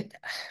 I'm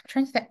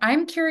trying to think.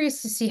 I'm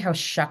curious to see how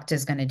Shucked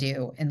is going to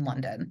do in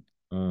London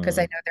because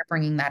I Mm, know they're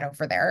bringing that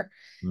over there.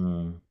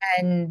 mm,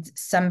 And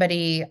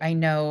somebody I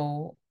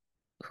know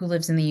who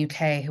lives in the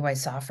UK who I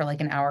saw for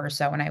like an hour or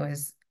so when I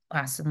was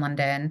last in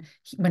London,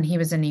 when he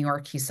was in New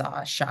York, he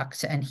saw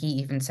Shucked, and he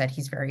even said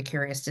he's very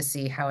curious to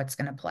see how it's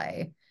going to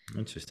play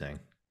interesting.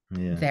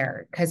 Yeah.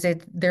 there because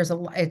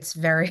it's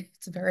very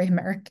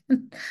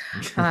American.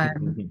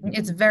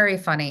 It's very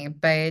funny,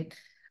 but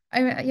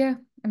yeah,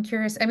 I'm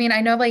curious. I mean,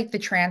 I know like the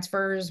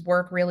transfers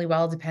work really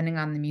well depending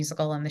on the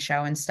musical and the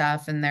show and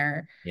stuff, and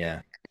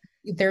Yeah.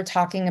 they're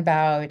talking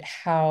about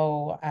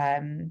how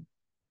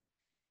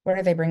what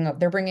are they bringing up?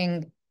 They're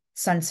bringing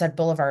Sunset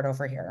Boulevard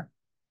over here,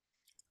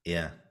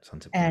 Yeah.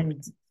 Santa Barbara.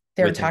 and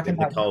they're With talking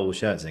about Nicole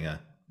Scherzinger.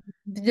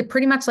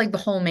 pretty much like the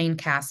whole main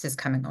cast is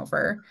coming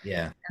over.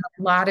 Yeah.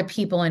 A lot of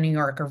people in New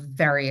York are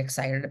very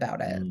excited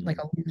about it, like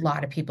Mm, a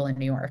lot of people in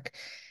New York.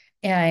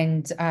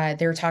 And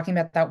they were talking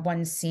about that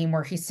one scene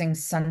where he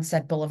sings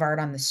Sunset Boulevard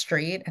on the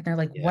street. And they're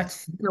like, yeah. what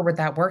theater would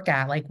that work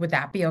at? Like, would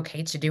that be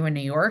okay to do in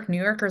New York?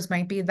 New Yorkers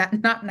might be that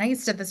not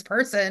nice to this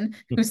person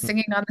who's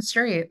singing on the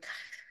street.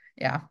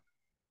 Yeah.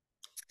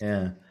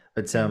 Yeah.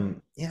 But Yeah.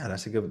 yeah,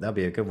 that'd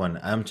be a good one.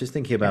 I'm just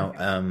thinking Yeah. about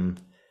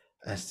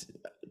as,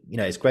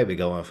 it's great we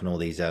go off on all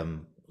these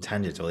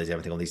tangents, all these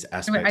everything, all these Anyway, I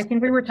aspects.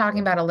 think we were talking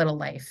about A Little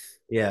Life.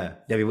 Yeah.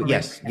 Right.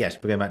 Yes, yes,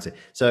 we're going back to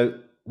so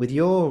with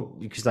your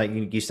because like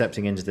you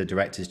stepping into the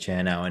director's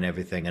chair now and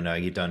everything. I know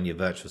you've done your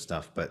virtual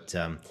stuff, but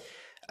uh,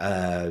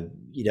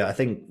 I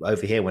think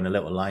over here when A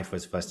Little Life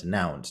was first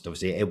announced,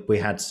 obviously we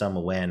had some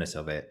awareness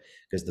of it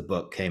because the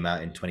book came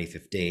out in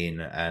 2015,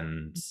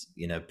 and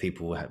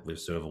people were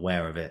sort of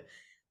aware of it.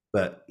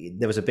 But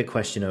there was a big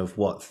question of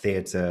what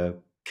theatre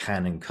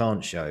can and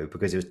can't show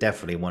because it was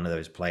definitely one of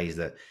those plays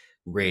that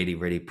really,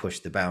 really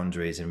pushed the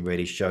boundaries and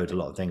really showed a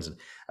lot of things. And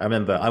I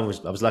remember I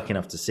was lucky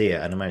enough to see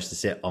it, and I managed to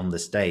sit on the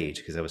stage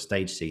because there was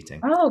stage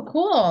seating, Oh,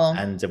 cool.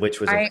 and which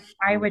was a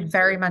I would huge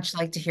very deal. much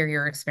like to hear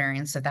your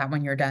experience of that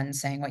when you're done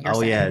saying what you're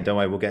Oh yeah, saying. don't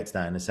worry, we'll get to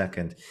that in a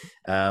second.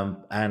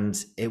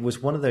 And it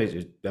was one of those, it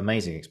was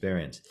amazing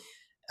experience.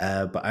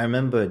 But I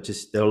remember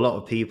just there were a lot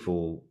of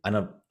people,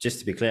 and just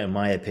to be clear,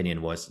 my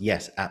opinion was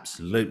yes,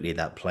 absolutely,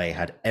 that play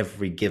had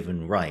every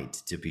given right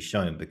to be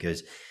shown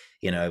because,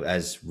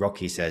 as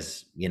Rocky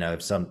says,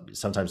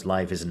 sometimes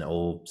life isn't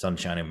all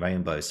sunshine and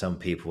rainbows. Some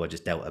people are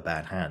just dealt a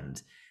bad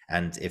hand,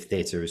 and if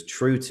theatre is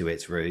true to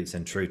its roots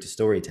and true to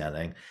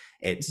storytelling,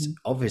 it's Mhm.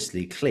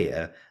 obviously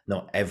clear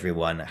not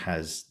everyone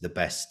has the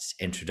best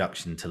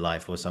introduction to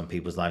life, or some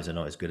people's lives are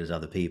not as good as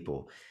other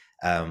people,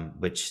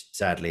 which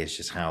sadly is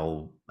just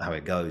how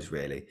it goes,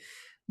 really.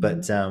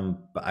 Mhm.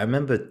 But I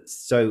remember,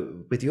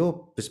 so with your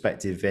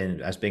perspective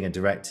in as being a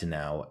director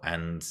now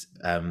and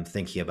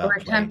thinking Or about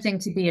plays, attempting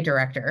to be a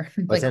director,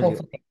 well, like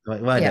hopefully.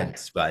 no, Yeah.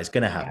 it's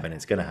going to Yeah. happen.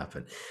 It's going to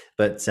happen.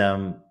 But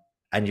and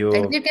I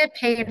you're did get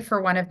paid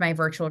for one of my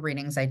virtual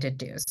readings I did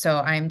do. So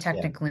I'm yeah,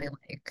 technically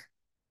like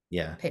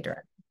yeah. paid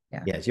director.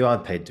 Yeah. Yes, you are a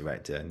paid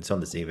director, and it's on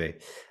the CV.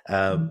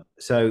 Mhm.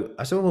 So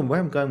I saw where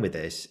I'm going with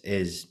this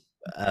is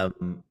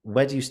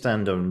where do you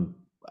stand on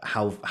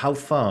how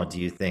far do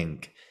you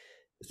think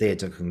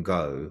theatre can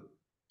go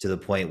to the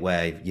point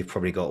where you've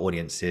probably got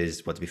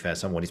audiences? Well, to be fair,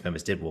 some audience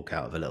members did walk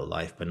out of A Little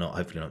Life, but not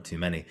hopefully not too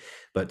many.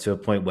 But to a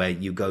point where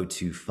you go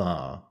too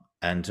far,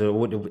 and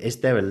is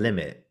there a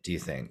limit? Do you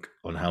think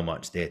on how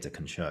much theatre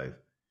can show?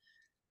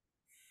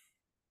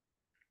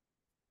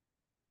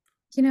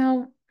 You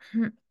know,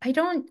 I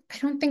don't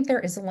think there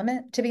is a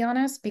limit, to be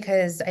honest,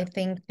 because I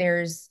think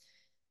there's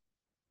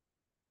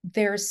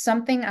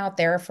something out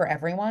there for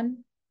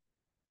everyone.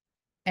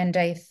 And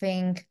I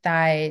think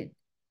that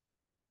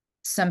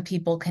some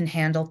people can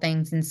handle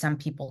things and some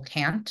people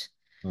can't.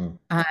 Mm,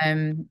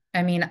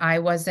 I mean, I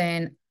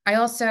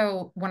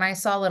also, when I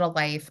saw Little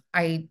Life,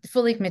 I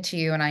fully admit to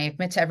you, and I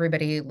admit to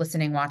everybody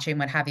listening, watching,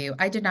 what have you,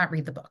 I did not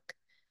read the book.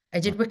 I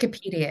mm. did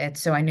Wikipedia it,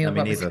 so I No, knew me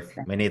what was neither.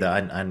 happening. Me neither. I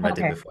hadn't read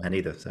it Okay. beforehand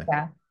either. So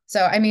Yeah.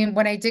 So, I mean,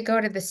 when I did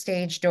go to the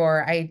stage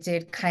door, I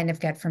did kind of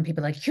get from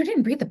people like, you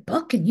didn't read the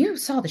book and you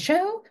saw the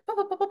show? Blah,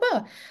 blah, blah, blah,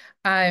 blah.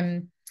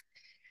 Um,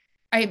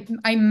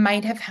 I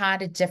might have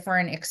had a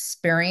different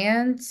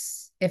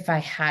experience if I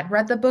had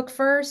read the book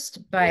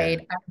first,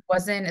 but yeah. I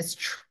wasn't as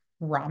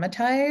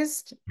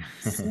traumatized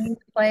seeing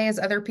the play as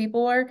other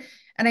people were.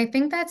 And I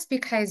think that's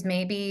because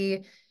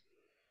maybe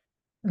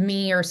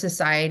me or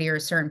society or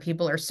certain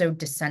people are so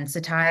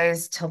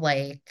desensitized to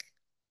like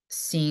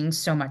seeing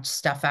so much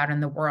stuff out in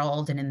the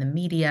world and in the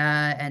media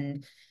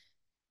and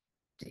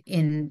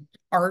in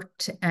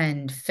art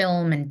and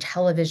film and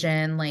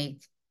television. Like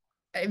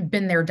I've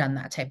been there, done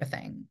that type of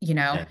thing, you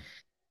know? Yeah.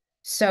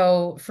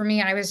 So for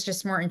me, I was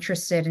just more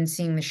interested in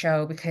seeing the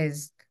show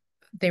because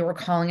they were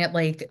calling it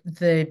like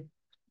the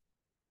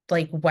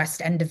like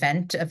West End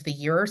event of the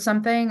year or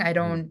something. I Mm.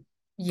 don't,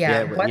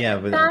 Yeah, yeah. Was yeah,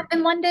 it that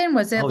in London?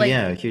 Was it oh like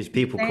yeah, huge.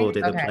 People thing? called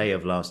it the Okay. play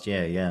of last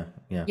year. Yeah,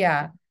 Yeah.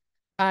 Yeah.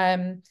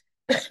 Um,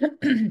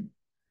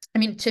 I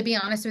mean, to be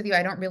honest with you,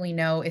 I don't really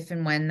know if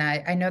and when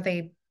that, I know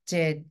they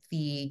did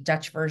the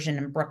Dutch version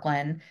in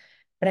Brooklyn,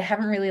 but I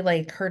haven't really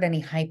like heard any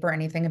hype or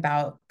anything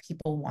about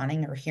people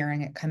wanting or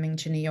hearing it coming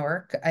to New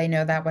York. I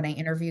know that when I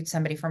interviewed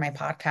somebody for my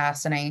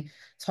podcast and I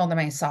told them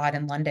I saw it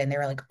in London, they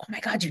were like, "Oh my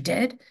God, you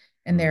did?"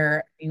 And Mm. they're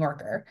a New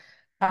Yorker.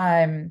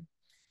 Um,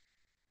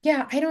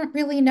 yeah, I don't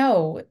really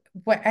know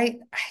what I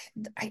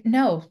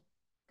no.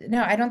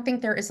 No, I don't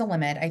think there is a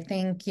limit. I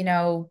think,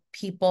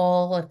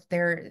 people, if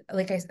they're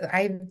like I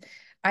said,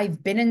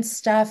 I've been in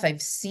stuff,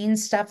 I've seen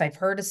stuff, I've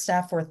heard of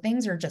stuff where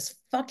things are just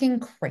fucking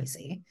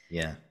crazy.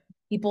 Yeah.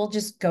 People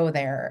just go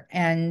there.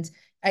 And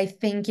I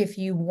think if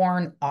you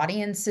warn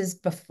audiences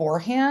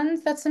beforehand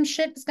that some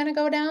shit is going to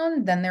go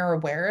down, then they're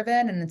aware of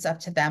it. And it's up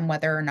to them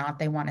whether or not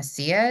they want to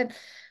see it.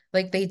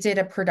 Like they did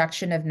a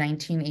production of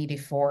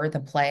 1984, the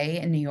play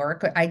in New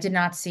York. I did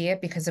not see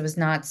it because it was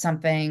not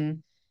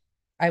something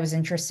I was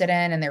interested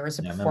in. And there was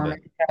a Yeah, I remember.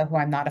 performer who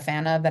I'm not a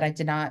fan of that I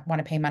did not want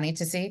to pay money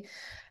to see.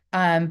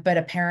 But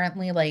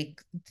apparently,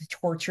 like the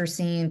torture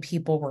scene,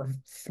 people were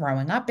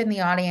throwing up in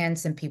the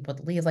audience and people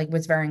would leave, like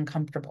was very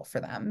uncomfortable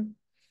for them.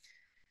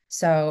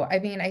 So, I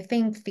mean, I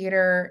think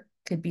theater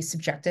could be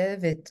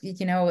subjective.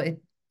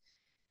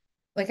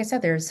 Like I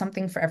said, there's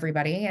something for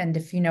everybody. And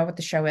if you know what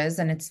the show is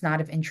and it's not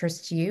of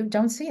interest to you,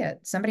 don't see it.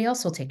 Somebody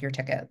else will take your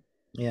ticket.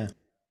 Yeah.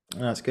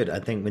 No, that's good. I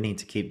think we need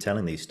to keep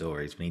telling these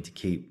stories. We need to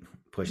keep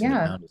pushing the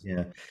Yeah. boundaries. Yeah.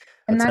 I'll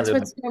And tell that's them.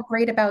 what's so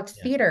great about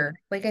Yeah. theater.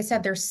 Like I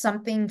said, there's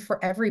something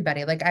for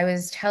everybody. Like I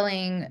was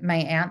telling my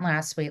aunt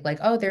last week, like,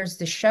 oh, there's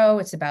the show.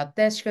 It's about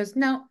this. She goes,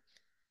 no,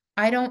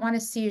 I don't want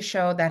to see a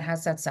show that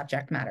has that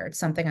subject matter. It's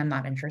something I'm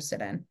not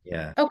interested in.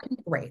 Yeah. Okay,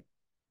 great.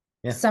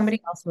 Yeah. Somebody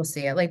else will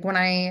see it.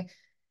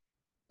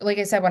 Like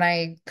I said, when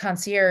I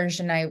concierge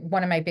and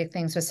one of my big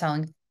things was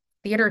selling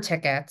theater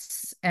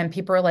tickets, and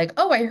people are like,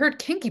 "Oh, I heard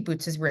Kinky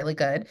Boots is really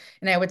good."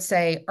 And I would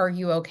say, "Are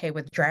you okay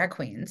with drag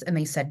queens?" And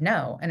they said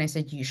no. And I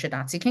said, "You should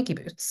not see Kinky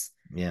Boots."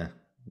 Yeah.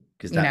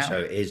 Because You that know?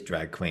 show is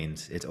drag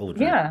queens. It's all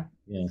drag. Yeah.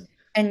 Yeah.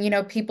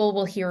 And people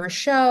will hear a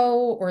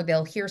show or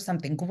they'll hear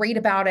something great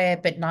about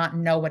it, but not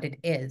know what it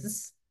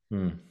is.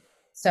 Hmm.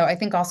 So I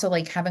think also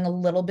like having a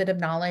little bit of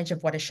knowledge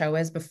of what a show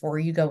is before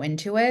you go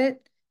into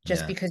it,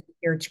 just Yeah. because you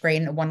hear it's great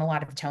and it won a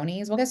lot of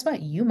Tonys. Well, guess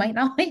what? You might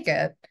not like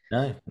it.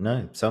 No,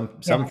 no. Some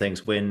Yeah.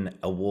 things win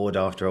award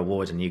after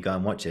award, and you go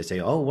and watch it. Say,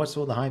 "Oh, what's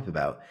all the hype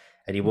about?"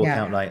 And you walk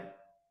Yeah. out like,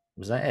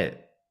 "Was that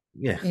it?"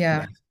 Yeah.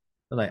 Yeah.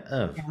 Like,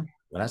 oh, Yeah.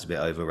 well, that's a bit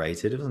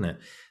overrated, isn't it?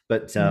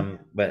 Yeah.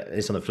 But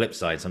it's on the flip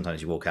side.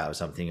 Sometimes you walk out of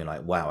something, you're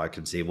like, "Wow, I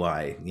can see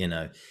why," you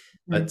know.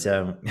 But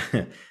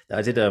Mhm.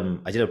 I did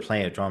a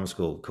play at drama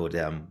school called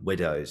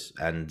Widows,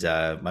 and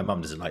my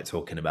mum doesn't like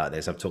talking about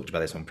this. I've talked about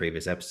this on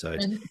previous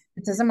episodes. And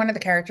doesn't one of the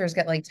characters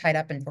get like tied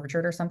up and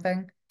tortured or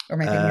something? Or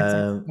am I thinking of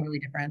something Um, totally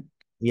different?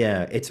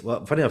 Yeah, it's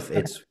well, funny enough,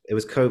 Okay. it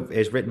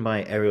was written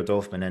by Ariel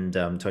Dorfman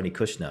and Tony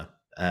Kushner.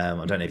 I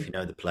don't know if you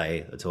know the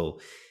play at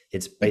all.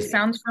 It's It basically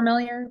sounds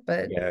familiar,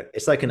 but yeah,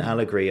 it's like an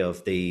allegory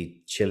of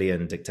the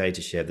Chilean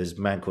dictatorship. There's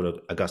a man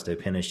called Augusto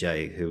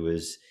Pinochet who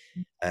was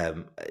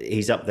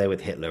he's up there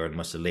with Hitler and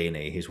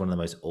Mussolini. He's one of the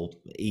most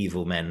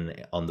evil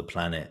men on the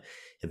planet.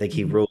 I think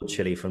he Mhm. ruled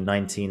Chile from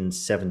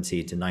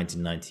 1970 to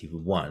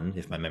 1991,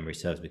 if my memory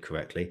serves me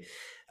correctly.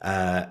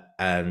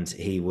 And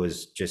he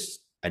was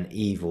just an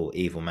evil,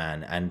 evil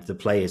man. And the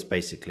play is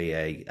basically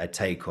a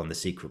take on the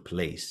secret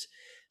police.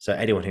 So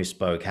anyone who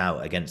spoke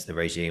out against the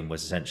regime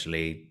was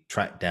essentially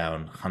tracked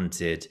down,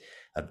 hunted,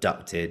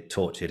 abducted,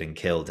 tortured, and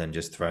killed, and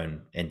just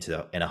thrown in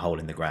a hole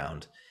in the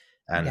ground.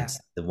 And Yeah.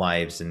 the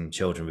wives and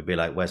children would be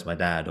like, "Where's my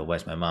dad? Or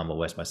where's my mum? Or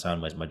where's my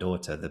son? Where's my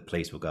daughter?" The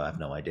police will go, "I have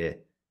no idea,"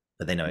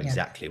 but they know Yeah.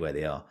 exactly where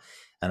they are.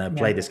 And I Yeah.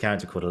 played this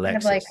character called Kind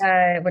of like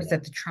Alexis. what is Yeah,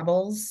 it, the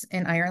Troubles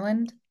in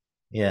Ireland,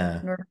 yeah,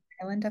 Northern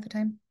Ireland at the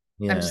time?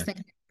 I'm yeah. just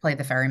thinking play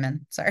the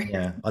ferryman. Sorry.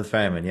 Yeah, on the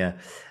Ferryman, yeah.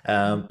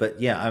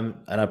 But yeah,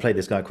 and I played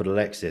this guy called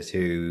Alexis,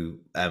 who,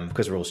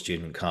 because we're all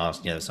student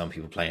cast, some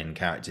people playing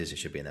characters who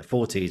should be in their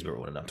 40s, but we're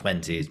all in our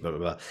 20s, blah, blah,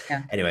 blah.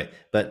 Yeah. Anyway,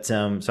 but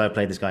so I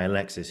played this guy,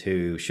 Alexis,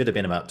 who should have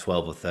been about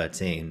 12 or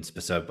 13.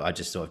 So I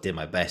just sort of did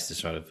my best to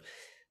sort of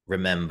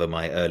remember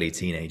my early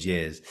teenage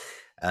years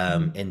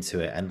Mhm. into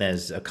it. And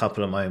there's a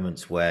couple of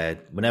moments where,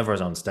 whenever I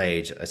was on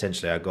stage,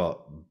 essentially I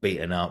got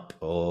beaten up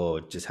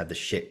or just had the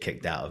shit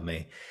kicked out of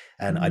me.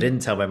 And I Mhm. didn't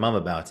tell my mum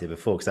about it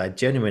before because I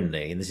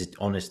genuinely, and this is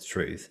honest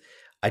truth,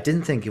 I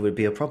didn't think it would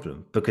be a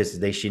problem because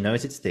she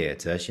knows it's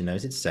theatre, she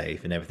knows it's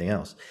safe and everything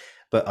else.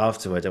 But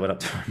afterwards, I went up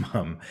to my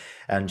mum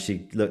and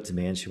she looked at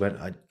me and she went,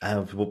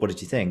 what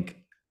did you think?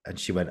 And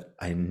she went,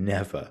 "I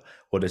never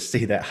want to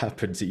see that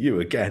happen to you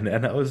again."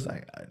 And I was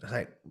like,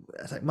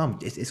 "Mum,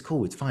 it's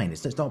cool, it's fine,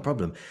 it's not a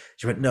problem."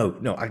 She went, "No,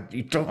 no,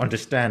 you don't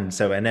understand."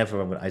 So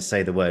whenever I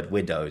say the word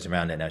widows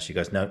around it now, she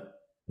goes, "No,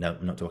 no,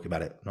 I'm not talking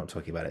about it. I'm not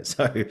talking about it."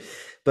 So,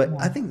 but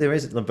I Yeah. think there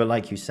is, but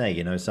like you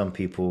say, some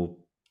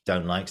people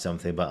don't like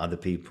something, but other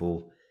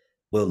people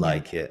will Yeah.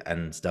 like it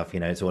and stuff.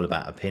 It's all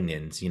about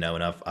opinions. And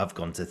I've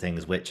gone to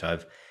things which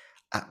I've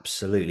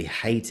absolutely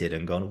hated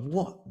and gone,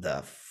 "What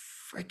the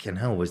freaking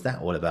hell was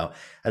that all about?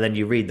 And then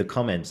you read the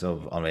comments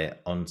of on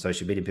it on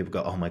social media, people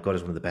go, "Oh my god,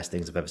 it's one of the best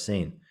things I've ever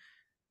seen."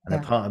 And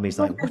then Yeah. part of me is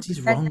People like, have "What is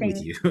said wrong with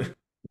things, you?"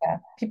 yeah.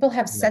 People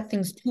have Yeah, said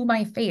things to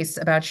my face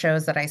about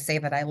shows that I say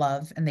that I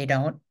love and they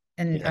don't.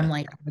 And I'm yeah,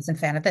 like, I wasn't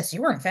a fan of this.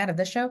 You weren't a fan of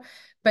this show.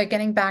 But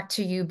getting back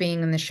to you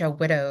being in the show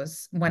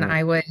Widows, when mm,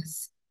 I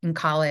was in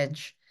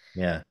college,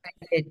 yeah, I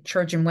did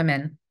Trojan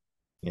Women.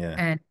 yeah.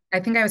 And I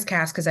think I was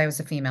cast because I was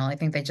a female. I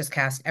think they just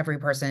cast every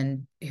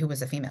person who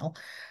was a female.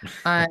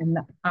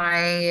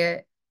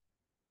 I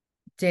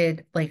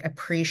did like a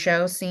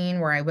pre-show scene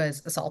where I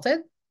was assaulted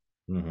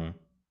Hmm.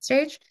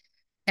 stage,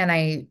 and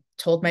I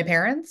told my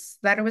parents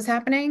that it was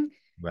happening.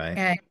 Right.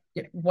 And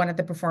one of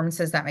the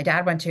performances that my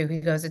dad went to, he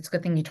goes, "It's a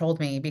good thing you told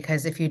me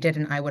because if you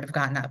didn't, I would have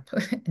gotten up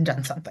and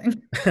done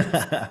something."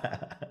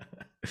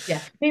 Yeah,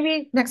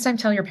 maybe next time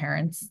tell your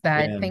parents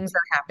that Yeah. things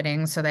are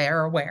happening so they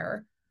are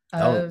aware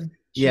Oh, of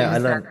yeah, I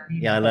issues that learned are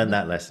yeah, being I learned pulled.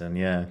 that lesson.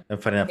 Yeah.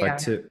 And funny enough, I Yeah.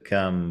 took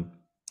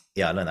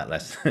yeah, I learned that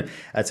lesson.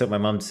 I took my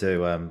mum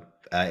to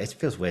it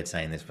feels weird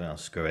saying this, but I'll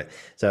screw it.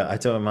 So I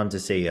took my mum to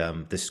see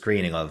the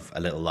screening of A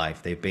Little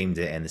Life. They beamed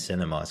it in the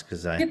cinemas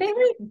because I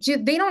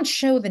They don't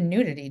show the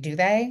nudity, do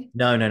they?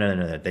 no, no, no,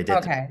 no, no. They did,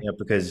 Okay.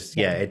 because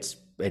Yeah. yeah,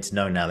 it's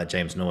known now that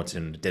James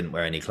Norton didn't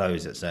wear any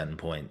clothes at certain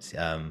points.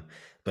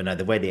 But no,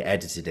 the way they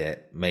edited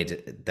it made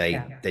it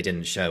Yeah. they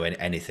didn't show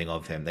anything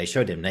of him. They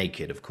showed him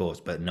naked, of course,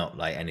 but not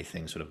like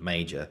anything sort of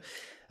major,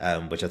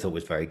 which I thought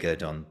was very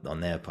good on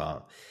their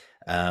part.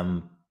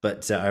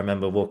 But I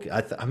remember walking.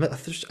 I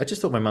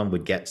just thought my mum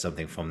would get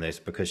something from this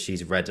because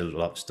she's read a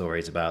lot of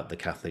stories about the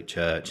Catholic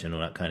Church and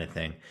all that kind of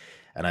thing.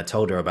 And I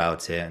told her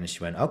about it, and she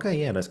went,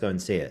 "Okay, yeah, let's go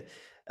and see it."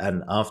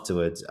 And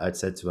afterwards, I'd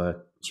said to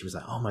her, she was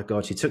like, "Oh my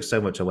God," she took so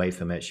much away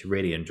from it. She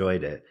really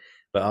enjoyed it.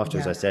 But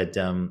afterwards, I Yeah. said,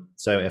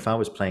 "So if I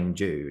was playing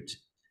Jude,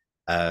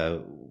 uh,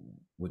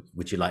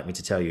 would you like me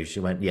to tell you?" She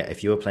went, "Yeah,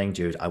 if you were playing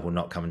Jude, I will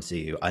not come and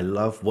see you. I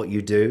love what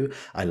you do.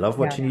 I love Yeah.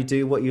 watching you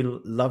do what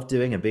you love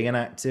doing and being an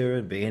actor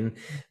and being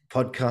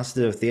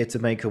podcaster, theater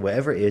maker,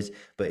 whatever it is.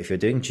 But if you're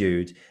doing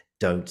Jude,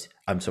 don't,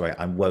 I'm sorry,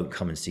 I won't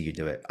come and see you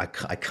do it. I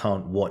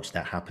can't watch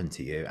that happen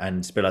to you." And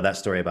it's a bit like that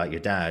story about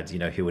your dad,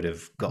 he would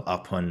have got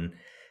up on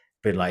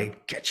been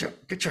like, get your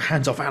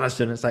hands off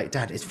Alison. It's like,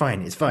 Dad, it's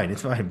fine, it's fine,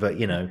 it's fine. But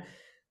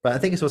but I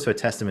think it's also a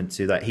testament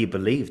to that he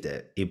believed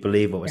it. He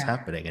believed what was Yeah.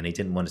 happening, and he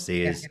didn't want to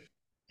see Yeah.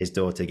 his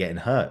daughter getting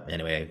hurt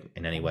anyway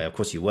in any way. Of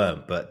course, you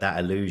weren't, but that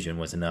illusion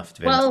was enough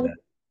for him Well,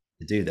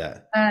 to do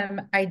that.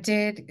 I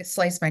did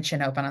slice my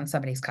chin open on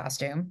somebody's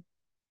costume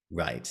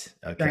Right.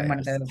 during Okay. one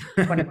of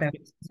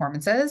those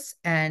performances,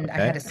 and I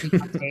had Okay. to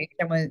sneak on stage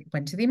and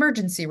went to the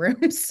emergency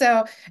room.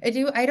 So I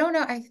don't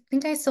know. I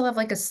think I still have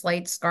like a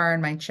slight scar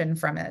on my chin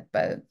from it,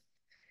 but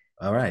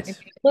All it right.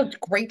 looked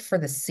great for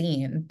the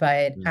scene,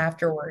 but Mm.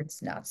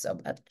 afterwards, not so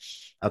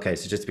much. Okay.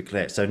 So just to be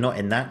clear, so not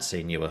in that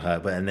scene you were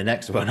hurt, but in the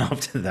next one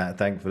after that,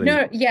 thankfully.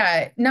 No,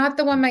 yeah, not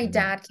the one my Mm.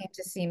 dad came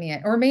to see me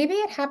at. Or maybe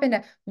it happened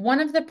at one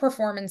of the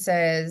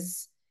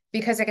performances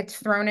because I get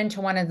thrown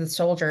into one of the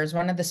soldiers.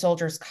 One of the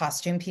soldiers'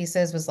 costume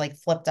pieces was like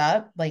flipped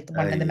up, like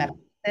one of the metal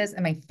pieces,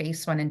 and my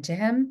face went into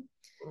him.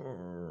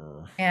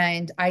 Uh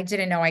And I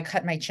didn't know I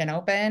cut my chin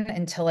open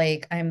until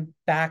like I'm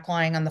back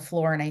lying on the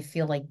floor and I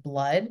feel like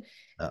blood.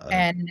 oh.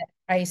 And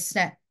I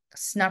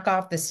snuck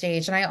off the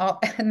stage and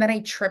and then I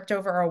tripped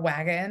over a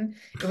wagon.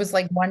 It was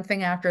like one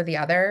thing after the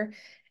other.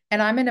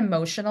 And I'm an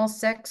emotional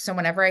sick, so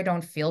whenever I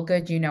don't feel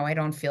good, I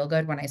don't feel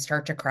good when I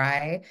start to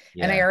cry.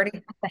 And I Yeah. already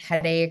had the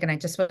headache and I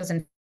just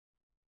wasn't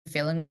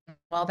feeling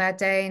well that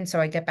day. And so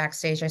I get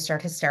backstage, I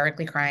start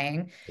hysterically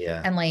crying.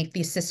 Yeah. And like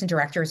the assistant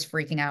director is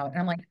freaking out. And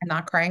I'm like, I'm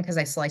not crying because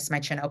I sliced my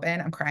chin open.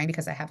 I'm crying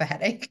because I have a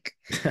headache.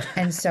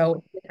 And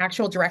so the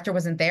actual director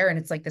wasn't there. And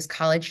it's like this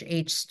college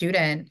age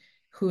student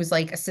who's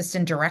like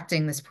assistant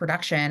directing this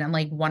production. And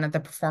like one of the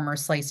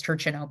performers sliced her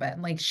chin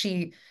open. Like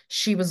she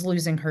was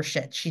losing her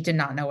shit. She did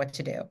not know what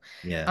to do.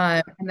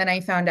 Yeah. And then I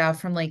found out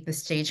from like the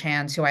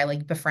stagehands who I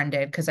like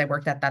befriended because I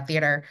worked at that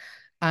theater,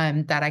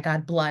 that I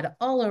got blood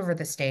all over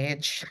the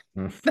stage.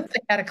 Mm. They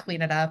had to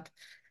clean it up.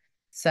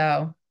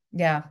 So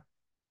yeah.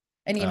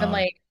 And even Uh,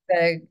 like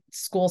the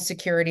school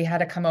security had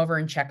to come over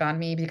and check on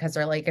me because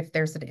they're like, if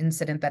there's an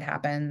incident that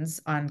happens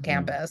on mm.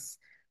 campus,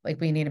 like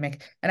we need to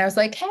make, and I was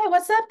like, hey,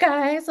 what's up,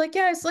 guys? Like,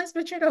 yeah, I sliced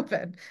my chin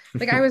open.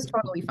 Like I was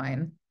totally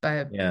fine.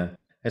 But Yeah.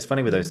 It's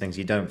funny with yeah. those things,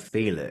 you don't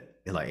feel it.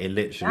 Like it Yeah.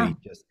 literally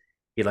just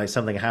you like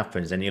something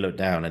happens and you look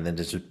down and then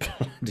there's just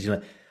you're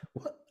like,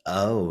 what?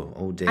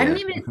 Oh I don't dear.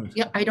 even,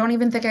 yeah, I don't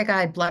even think I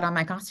got blood on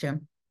my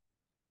costume.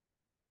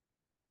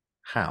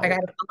 I How? got,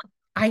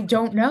 I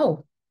don't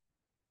know.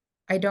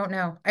 I don't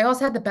know. I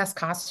also had the best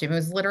costume. It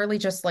was literally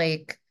just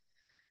like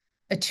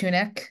a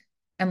tunic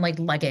and like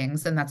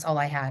leggings, and that's all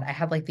I had. I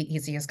had like the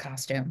easiest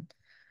costume.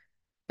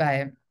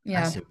 But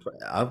yeah.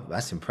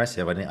 That's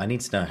impressive. I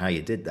need to know how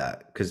you did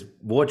that because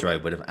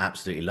wardrobe would have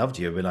absolutely loved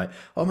you. Be like,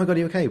 oh my God, are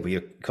you okay? Well,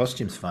 your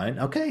costume's fine.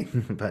 Okay.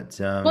 But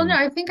Well, no,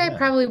 I think I yeah.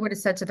 probably would have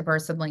said to the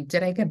person, like,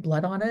 did I get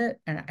blood on it?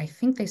 And I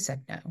think they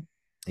said no.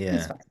 It's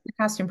Yeah. fine. The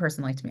costume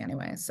person liked me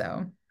anyway.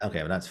 So Okay,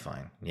 well that's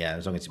fine. Yeah,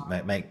 as long as you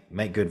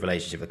make good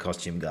relationship with the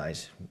costume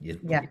guys. You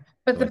yeah.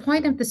 But the Which is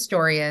point of the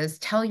story is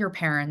tell your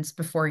parents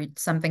before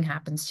something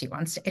happens to you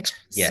on stage. So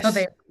yes,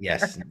 they,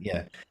 yes,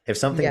 yeah. If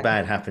something yeah,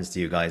 bad happens to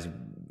you guys,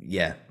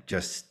 yeah,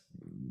 just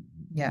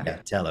yeah. yeah,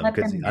 tell them Let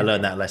because them I know.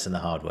 learned that lesson the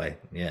hard way.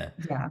 Yeah,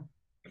 Yeah,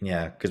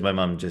 yeah. Because my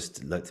mum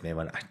just looked at me and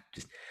went, "I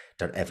just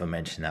don't ever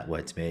mention that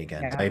word to me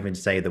again. Don't yeah, even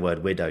say the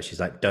word widow."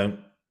 She's like, "Don't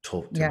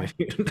talk to me."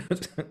 yeah.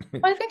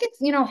 Well, I think it's,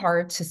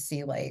 hard to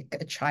see like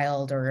a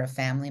child or a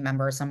family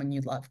member or someone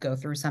you love go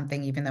through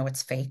something, even though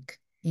it's fake,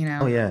 you Oh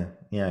know? yeah,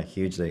 yeah,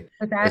 hugely.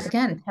 But that, It's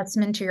again,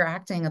 testament to your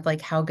acting of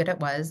like how good it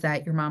was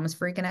that your mom was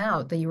freaking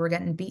out that you were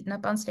getting beaten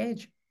up on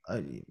stage.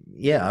 uh,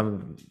 yeah,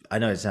 I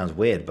know it sounds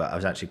weird, but I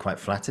was actually quite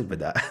flattered with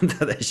that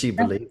that she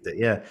Yeah. believed it.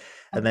 Yeah,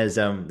 and there's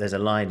a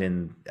line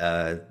in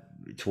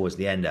towards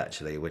the end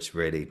actually, which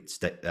really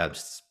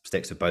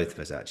sticks with both of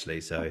us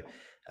actually. So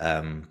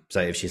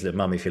if she's like,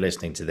 Mum, if you're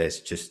listening to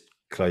this, just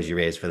close your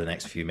ears for the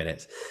next few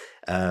minutes.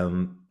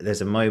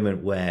 There's a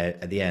moment where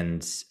at the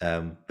end,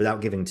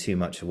 without giving too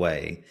much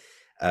away,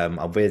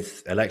 I'm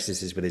with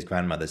Alexis is with his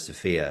grandmother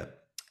Sophia,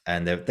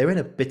 and they're in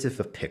a bit of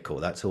a pickle.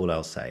 That's all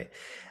I'll say.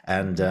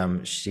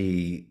 And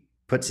she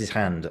puts his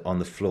hand on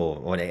the floor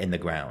or in the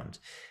ground,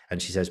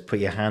 and she says, "Put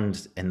your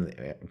hand in."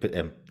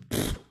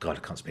 God, I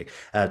can't speak.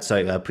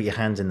 Put your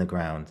hand in the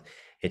ground.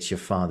 It's your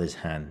father's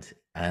hand,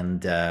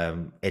 and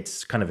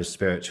it's kind of a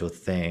spiritual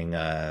thing.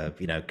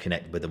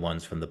 Connected with the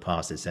ones from the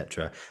past,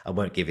 etc. I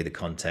won't give you the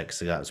context,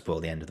 so that will spoil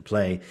the end of the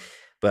play.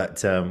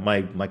 But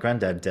my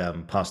granddad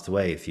passed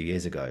away a few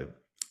years ago,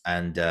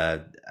 and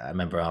I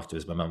remember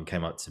afterwards, my mum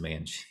came up to me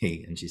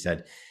and she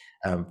said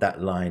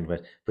that line where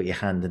 "put your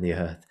hand in the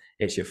earth,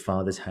 it's your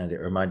father's hand." It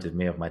reminded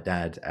me of my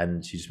dad,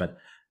 and she just went,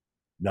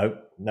 "Nope,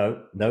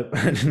 nope, nope,"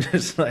 and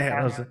just like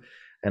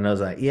and I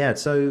was like, yeah.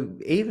 So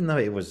even though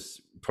it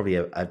was probably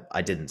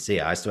I didn't see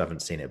it, I still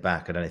haven't seen it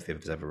back. I don't know if it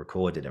was ever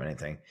recorded or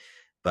anything,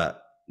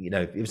 but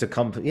it was a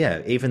compliment.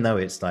 Yeah, even though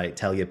it's like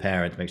tell your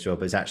parents, make sure,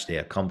 but it's actually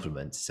a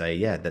compliment to say,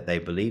 yeah, that they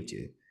believed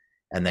you,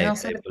 and And they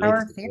also the believed power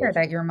the of theater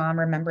situation. that your mom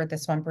remembered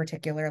this one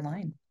particular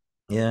line.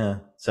 Yeah.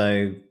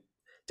 So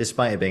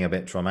despite it being a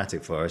bit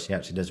traumatic for us, she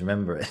actually does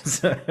remember it.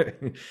 So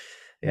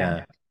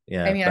Yeah.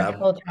 yeah, I yeah. mean, But I'm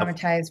still I've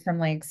traumatized from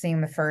like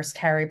seeing the first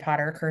Harry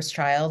Potter Cursed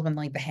Child when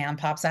like the hand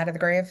pops out of the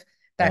grave.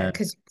 That yeah,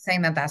 because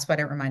saying that that's what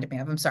it reminded me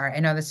of. I'm sorry. I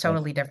know that's yeah.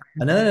 totally different,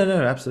 No, but no,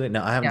 no, no, absolutely.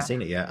 No, I haven't yeah.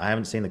 seen it yet. I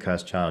haven't seen The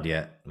Cursed Child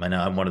yet. I know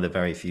I'm one of the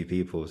very few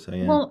people. So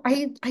yeah. Well,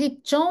 I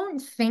don't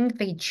think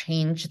they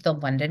changed the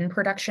London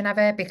production of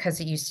it because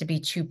it used to be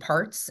two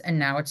parts and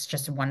now it's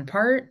just one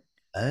part,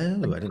 Oh,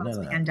 like I didn't know that.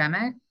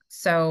 post-pandemic.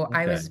 So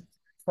I Okay. was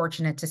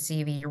fortunate to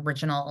see the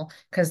original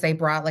because they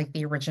brought like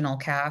the original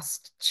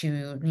cast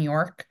to New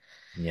York.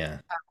 Yeah.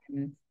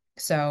 Um,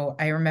 So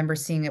I remember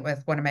seeing it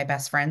with one of my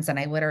best friends, and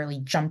I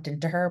literally jumped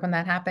into her when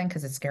that happened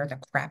because it scared the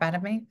crap out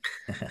of me.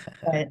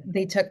 But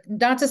they took,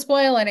 not to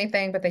spoil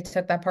anything, but they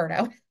took that part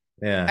out.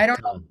 Yeah. I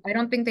don't know. Come I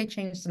don't think they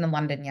changed it in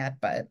London yet,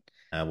 but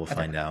We'll other,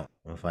 find out.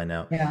 We'll find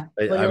out. yeah.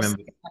 Well, I you'll see.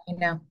 remember Let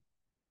me know.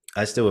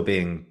 I still were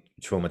being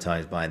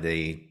traumatized by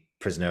the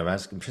Prisoner of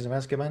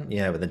Azkaban.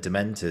 Yeah, when the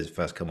Dementors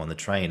first come on the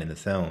train in the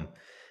film.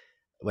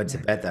 I went to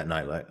Yeah, bed that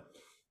night like,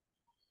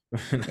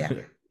 yeah,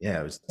 yeah,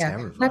 it was yeah.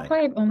 That's terrifying. why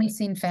I've only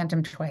seen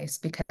Phantom twice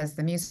because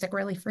the music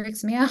really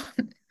freaks me out.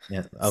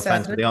 Yeah. Oh, So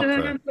Phantom of the Opera.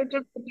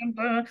 I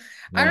don't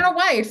Yeah. know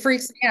why it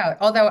freaks me out.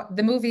 Although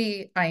the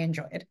movie I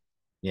enjoyed.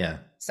 Yeah.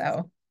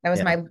 So that was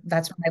Yeah.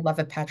 that's when my love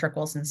of Patrick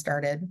Wilson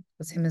started,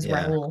 was him as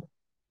Yeah. Raoul,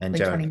 And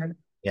like 20 Jared, years.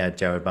 yeah,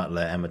 Jared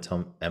Butler, Yeah.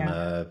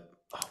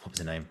 what was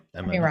her name?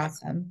 Emmy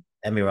Rossum.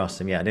 Emmy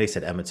Rossum. Yeah, I know you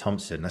said Emma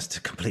Thompson. That's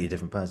a completely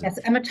different person. Yes,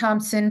 Emma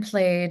Thompson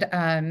played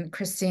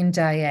Christine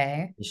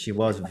Daae. She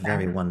was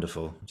very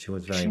wonderful. She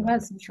was very She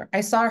wonderful. was.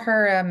 I saw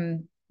her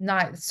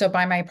not so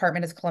by my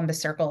apartment is Columbus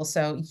Circle.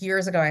 So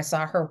years ago I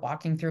saw her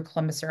walking through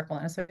Columbus Circle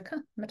and I was like, huh,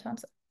 Emma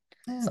Thompson.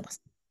 It's Yeah.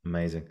 awesome.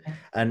 Amazing. Yeah.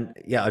 And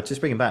yeah, I'll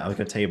just bring it back. I was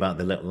going to tell you about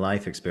the little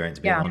life experience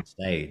being Yeah. on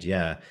stage.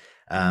 Yeah.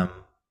 Mhm. Um,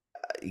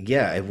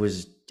 yeah, it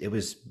was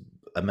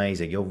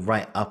amazing. You're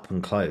right up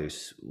and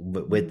close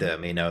with Mhm.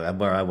 them, and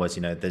where I was,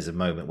 there's a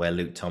moment where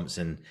Luke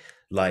Thompson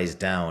lies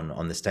down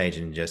on the stage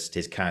and just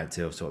his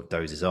character sort of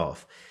dozes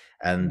off.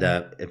 And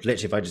Yeah.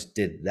 if I just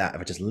did that,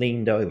 if I just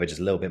leaned over just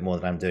a little bit more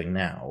than I'm doing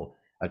now,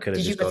 I could have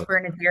Did you just gone, whisper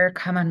in his ear,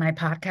 come on my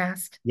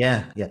podcast?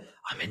 yeah, yeah,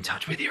 I'm in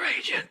touch with your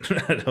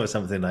agent or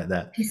something like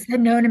that. He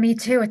said no to me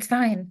too. It's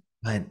fine.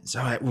 Man, it's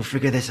all right. We'll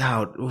figure this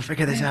out. We'll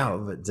figure this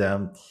out. But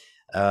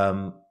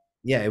um,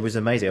 yeah, it was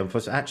amazing. Of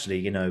course,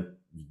 actually,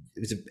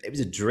 it was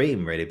a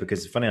dream really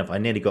because funny enough, I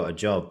nearly got a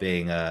job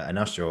being an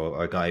usher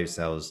or a guy who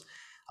sells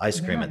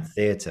ice cream at Yeah. the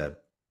theater.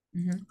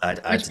 Mhm. I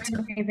had Which, to by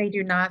tell. the way, they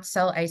do not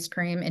sell ice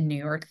cream in New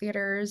York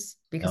theaters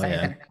Oh because I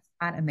have yeah. been asked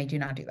that, and they do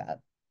not do that.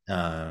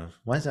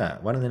 Why is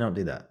that? Why do they not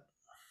do that?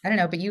 I don't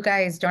know, but you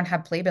guys don't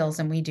have playbills,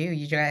 and we do.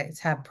 You guys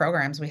have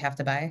programs we have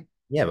to buy.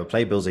 Yeah, but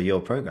playbills are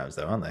your programs,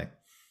 though, aren't they?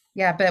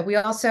 Yeah, but we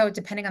also,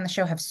 depending on the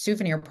show, have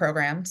souvenir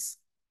programs,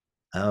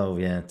 Oh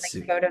yeah,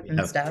 like photos we and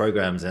have stuff.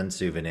 programs and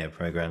souvenir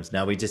programs.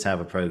 Now we just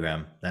have a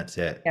program. That's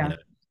it. Yeah,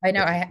 I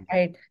know.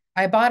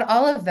 I bought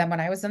all of them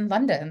when I was in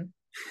London.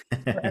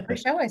 for every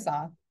show I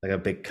saw. Like a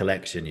big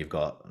collection you've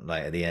got,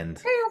 like at the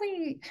end.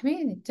 How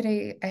many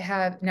did I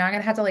have? Now I'm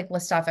gonna have to like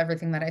list off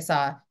everything that I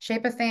saw.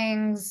 Shape of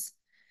Things,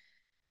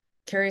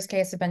 Curious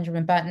Case of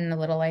Benjamin Button, A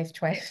Little Life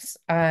Twice.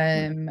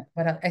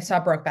 What else? I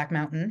saw Brokeback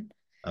Mountain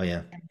Oh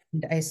yeah,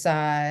 and I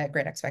saw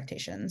Great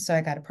Expectations. So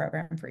I got a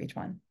program for each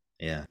one.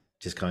 yeah.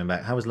 Just coming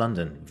back. How was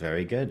London?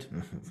 Very good.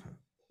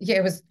 Yeah,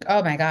 it was,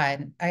 oh my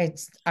God.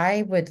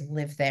 I would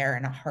live there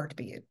in a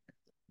heartbeat.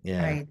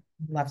 Yeah. I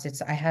loved it.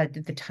 So I had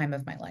the time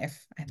of my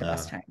life. I had the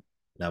best No, time.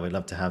 no, we'd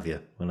love to have you.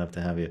 We'd love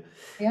to have you.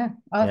 Yeah.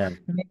 Yeah.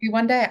 Maybe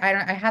one day. I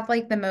don't, I had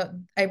like the most,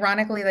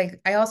 ironically, like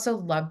I also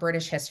love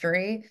British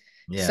history.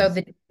 Yeah. So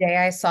the day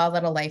I saw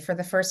Little Life for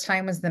the first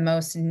time was the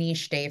most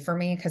niche day for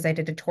me because I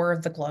did a tour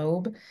of the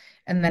globe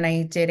and then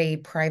I did a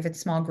private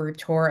small group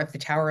tour of the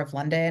Tower of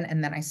London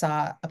and then I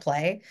saw a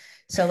play.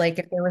 So like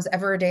if there was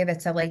ever a day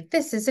that said like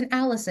this is an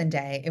Allison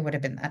day, it would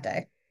have been that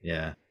day.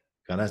 Yeah.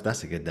 God,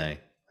 that's a good day.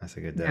 That's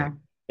a good day. Yeah,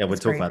 Yeah, we'll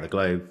it's talk great. about the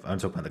Globe. I'm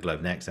talking about the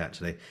Globe next,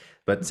 actually.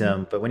 But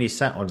Mhm. but when you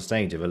sat on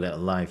stage of A Little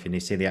Life and you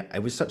see the,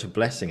 it was such a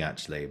blessing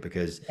actually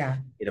because Yeah.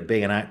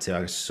 being an actor,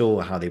 I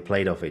saw how they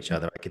played off each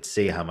other. I could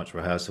see how much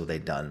rehearsal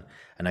they'd done,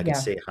 and I could Yeah.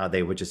 see how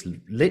they were just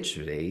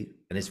literally,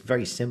 and it's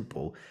very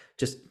simple,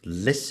 just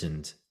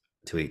listened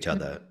to each Mhm.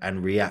 other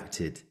and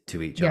reacted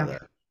to each Yeah.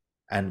 other.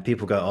 And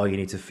people go, oh, you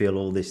need to feel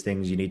all these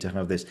things. You need to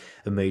have this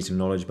amazing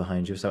knowledge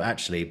behind you. So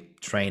actually,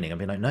 training, I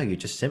mean, like, no, you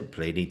just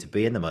simply need to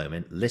be in the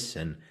moment,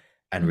 listen,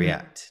 and Mhm.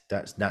 react.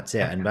 That's it.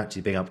 Yeah. And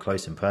actually being up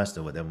close and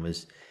personal with them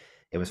was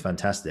it was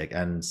fantastic.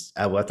 And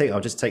well, I think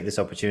I'll just take this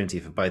opportunity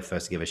for both of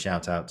us to give a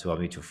shout out to our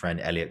mutual friend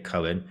Elliot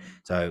Cohen.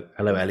 So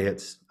hello,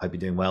 Elliot. Hope you're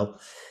doing well.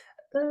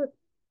 Uh,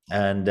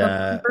 And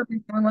Hope you're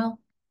doing well.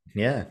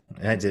 yeah,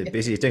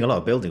 he's doing a lot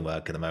of building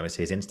work at the moment.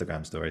 See his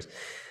Instagram stories,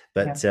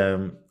 Yeah. but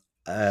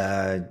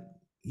uh,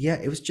 yeah,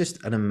 it was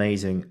just an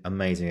amazing,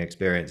 amazing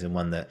experience and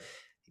one that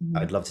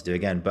I'd Mhm. love to do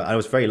again. But I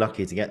was very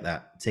lucky to get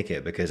that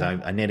ticket because Yeah.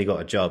 I nearly got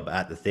a job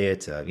at the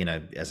theatre. You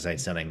know, as I say,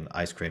 selling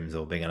ice creams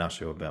or being an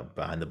usher or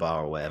behind the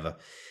bar or whatever.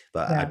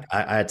 But Yeah.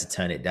 I had to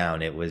turn it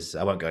down. It was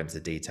I won't go into the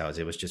details.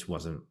 It was just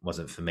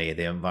wasn't for me.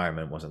 The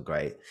environment wasn't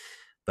great.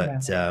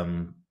 Yeah.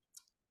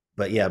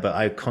 But yeah, but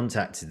I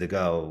contacted the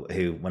girl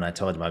who, when I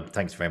told him,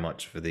 thanks very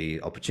much for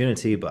the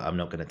opportunity, but I'm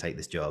not going to take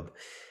this job.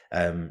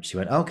 She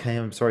went, okay,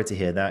 I'm sorry to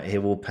hear that. He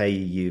will pay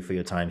you for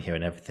your time here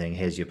and everything.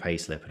 Here's your pay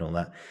slip and all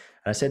that.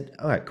 And I said,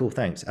 all right, cool,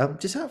 thanks.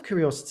 Just out of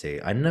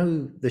curiosity, I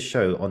know the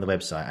show on the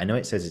website. I know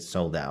it says it's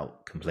sold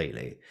out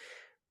completely,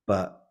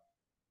 but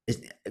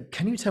is,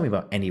 can you tell me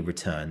about any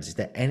returns? Is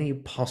there any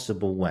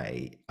possible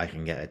way I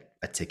can get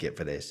a ticket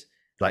for this,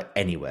 like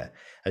anywhere?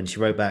 And she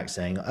wrote back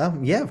saying,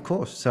 yeah, of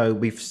course. So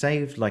we've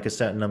saved like a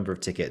certain number of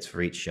tickets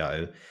for each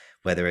show,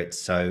 whether it's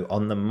so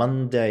on the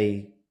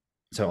Monday,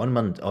 so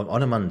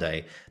on a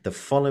Monday, the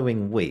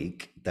following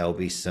week there'll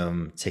be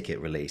some ticket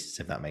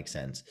released, if that makes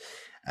sense.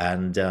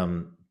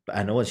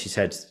 And all she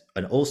said,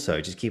 and also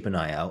just keep an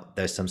eye out.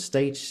 There's some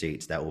stage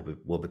seats that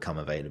will become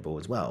available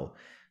as well.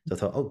 So I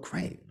thought, oh,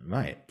 great,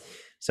 right.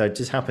 So I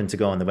just happened to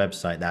go on the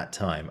website that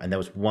time, and there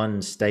was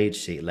one stage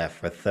seat left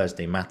for a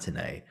Thursday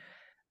matinee,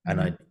 and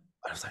Mhm.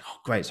 I was like, oh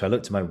great. So I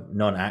looked at my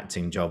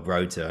non-acting job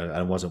rota, and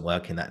I wasn't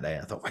working that day.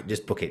 I thought, right,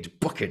 just book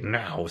it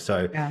now.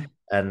 So Yeah.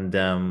 and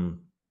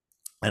um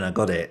and I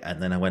got it,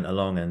 and then I went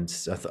along, and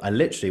I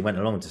literally went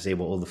along to see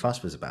what all the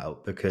fuss was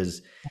about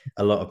because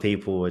a lot of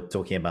people were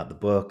talking about the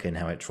book and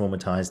how it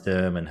traumatized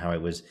them, and how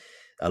it was.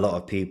 A lot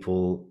of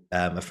people,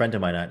 a friend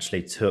of mine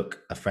actually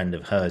took a friend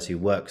of hers who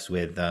works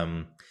with uh,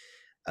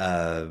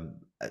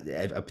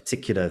 a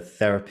particular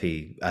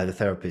therapy, the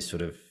therapist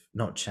sort of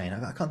not chain.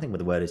 I can't think what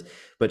the word is,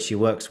 but she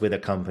works with a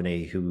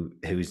company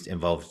who's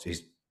involved,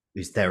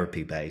 who's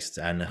therapy based,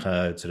 and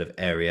her sort of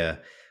area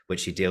which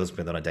she deals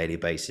with on a daily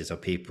basis are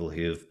people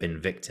who've been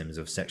victims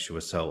of sexual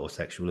assault or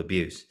sexual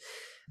abuse.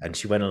 And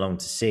she went along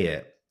to see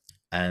it,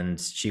 and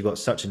she got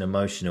such an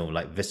emotional,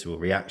 like visceral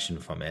reaction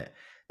from it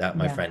that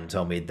my Yeah. friend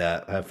told me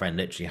that her friend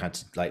literally had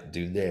to like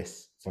do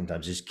this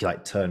sometimes, just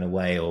like turn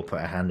away or put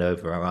a hand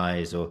over her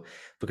eyes, or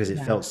because it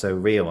Yeah. felt so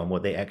real and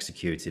what they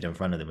executed in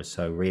front of them was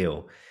so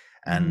real.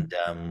 And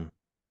Mhm.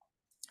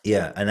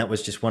 yeah, and that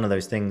was just one of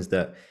those things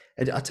that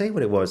I'll tell you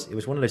what it was. It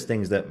was one of those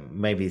things that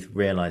made me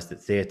realize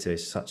that theatre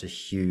is such a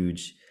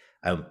huge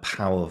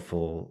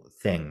powerful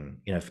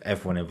thing, you know, for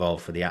everyone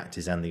involved, for the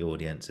actors and the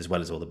audience, as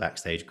well as all the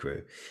backstage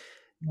crew.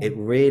 Yeah. It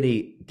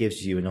really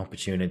gives you an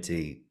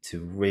opportunity to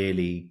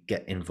really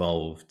get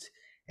involved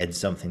in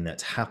something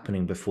that's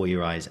happening before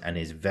your eyes and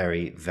is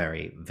very,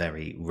 very,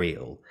 very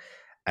real.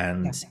 Yeah.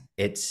 And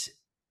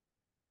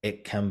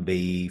it can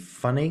be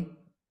funny,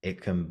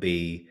 it can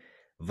be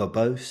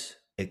verbose,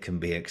 it can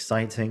be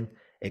exciting,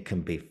 it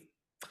can be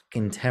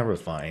fucking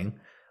terrifying,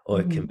 or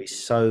it can Mhm. be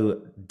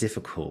so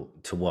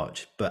difficult to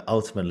watch. But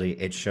ultimately,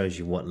 it shows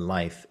you what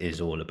life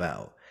is all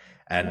about.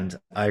 Yeah. And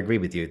I agree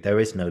with you, there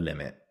is no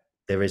limit.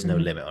 There is no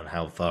Mhm. limit on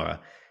how far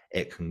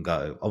it can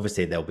go.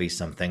 Obviously, there'll be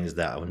some things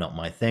that are not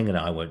my thing and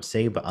I won't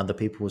see, but other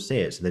people will see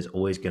it. So there's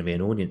always going to be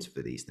an audience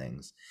for these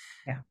things.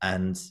 Yeah.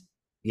 And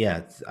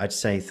yeah, I'd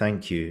say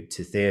thank you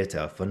to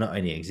theatre for not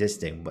only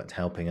existing but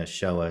helping us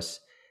show us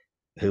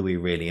who we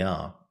really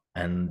are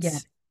and Yeah.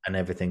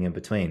 everything in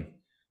between.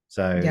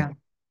 So Yeah.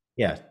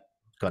 yeah,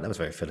 God, that was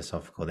very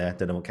philosophical there. I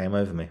don't know what came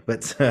over me,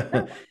 but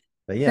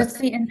but yeah, That's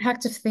the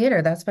impact of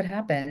theater. That's what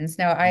happens.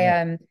 No,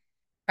 yeah,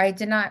 I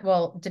did not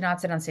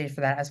sit on stage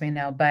for that, as we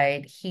know,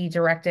 but he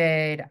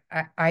directed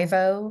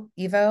Evo,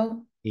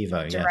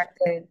 yeah,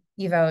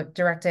 Evo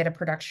directed a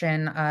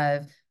production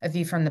of A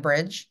View from the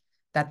Bridge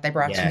that they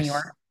brought to New yes,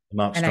 York.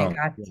 Mark And I Strong,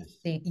 got to yes,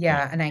 see, yeah.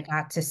 yeah, and I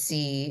got to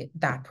see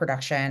that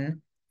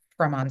production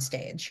from on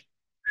stage.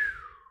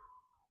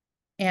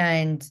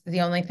 And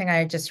the only thing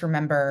I just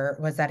remember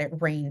was that it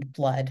rained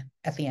blood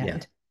at the Yeah,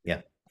 end.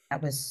 yeah.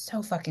 That was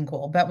so fucking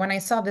cool. But when I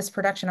saw this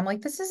production, I'm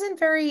like, this isn't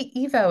very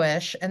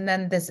Evo-ish. And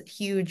then this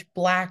huge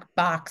black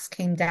box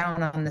came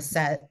down on the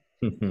set.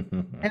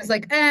 And I was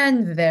like,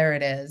 and there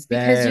it is.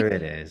 There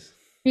it is.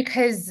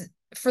 Because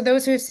for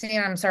those who have seen it,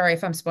 I'm sorry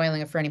if I'm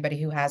spoiling it for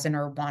anybody who hasn't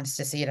or wants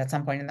to see it at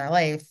some point in their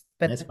life,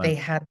 but It's they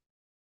fun.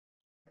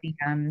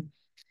 had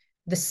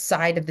the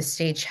side of the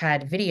stage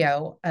had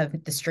video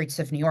of the streets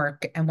of New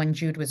York. And when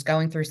Jude was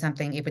going through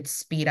something, it would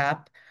speed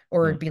up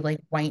or it'd Mm, be like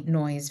white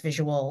noise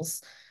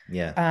visuals.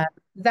 yeah. Uh,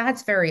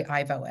 that's very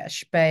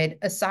Ivo-ish. But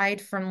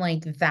aside from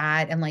like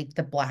that and like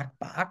the black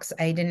box,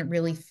 I didn't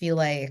really feel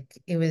like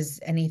it was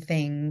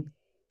anything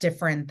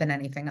different than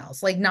anything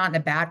else. Like not in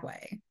a bad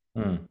way.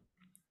 Mm,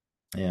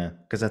 yeah.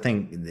 Because I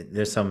think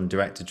there's some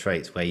director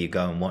traits where you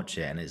go and watch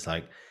it and it's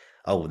like,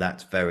 oh,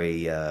 that's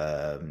very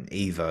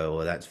Evo,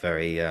 or that's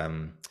very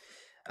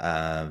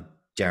uh,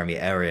 Jeremy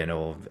Aaron,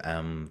 or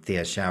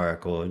Thea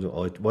Sharrock,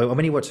 or well,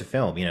 when you watch a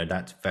film,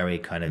 that's very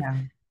kind of Yeah.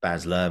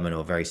 Baz Luhrmann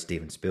or very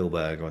Steven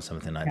Spielberg or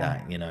something like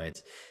Yeah. that.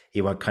 It's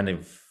you want kind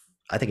of.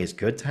 I think it's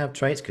good to have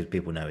traits because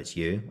people know it's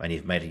you and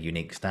you've made a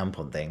unique stamp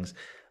on things.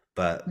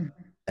 But Mhm.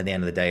 at the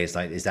end of the day, it's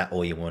like, is that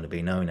all you want to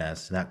be known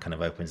as? And that kind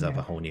of opens up a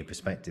Yeah. whole new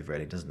perspective,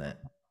 really, doesn't it?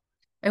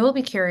 I will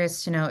be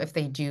curious to know if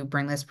they do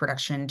bring this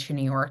production to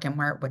New York and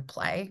where it would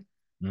play.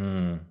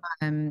 Mm,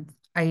 Um,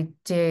 I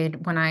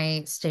did when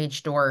I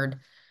stage doored,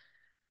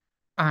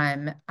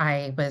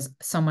 I was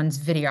someone's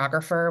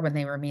videographer when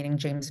they were meeting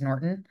James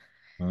Norton.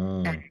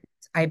 And mm,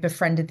 I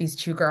befriended these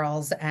two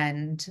girls,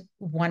 and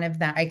one of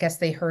them, I guess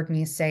they heard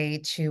me say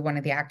to one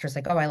of the actors,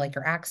 like, "Oh, I like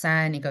your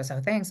accent." He goes, "Oh,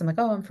 thanks." I'm like,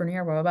 "Oh, I'm from New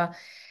York, blah, blah, blah."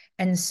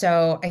 And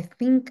so I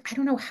think, I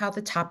don't know how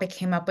the topic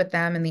came up with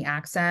them and the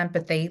accent,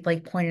 but they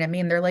like pointed at me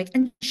and they're like,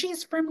 "And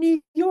she's from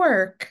New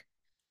York."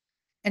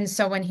 And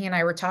so when he and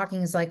I were talking,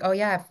 he's like, "Oh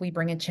yeah, if we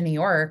bring it to New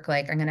York,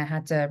 like I'm gonna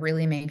have to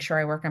really make sure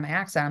I work on my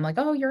accent." I'm like,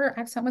 "Oh, your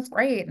accent was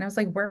great." And I was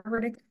like, "Where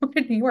would it go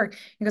to New York?"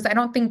 He goes, "I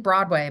don't think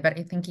Broadway, but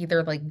I think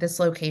either like this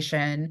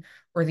location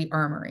or the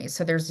Armory."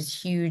 So there's this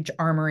huge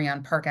armory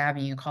on Park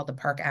Avenue called the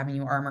Park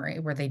Avenue Armory,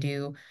 where they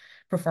do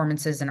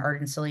performances and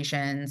art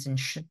installations and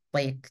sh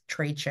like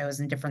trade shows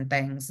and different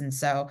things. And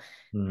so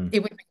mm.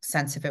 it would make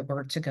sense if it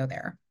were to go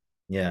there.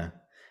 Yeah.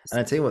 And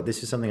I tell you what,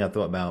 this is something I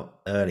thought about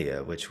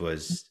earlier, which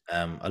was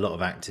a lot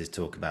of actors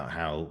talk about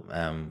how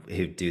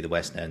who do the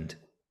West End,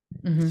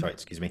 Hmm. sorry,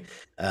 excuse me,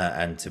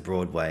 and to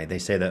Broadway. They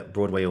say that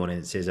Broadway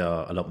audiences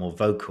are a lot more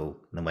vocal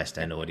than West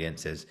Yeah. End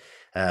audiences.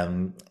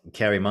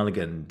 Carey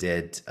Mulligan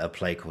did a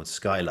play called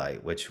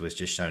Skylight, which was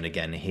just shown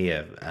again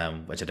here,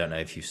 which I don't know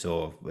if you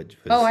saw, which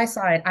Oh, was, I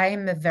saw it. I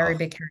am a very oh,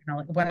 big Carey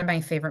Mulligan. One of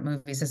my favorite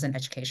movies is In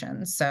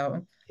Education.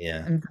 So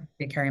yeah, I'm a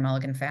big Carey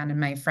Mulligan fan. And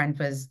my friend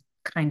was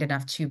kind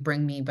enough to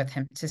bring me with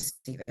him to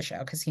see the show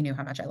because he knew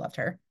how much I loved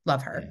her.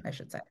 Love her, yeah. I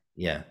should say.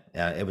 Yeah,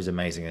 it was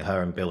amazing.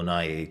 Her and Bill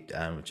Nye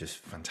were just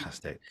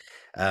fantastic.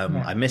 Yeah.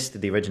 I missed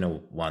the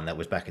original one that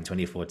was back in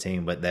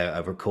 2014, but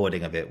a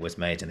recording of it was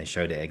made and they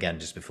showed it again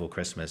just before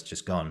Christmas,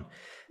 just gone.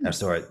 I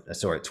saw Nice. it. I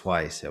saw it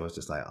twice. It was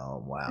just like,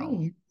 oh wow,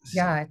 Great. this is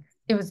Yeah.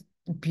 It was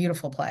a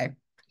beautiful play.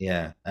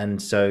 yeah.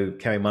 And so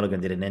Kerry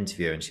Mulligan did an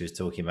interview and she was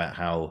talking about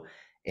how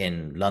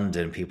in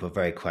London people are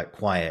very quite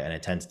quiet and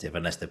attentive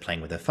unless they're playing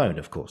with their phone,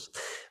 of course.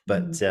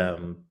 But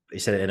Mhm. he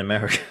said in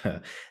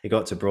America, he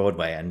got to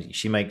Broadway and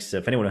she makes,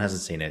 if anyone who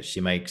hasn't seen it, she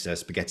makes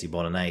spaghetti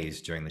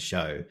bolognese during the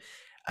show.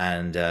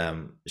 And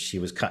she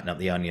was cutting up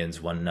the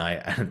onions one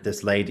night, and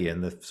this lady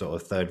in the sort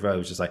of third row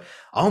was just like,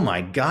 "Oh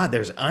my God,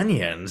 there's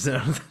onions!"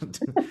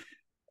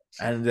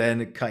 And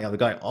then cutting out the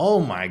guy, oh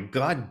my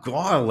god,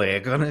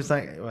 garlic, and it's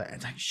like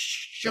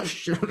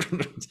shush.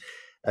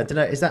 I don't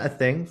know, is that a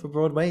thing for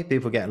Broadway?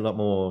 People get a lot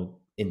more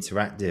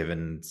interactive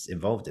and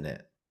involved in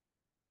it.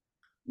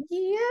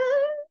 Yeah,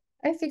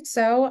 I think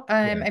so.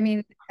 Yeah, I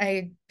mean,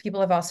 I people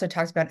have also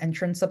talked about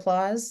entrance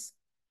applause.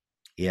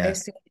 I've yeah,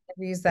 seen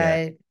movies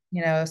yeah,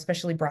 that,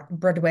 especially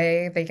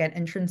Broadway, they get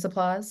entrance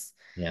applause.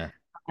 yeah,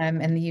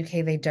 In the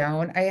UK, they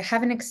don't. I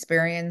haven't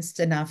experienced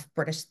enough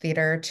British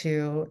theater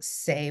to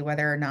say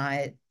whether or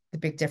not the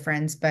big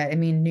difference, but I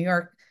mean, New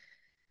York,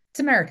 it's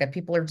America.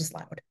 People are just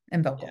loud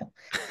and yeah. vocal.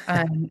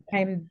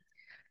 I'm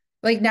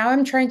like now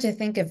I'm trying to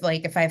think of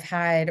like if I've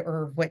had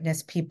or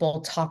witnessed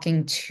people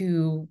talking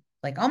to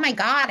like, oh my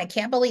God, I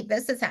can't believe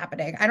this is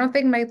happening. I don't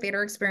think my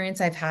theater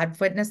experience I've had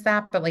witnessed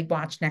that, but like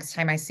watch next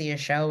time I see a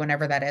show,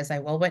 whenever that is, I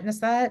will witness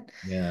that.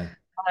 Yeah.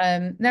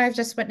 No, I've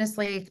just witnessed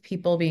like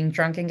people being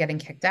drunk and getting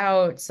kicked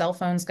out, cell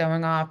phones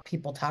going off,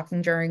 people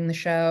talking during the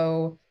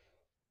show.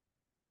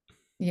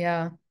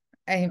 Yeah.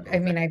 I Oh,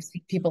 mean, I've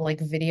seen people like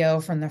video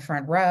from the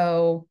front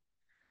row.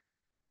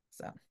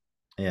 So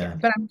yeah, yeah.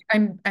 but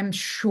I'm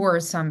sure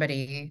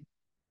somebody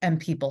and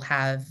people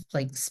have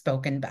like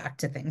spoken back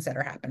to things that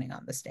are happening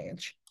on the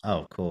stage. Oh,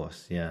 of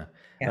course, yeah. Of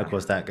Yeah.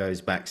 course, that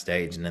goes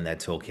backstage, and then they're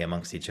talking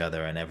amongst each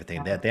other and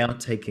everything. They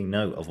aren't taking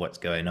note of what's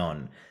going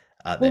on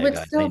out Well, there, what's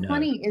guys. They so know.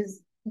 funny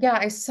is, yeah,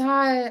 I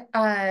saw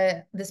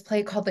this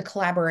play called The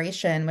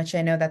Collaboration, which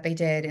I know that they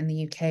did in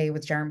the UK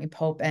with Jeremy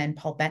Pope and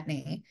Paul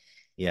Bettany.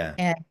 Yeah.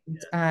 And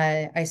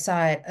I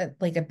saw it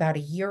like about a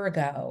year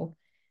ago,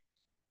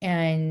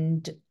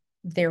 and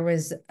there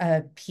was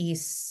a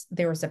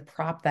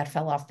prop that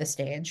fell off the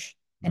stage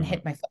and Hmm.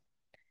 hit my foot.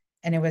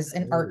 And it was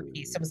an art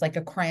piece. Oh, It was like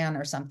a crayon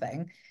or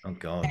something. oh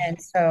God. And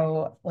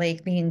so,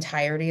 like, the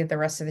entirety of the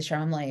rest of the show,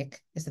 I'm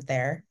like, is it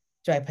there?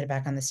 Do I put it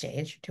back on the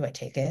stage? Do I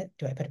take it?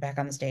 Do I put it back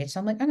on the stage? So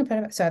I'm like, I'm gonna put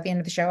it back. So at the end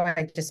of the show,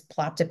 I just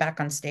plopped it back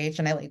on stage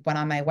and I like went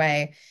on my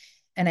way.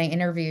 And I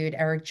interviewed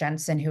Eric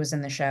Jensen, who was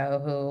in the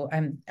show, who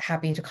I'm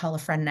happy to call a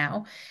friend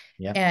now.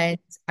 Yeah. And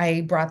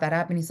I brought that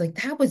up and he's like,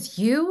 that was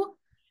you?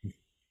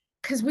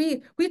 Because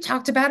we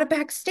talked about it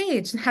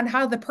backstage and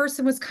how the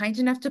person was kind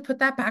enough to put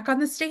that back on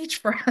the stage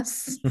for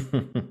us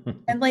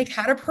and like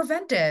how to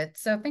prevent it.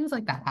 So things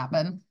like that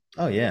happen.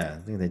 Oh yeah,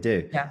 I think they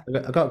do. Yeah.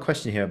 I've got a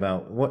question here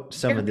about Yeah.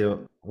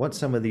 what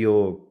some of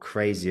your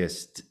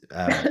craziest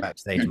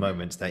backstage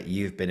moments that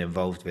you've been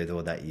involved with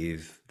or that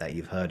you've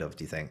heard of,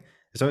 do you think?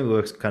 It's something we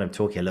were kind of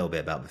talking a little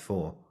bit about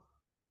before.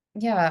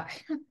 Yeah,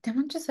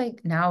 I'm just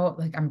like now,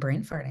 like I'm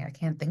brain farting. I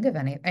can't think of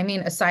any. I mean,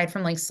 aside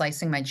from like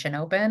slicing my chin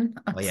open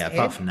on Well, yeah,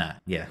 apart stage, from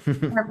that, yeah.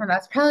 apart from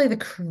that's probably the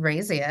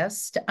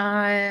craziest.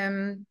 I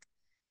don't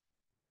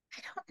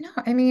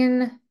know. I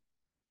mean,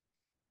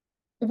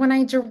 when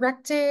I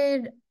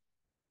directed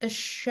a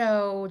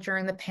show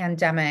during the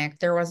pandemic,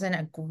 there wasn't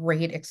a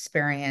great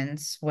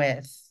experience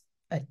with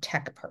a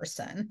tech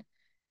person,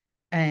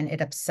 and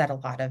it upset a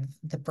lot of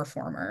the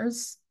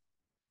performers.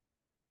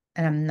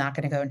 And I'm not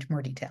going to go into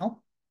more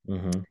detail.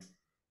 Hmm.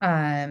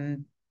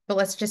 Um, but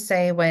let's just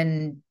say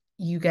when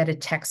you get a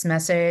text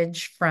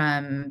message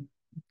from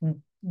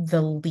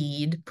the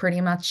lead pretty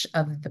much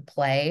of the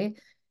play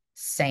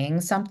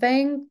saying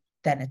something,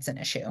 then it's an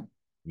issue.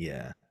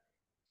 Yeah.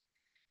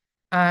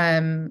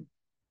 Um,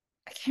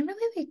 I can't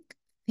really like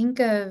think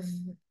of,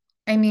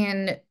 I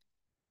mean,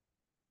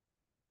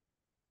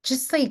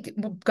 just like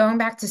going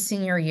back to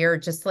senior year,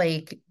 just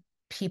like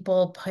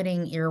people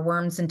putting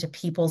earworms into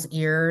people's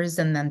ears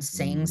and then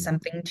saying Mm.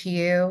 something to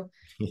you,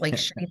 like Yeah.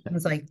 shitty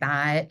things like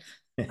that.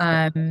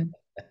 Um,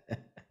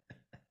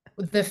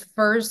 the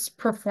first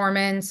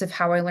performance of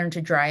How I Learned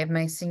to Drive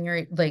my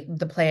senior, like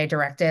the play I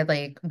directed,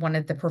 like one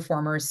of the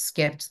performers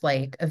skipped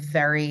like a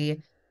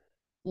very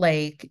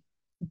like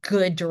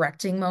good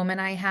directing moment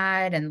I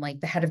had, and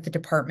like the head of the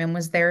department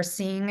was there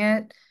seeing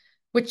it,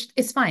 which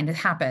is fine, it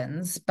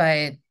happens, but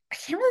I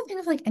can't really think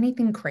of like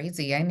anything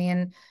crazy. I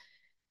mean,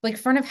 like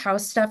front of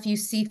house stuff, you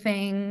see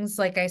things,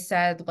 like I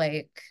said,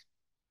 like,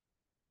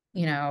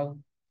 you know,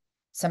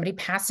 somebody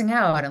passing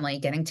out and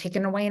like getting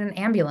taken away in an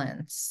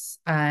ambulance.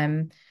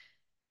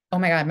 Oh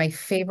my God, my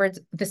favorite,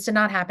 this did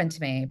not happen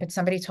to me, but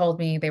somebody told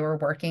me they were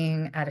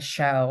working at a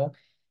show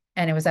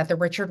and it was at the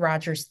Richard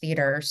Rogers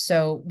Theater.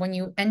 So when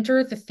you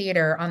enter the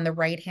theater on the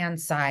right-hand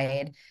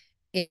side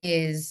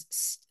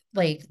is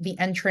like the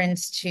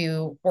entrance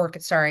to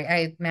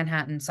sorry,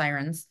 Manhattan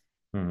Sirens,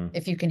 Hmm.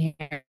 if you can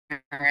hear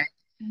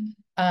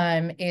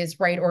it, is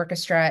right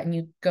orchestra and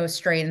you go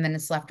straight and then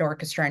it's left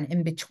orchestra. And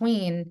in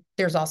between,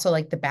 there's also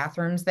like the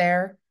bathrooms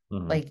there,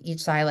 Hmm. like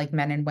each side, like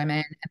men and women.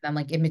 And then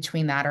like in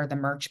between that are the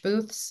merch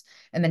booths.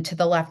 And then to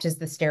the left is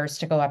the stairs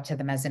to go up to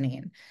the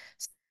mezzanine.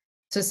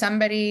 So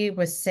somebody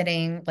was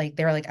sitting, like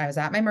they were like, I was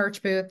at my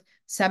merch booth.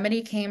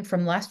 Somebody came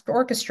from left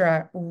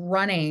orchestra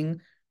running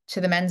to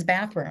the men's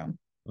bathroom.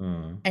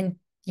 Mm. And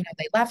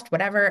they left,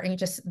 whatever. And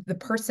the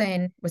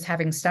person was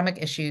having stomach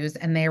issues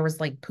and there was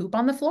like poop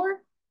on the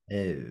floor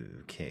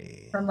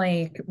Okay. from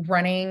like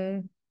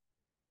running.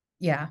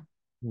 Yeah,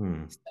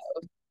 Hmm.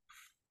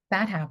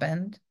 that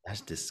happened.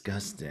 That's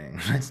disgusting.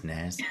 That's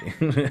nasty.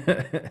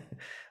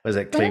 Was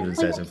that But Cleveland like,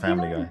 says in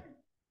Family Guy?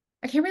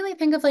 I can't really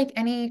think of like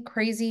any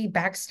crazy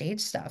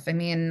backstage stuff. I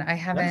mean, I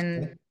That's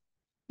haven't. okay.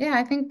 Yeah,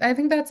 I think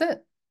that's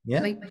it.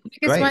 Yeah. Like the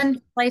biggest Great.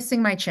 one,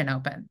 slicing my chin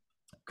open.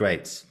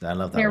 Great. I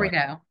love that There we one.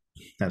 go.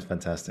 That's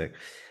fantastic.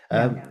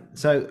 Yeah.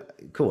 So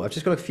cool. I've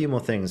just got a few more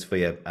things for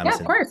you, Yeah, of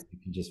Alison. course. You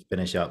can just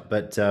finish up,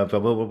 but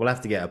we'll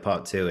have to get a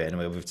part two in.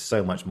 We've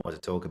so much more to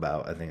talk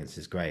about. I think this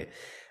is great.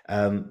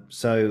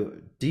 So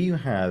do you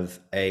have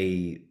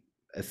a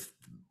th-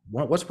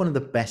 what's one of the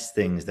best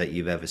things that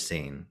you've ever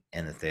seen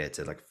in the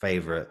theater? Like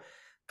favorite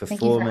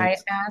Thank you I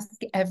performance? ask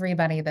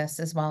everybody this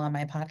as well on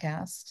my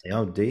podcast.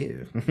 Oh, do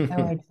you? Oh,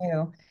 I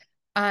do.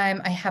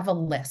 I have a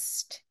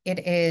list. It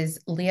is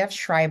Liev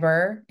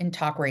Schreiber in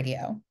talk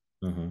radio.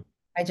 Hmm.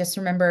 I just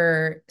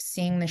remember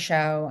seeing the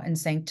show and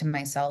saying to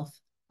myself,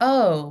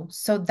 oh,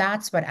 so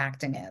that's what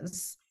acting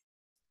is.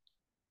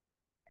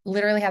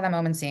 literally had that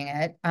moment seeing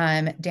it.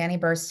 Danny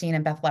Burstein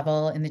and Beth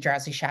Level in The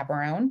Drowsy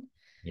Chaperone,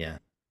 Yeah.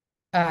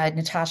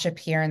 Natasha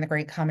Pierre in The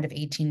Great Comet of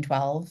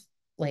 1812,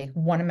 like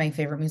one of my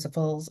favorite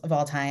musicals of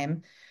all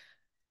time.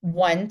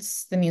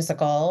 Once the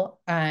musical,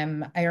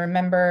 I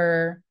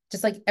remember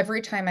just like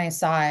every time I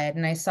saw it,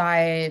 and I saw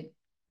it,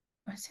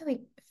 I say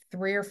like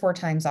 3 or 4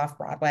 times off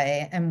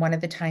Broadway. And one of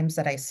the times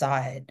that I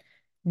saw it,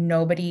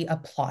 nobody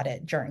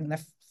applauded during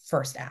the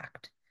first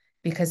act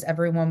because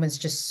everyone was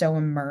just so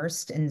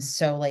immersed and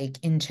so like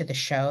into the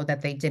show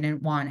that they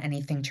didn't want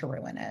anything to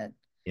ruin it.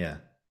 Yeah.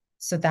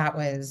 So that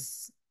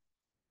was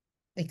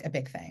like a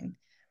big thing.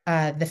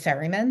 The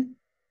Ferryman,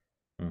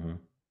 Hmm.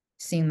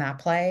 seeing that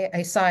play,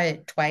 I saw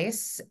it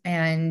twice.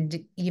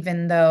 And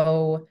even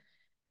though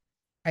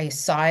I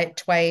saw it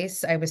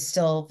twice, I was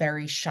still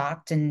very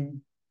shocked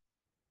and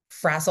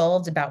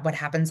frazzled about what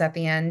happens at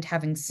the end,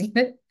 having seen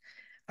it.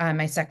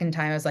 My second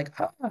time, I was like,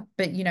 oh,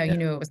 but you Yeah.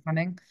 knew it was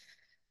coming.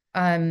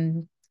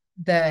 Um,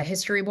 the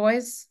History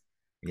Boys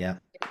Yeah.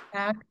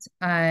 act.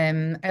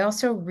 I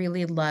also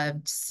really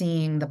loved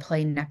seeing the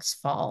play Next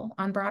Fall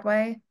on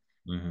Broadway.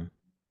 Hmm.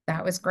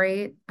 That was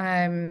great.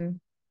 And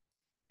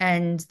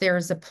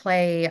there's a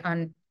play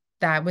on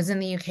that was in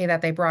the UK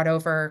that they brought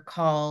over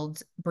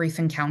called Brief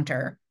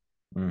Encounter.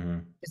 Hmm.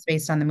 It's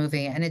based on the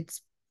movie, and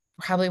it's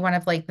probably one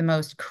of like the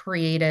most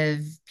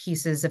creative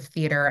pieces of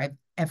theater I've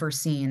ever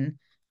seen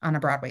on a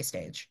Broadway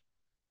stage.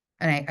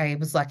 And I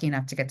was lucky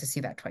enough to get to see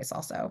that twice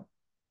also.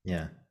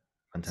 Yeah. So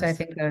I Fantastic.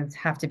 think those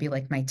have to be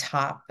like my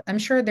top. I'm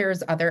sure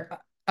there's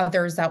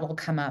others that will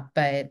come up,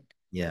 but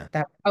Yeah.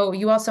 that oh,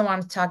 you also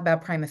want to talk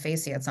about Prima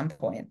Facie at some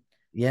point.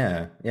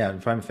 Yeah. Yeah.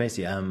 Prima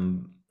Facie.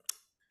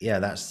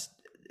 Yeah,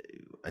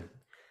 I,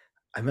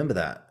 I remember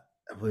that.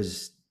 It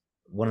was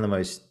one of the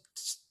most,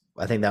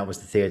 I think that was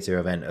the theatre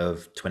event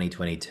of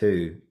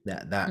 2022.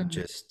 That Mhm.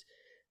 just,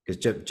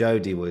 because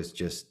Jodie was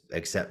just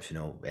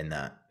exceptional in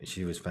that.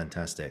 She was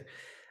fantastic.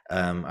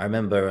 I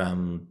remember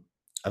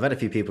I've had a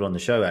few people on the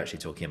show actually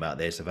talking about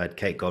this. I've had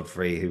Kate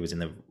Godfrey, who was in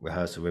the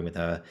rehearsal room with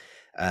her,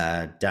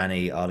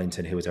 Danny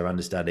Arlington, who was her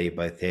understudy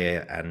both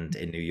here and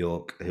in New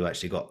York, who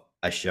actually got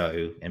a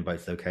show in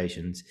both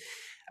locations,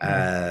 Nice.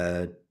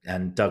 uh,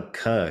 and Doug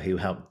Kerr, who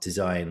helped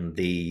design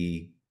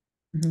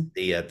Mhm.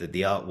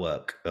 the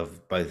artwork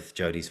of both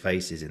Jodie's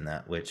faces in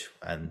that. Which,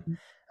 and I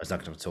was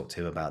not going to talk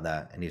to him about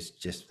that, and he's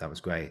just that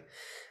was great.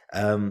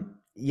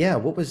 Yeah,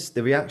 what was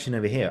the reaction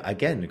over here?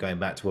 Again, going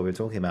back to what we were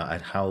talking about,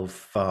 and how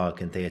far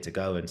can theatre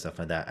go and stuff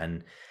like that.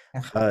 And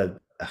Yeah.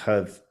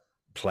 her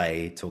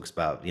play talks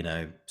about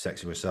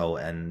sexual assault,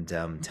 and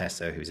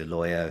Tessa, who's a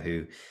lawyer who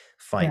Yeah.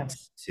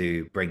 fights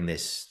to bring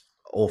this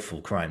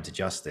awful crime to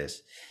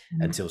justice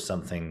Mhm. until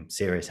something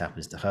serious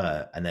happens to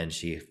her, and then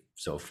she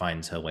sort of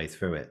finds her way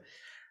through it.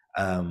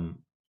 Um,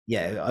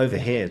 yeah, over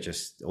Yeah. here,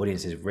 just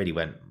audiences really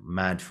went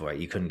mad for it.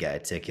 You couldn't get a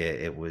ticket.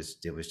 It was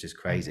just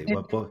crazy.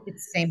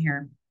 It's same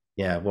here.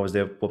 Yeah, what was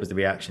the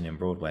reaction in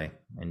Broadway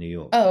in New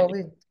York? Oh,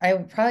 I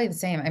probably the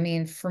same. I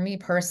mean, for me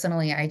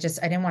personally, I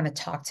didn't want to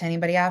talk to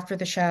anybody after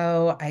the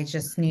show. I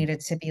just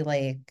needed to be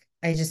like,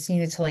 I just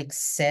needed to like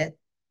sit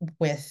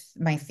with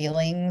my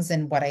feelings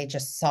and what I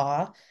just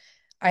saw.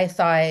 I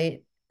thought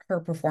her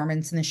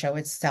performance in the show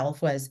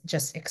itself was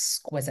just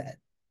exquisite.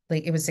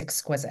 Like it was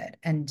exquisite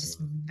and just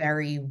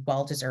very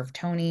well deserved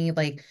Tony.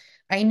 Like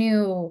I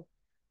knew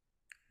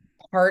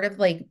part of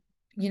like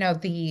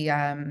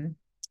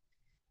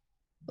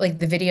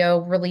the video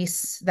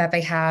release that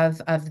they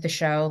have of the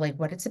show, like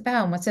what it's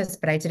about and what's this,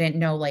 but I didn't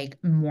know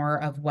like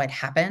more of what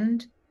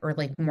happened or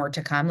like more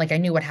to come. Like I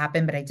knew what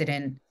happened, but I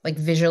didn't like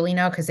visually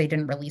know because they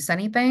didn't release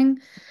anything.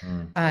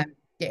 Mm, Um,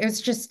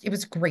 it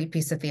was a great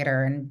piece of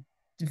theater and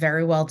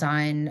very well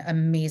done,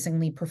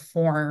 amazingly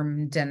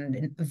performed, and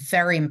a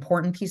very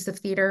important piece of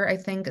theater, I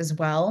think, as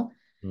well.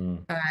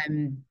 mm,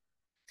 Um,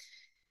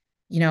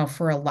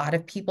 for a lot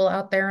of people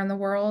out there in the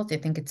world, I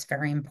think it's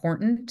very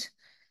important.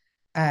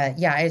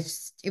 Yeah,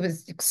 it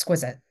was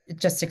exquisite,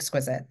 just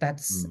exquisite.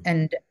 mm,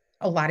 And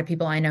a lot of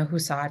people I know who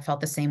saw it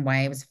felt the same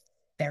way. It was a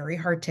very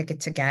hard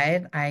ticket to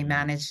get. I mm,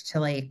 managed to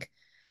like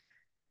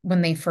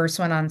when they first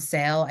went on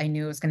sale, I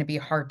knew it was going to be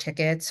a hard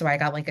ticket. So I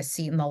got like a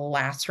seat in the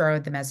last row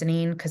of the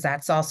mezzanine because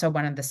that's also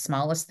one of the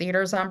smallest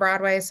theaters on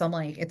Broadway. So I'm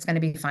like, it's going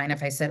to be fine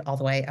if I sit all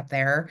the way up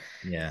there.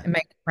 yeah. And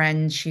my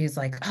friend, she's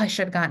like, oh, I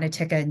should have gotten a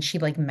ticket. And she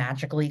like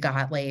magically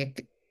got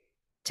like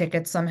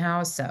tickets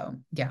somehow. So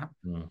yeah,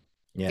 Mm.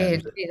 Yeah,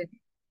 it was it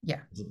yeah,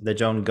 the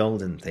John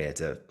Golden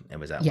Theatre. It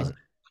was at, yeah. wasn't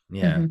it?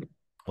 Yeah. Mhm.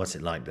 What's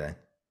it like there?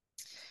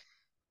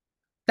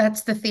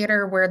 That's the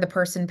theater where the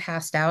person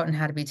passed out and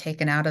had to be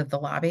taken out of the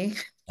lobby.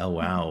 Oh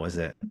wow, was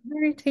it?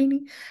 Very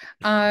teeny.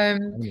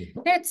 Tiny.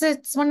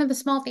 It's one of the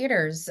small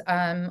theaters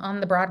on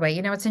the Broadway.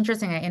 It's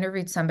interesting. I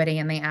interviewed somebody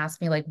and they asked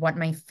me like what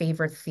my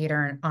favorite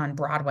theater on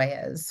Broadway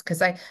is.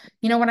 Because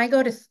when I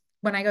go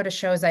to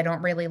shows, I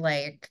don't really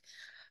like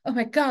oh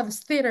my God,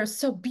 this theater is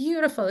so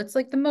beautiful. It's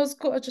like the most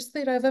gorgeous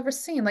theater I've ever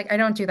seen. Like, I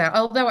don't do that.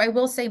 Although I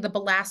will say the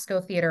Belasco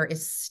Theater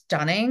is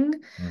stunning.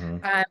 Hmm.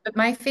 But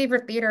my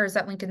favorite theater is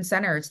at Lincoln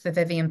Center. It's the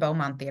Vivian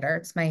Beaumont Theater.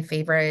 It's my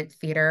favorite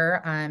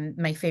theater.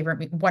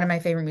 One of my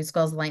favorite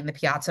musicals, Light in the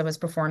Piazza, was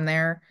performed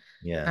there.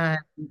 Yeah.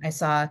 Um, I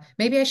saw,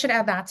 maybe I should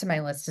add that to my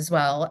list as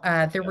well.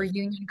 The Okay.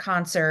 reunion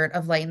concert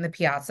of Light in the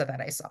Piazza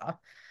that I saw.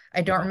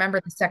 I don't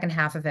remember the second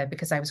half of it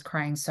because I was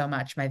crying so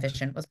much. My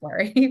vision was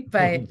blurry.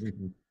 But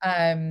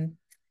Yeah. um,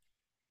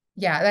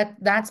 yeah,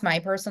 that's my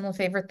personal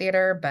favorite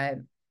theater. But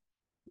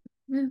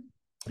eh.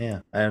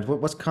 Yeah. And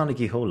what's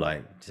Carnegie Hall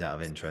like, just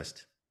out of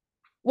interest?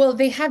 Well,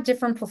 they have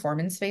different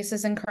performance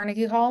spaces in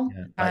Carnegie Hall.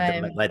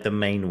 Yeah. Like the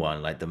main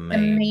one, like the The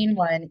main. main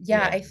one,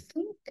 yeah, Yeah. I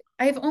think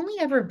I've only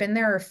ever been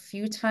there a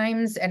few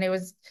times, and it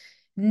was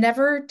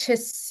never to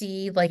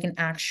see like an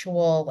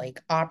actual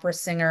like opera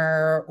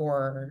singer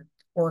or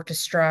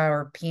orchestra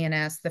or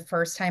pianist. The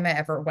first time I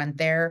ever went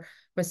there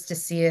was to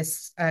see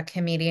a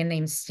comedian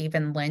named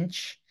Stephen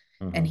Lynch,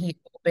 and Hmm. he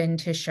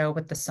opened his show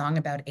with the song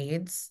about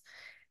AIDS.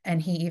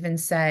 And he even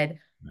said,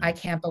 I Right.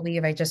 can't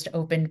believe I just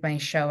opened my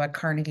show at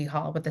Carnegie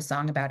Hall with a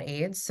song about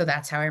AIDS. So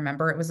that's how I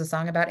remember it was a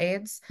song about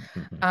AIDS.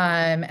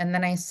 And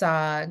then I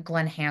saw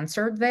Glenn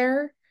Hansard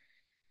there,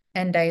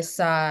 and I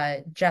saw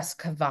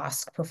Jessica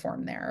Vosk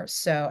perform there.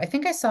 So I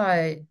think I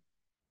saw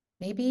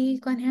maybe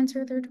Glenn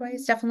Hansard there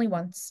twice, definitely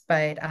once.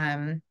 But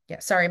yeah,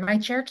 sorry, my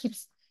chair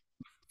keeps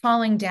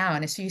falling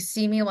down. If you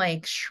see me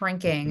like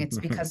shrinking, it's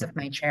because of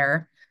my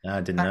chair. No,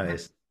 I didn't Uh,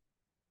 notice.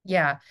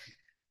 yeah.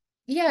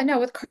 Yeah, no,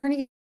 with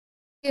Carnegie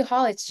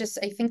Hall, it's just,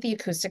 I think the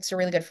acoustics are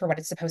really good for what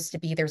it's supposed to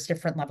be. There's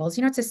different levels.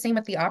 You know, it's the same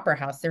with the Opera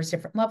House. There's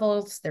different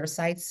levels, there's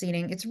side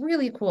seating. It's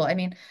really cool. I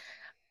mean,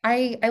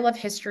 I love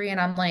history and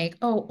I'm like,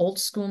 oh, old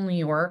school New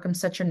York. I'm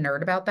such a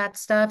nerd about that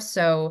stuff.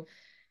 So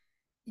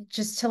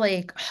just to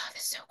like, oh,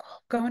 this is so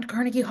cool. Going to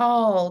Carnegie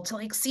Hall to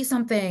like see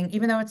something,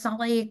 even though it's not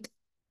like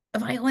a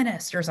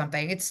violinist or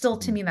something. It's still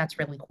to Mhm. me that's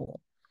really cool.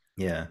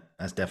 Yeah,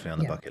 that's definitely on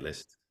the Yeah. bucket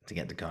list to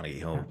get to Carnegie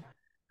Yeah. Hall.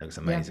 Looks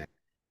Yeah. amazing.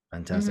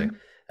 Fantastic. Hmm.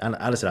 And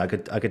Alison,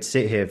 I could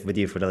sit here with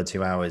you for another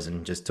 2 hours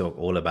and just talk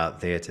all about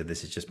theatre.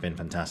 This has just been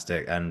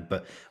fantastic.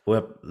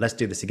 Well, let's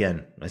do this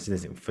again. Let's do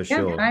this for Yeah.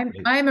 sure.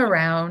 I'm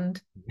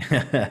around.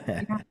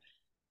 Yeah.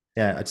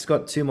 Yeah, I just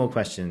got two more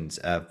questions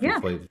Yeah.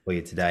 for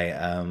you today,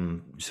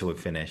 just so we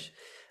finish.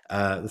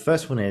 The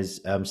first one is,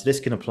 so this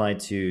can apply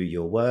to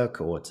your work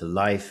or to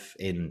life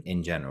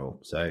in general.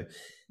 So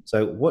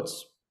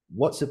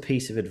what's a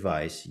piece of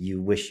advice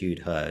you wish you'd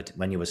heard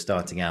when you were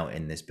starting out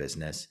in this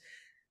business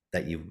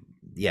that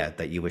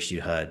you wish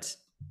you'd heard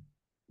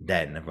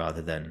then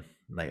rather than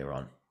later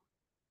on?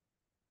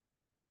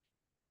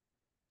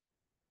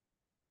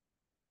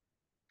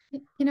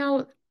 You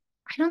know,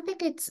 I don't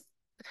think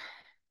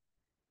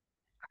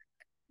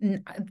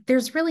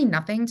there's really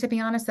nothing, to be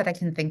honest, that I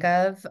can think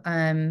of.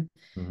 Hmm.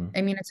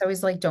 I mean, it's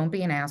always like, don't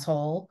be an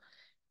asshole.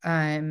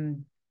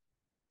 Um,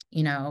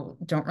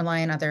 don't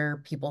rely on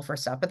other people for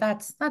stuff, but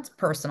that's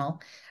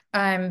personal.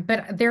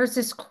 But there's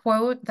this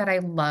quote that I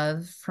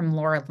love from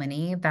Laura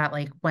Linney that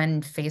like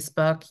when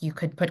Facebook, you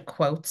could put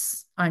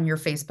quotes on your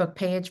Facebook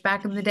page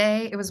back in the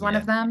day. It was one Yeah,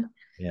 of them.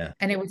 yeah.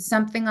 And it was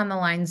something on the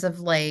lines of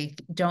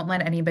like, don't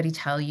let anybody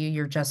tell you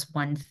you're just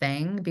one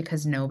thing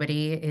because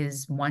nobody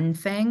is one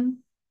thing.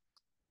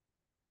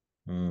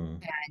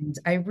 Mm, And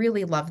I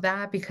really love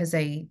that because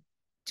I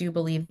do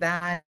believe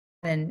that.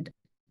 And,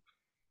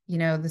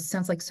 this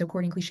sounds like so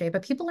corny and cliche,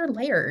 but people are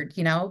layered,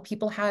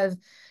 people have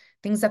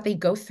things that they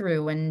go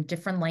through and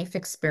different life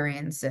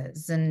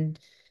experiences. And,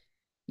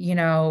 you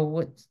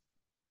know,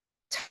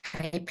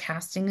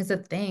 typecasting is a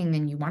thing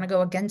and you want to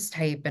go against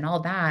type and all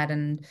that.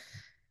 And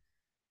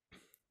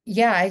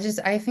yeah,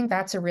 I think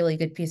that's a really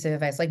good piece of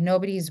advice. Like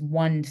nobody's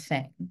one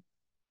thing.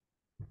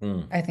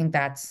 mm, I think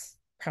that's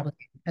probably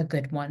a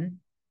good one.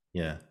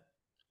 yeah,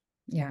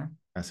 Yeah.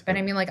 that's a But I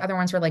good mean, one. like other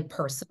ones were like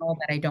personal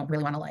that I don't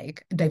really want to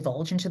like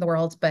divulge into the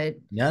world, but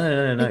No, no,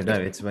 no, no, if no.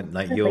 you It's when,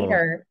 like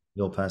later,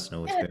 your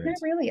personal yeah, not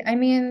experience. really. I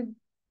mean,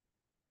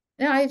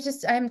 no,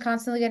 I'm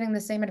constantly getting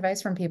the same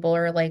advice from people,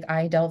 or like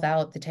I delve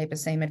out the type of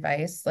same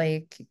advice.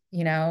 Like,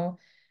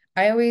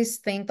 I always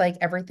think like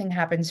everything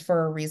happens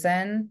for a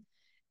reason.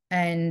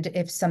 And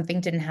if something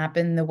didn't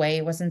happen the way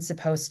it wasn't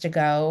supposed to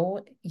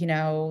go,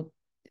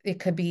 it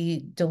could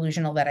be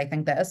delusional that I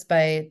think this,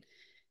 but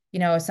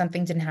if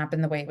something didn't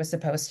happen the way it was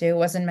supposed to, it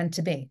wasn't meant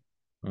to be,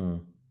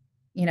 Mm,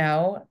 you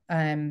know?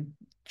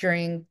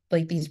 During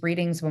like these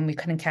readings when we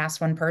couldn't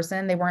cast one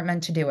person, they weren't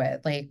meant to do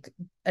it. Like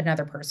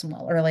another person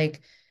will, or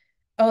like,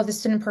 oh,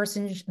 this didn't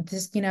person,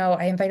 this,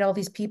 I invite all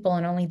these people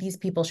and only these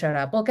people showed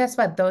up. Well, guess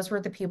what? Those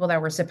were the people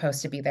that were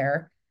supposed to be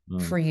there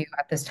mm, for you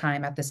at this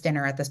time, at this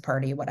dinner, at this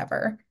party,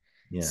 whatever.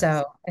 yeah,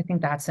 So I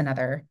think that's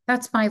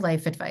my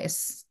life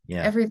advice.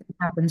 yeah, Everything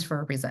happens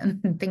for a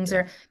reason.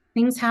 yeah.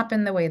 Things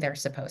happen the way they're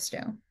supposed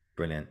to.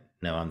 Brilliant.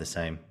 No, I'm the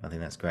same. I think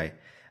that's great.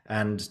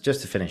 And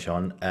just to finish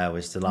on,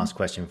 was the last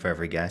question for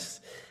every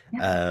guest.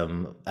 Yeah.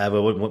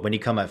 But when you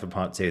come out for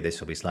part two, this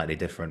will be slightly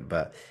different.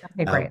 But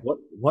Okay, great.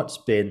 what's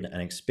been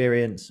an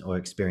experience or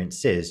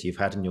experiences you've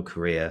had in your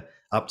career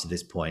up to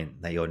this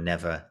point that you're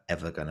never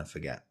ever gonna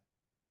forget?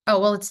 Oh,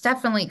 well, it's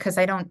definitely because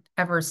I don't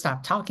ever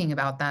stop talking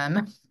about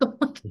them.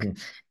 Like,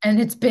 Mhm. and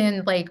it's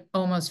been like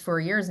almost 4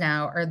 years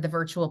now, are the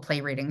virtual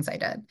play readings I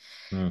did.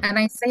 Mm, And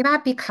I say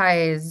that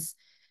because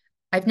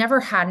I've never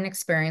had an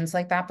experience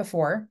like that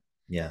before.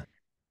 yeah,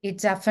 It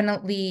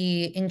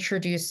definitely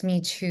introduced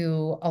me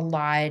to a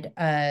lot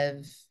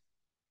of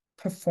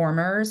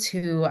performers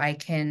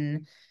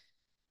that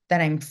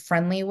I'm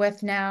friendly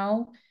with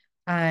now.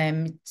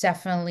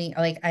 Definitely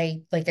like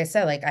I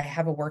said, like I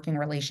have a working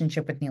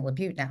relationship with Neil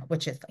Labute now,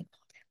 which is like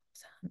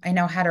I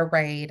know how to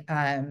write,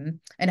 I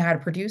know how to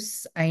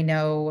produce, I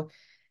know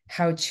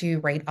how to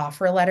write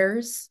offer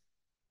letters,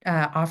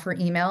 offer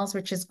emails,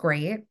 which is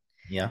great.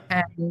 yeah,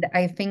 And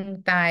I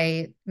think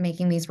that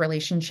making these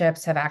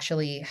relationships have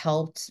actually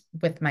helped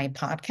with my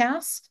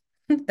podcast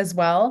as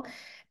well.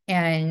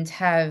 And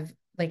have,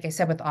 like I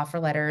said, with offer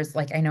letters,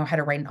 like I know how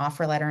to write an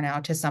offer letter now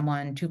to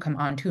someone to come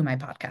on to my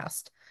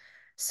podcast.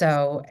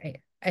 So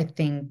I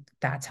think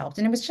that's helped.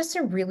 And it was just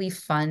a really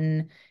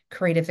fun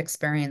creative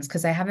experience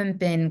because I haven't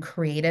been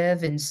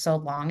creative in so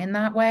long in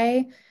that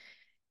way.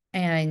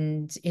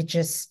 And it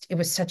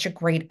was such a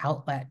great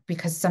outlet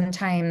because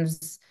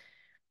sometimes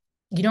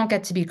you don't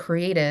get to be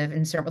creative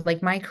in certain,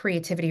 like my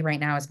creativity right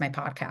now is my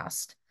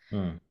podcast.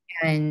 mm,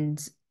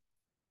 And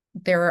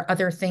there are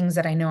other things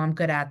that I know I'm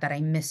good at that I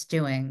miss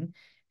doing.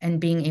 And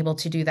being able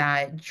to do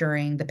that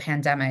during the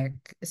pandemic,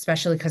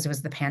 especially because it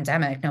was the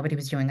pandemic, nobody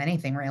was doing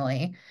anything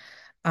really,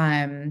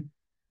 um,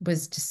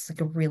 was just like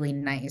a really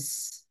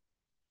nice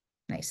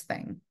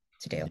thing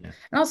to do. yeah,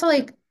 And also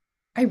like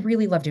I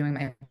really love doing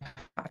my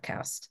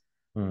podcast.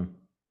 mm,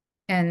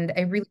 And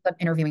I really love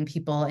interviewing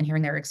people and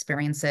hearing their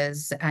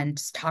experiences and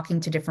just talking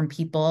to different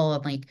people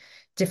and like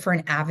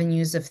different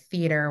avenues of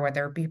theater,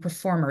 whether it be a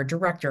performer,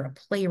 director, a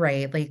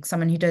playwright, like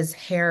someone who does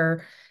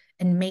hair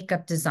and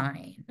makeup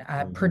design,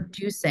 mhm,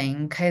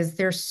 producing, because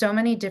there's so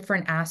many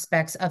different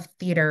aspects of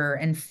theater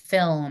and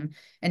film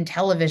and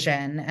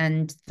television.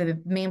 And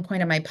the main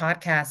point of my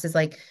podcast is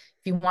like,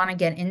 if you want to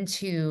get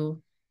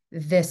into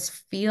this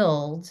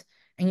field,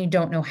 and you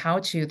don't know how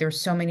to, there's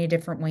so many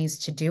different ways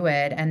to do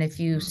it. And if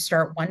you mm.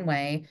 start one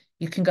way,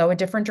 you can go a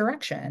different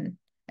direction.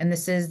 And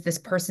this is this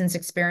person's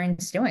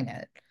experience doing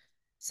it.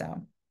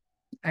 So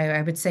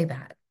I would say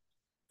that.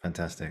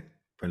 Fantastic, Yeah.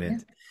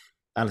 brilliant.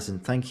 Alison,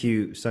 thank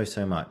you so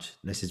much.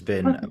 This has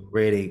been a Okay.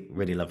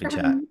 really lovely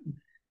chat.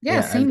 Yeah,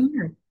 Yeah, same and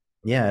here.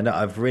 yeah, no,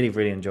 I've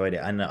really enjoyed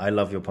it, and I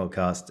love your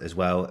podcast as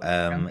well.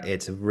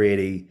 It's a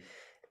really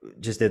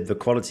just the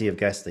quality of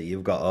guests that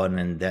you've got on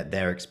and that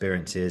their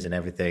experiences and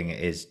everything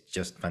is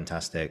just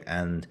fantastic.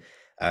 And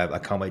I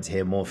can't wait to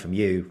hear more from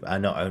you.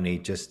 And not only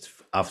just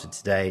after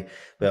today,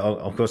 but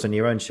of course on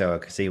your own show, I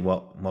can see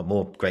what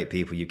more great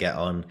people you get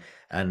on.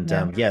 And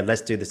Yeah. yeah,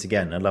 let's do this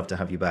again. I'd love to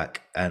have you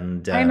back.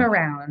 And I'm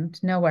around.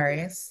 No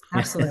worries. yeah.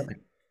 Absolutely.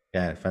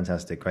 Yeah,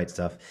 fantastic. Great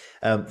stuff.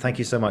 Thank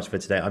you so much for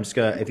today. I'm just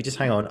gonna, if you just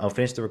hang on, I'll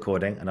finish the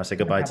recording and I'll say No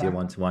goodbye to you problem.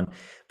 one to one.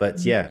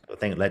 But yeah, I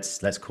think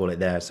let's call it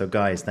there. So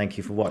guys, thank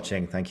you for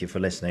watching. Thank you for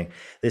listening.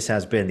 This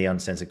has been the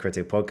Uncensored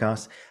Critic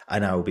podcast,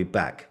 and I will be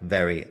back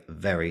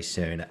very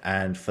soon.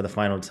 And for the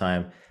final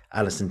time,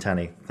 Alison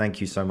Tanney, thank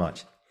you so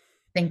much.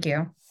 Thank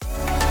you.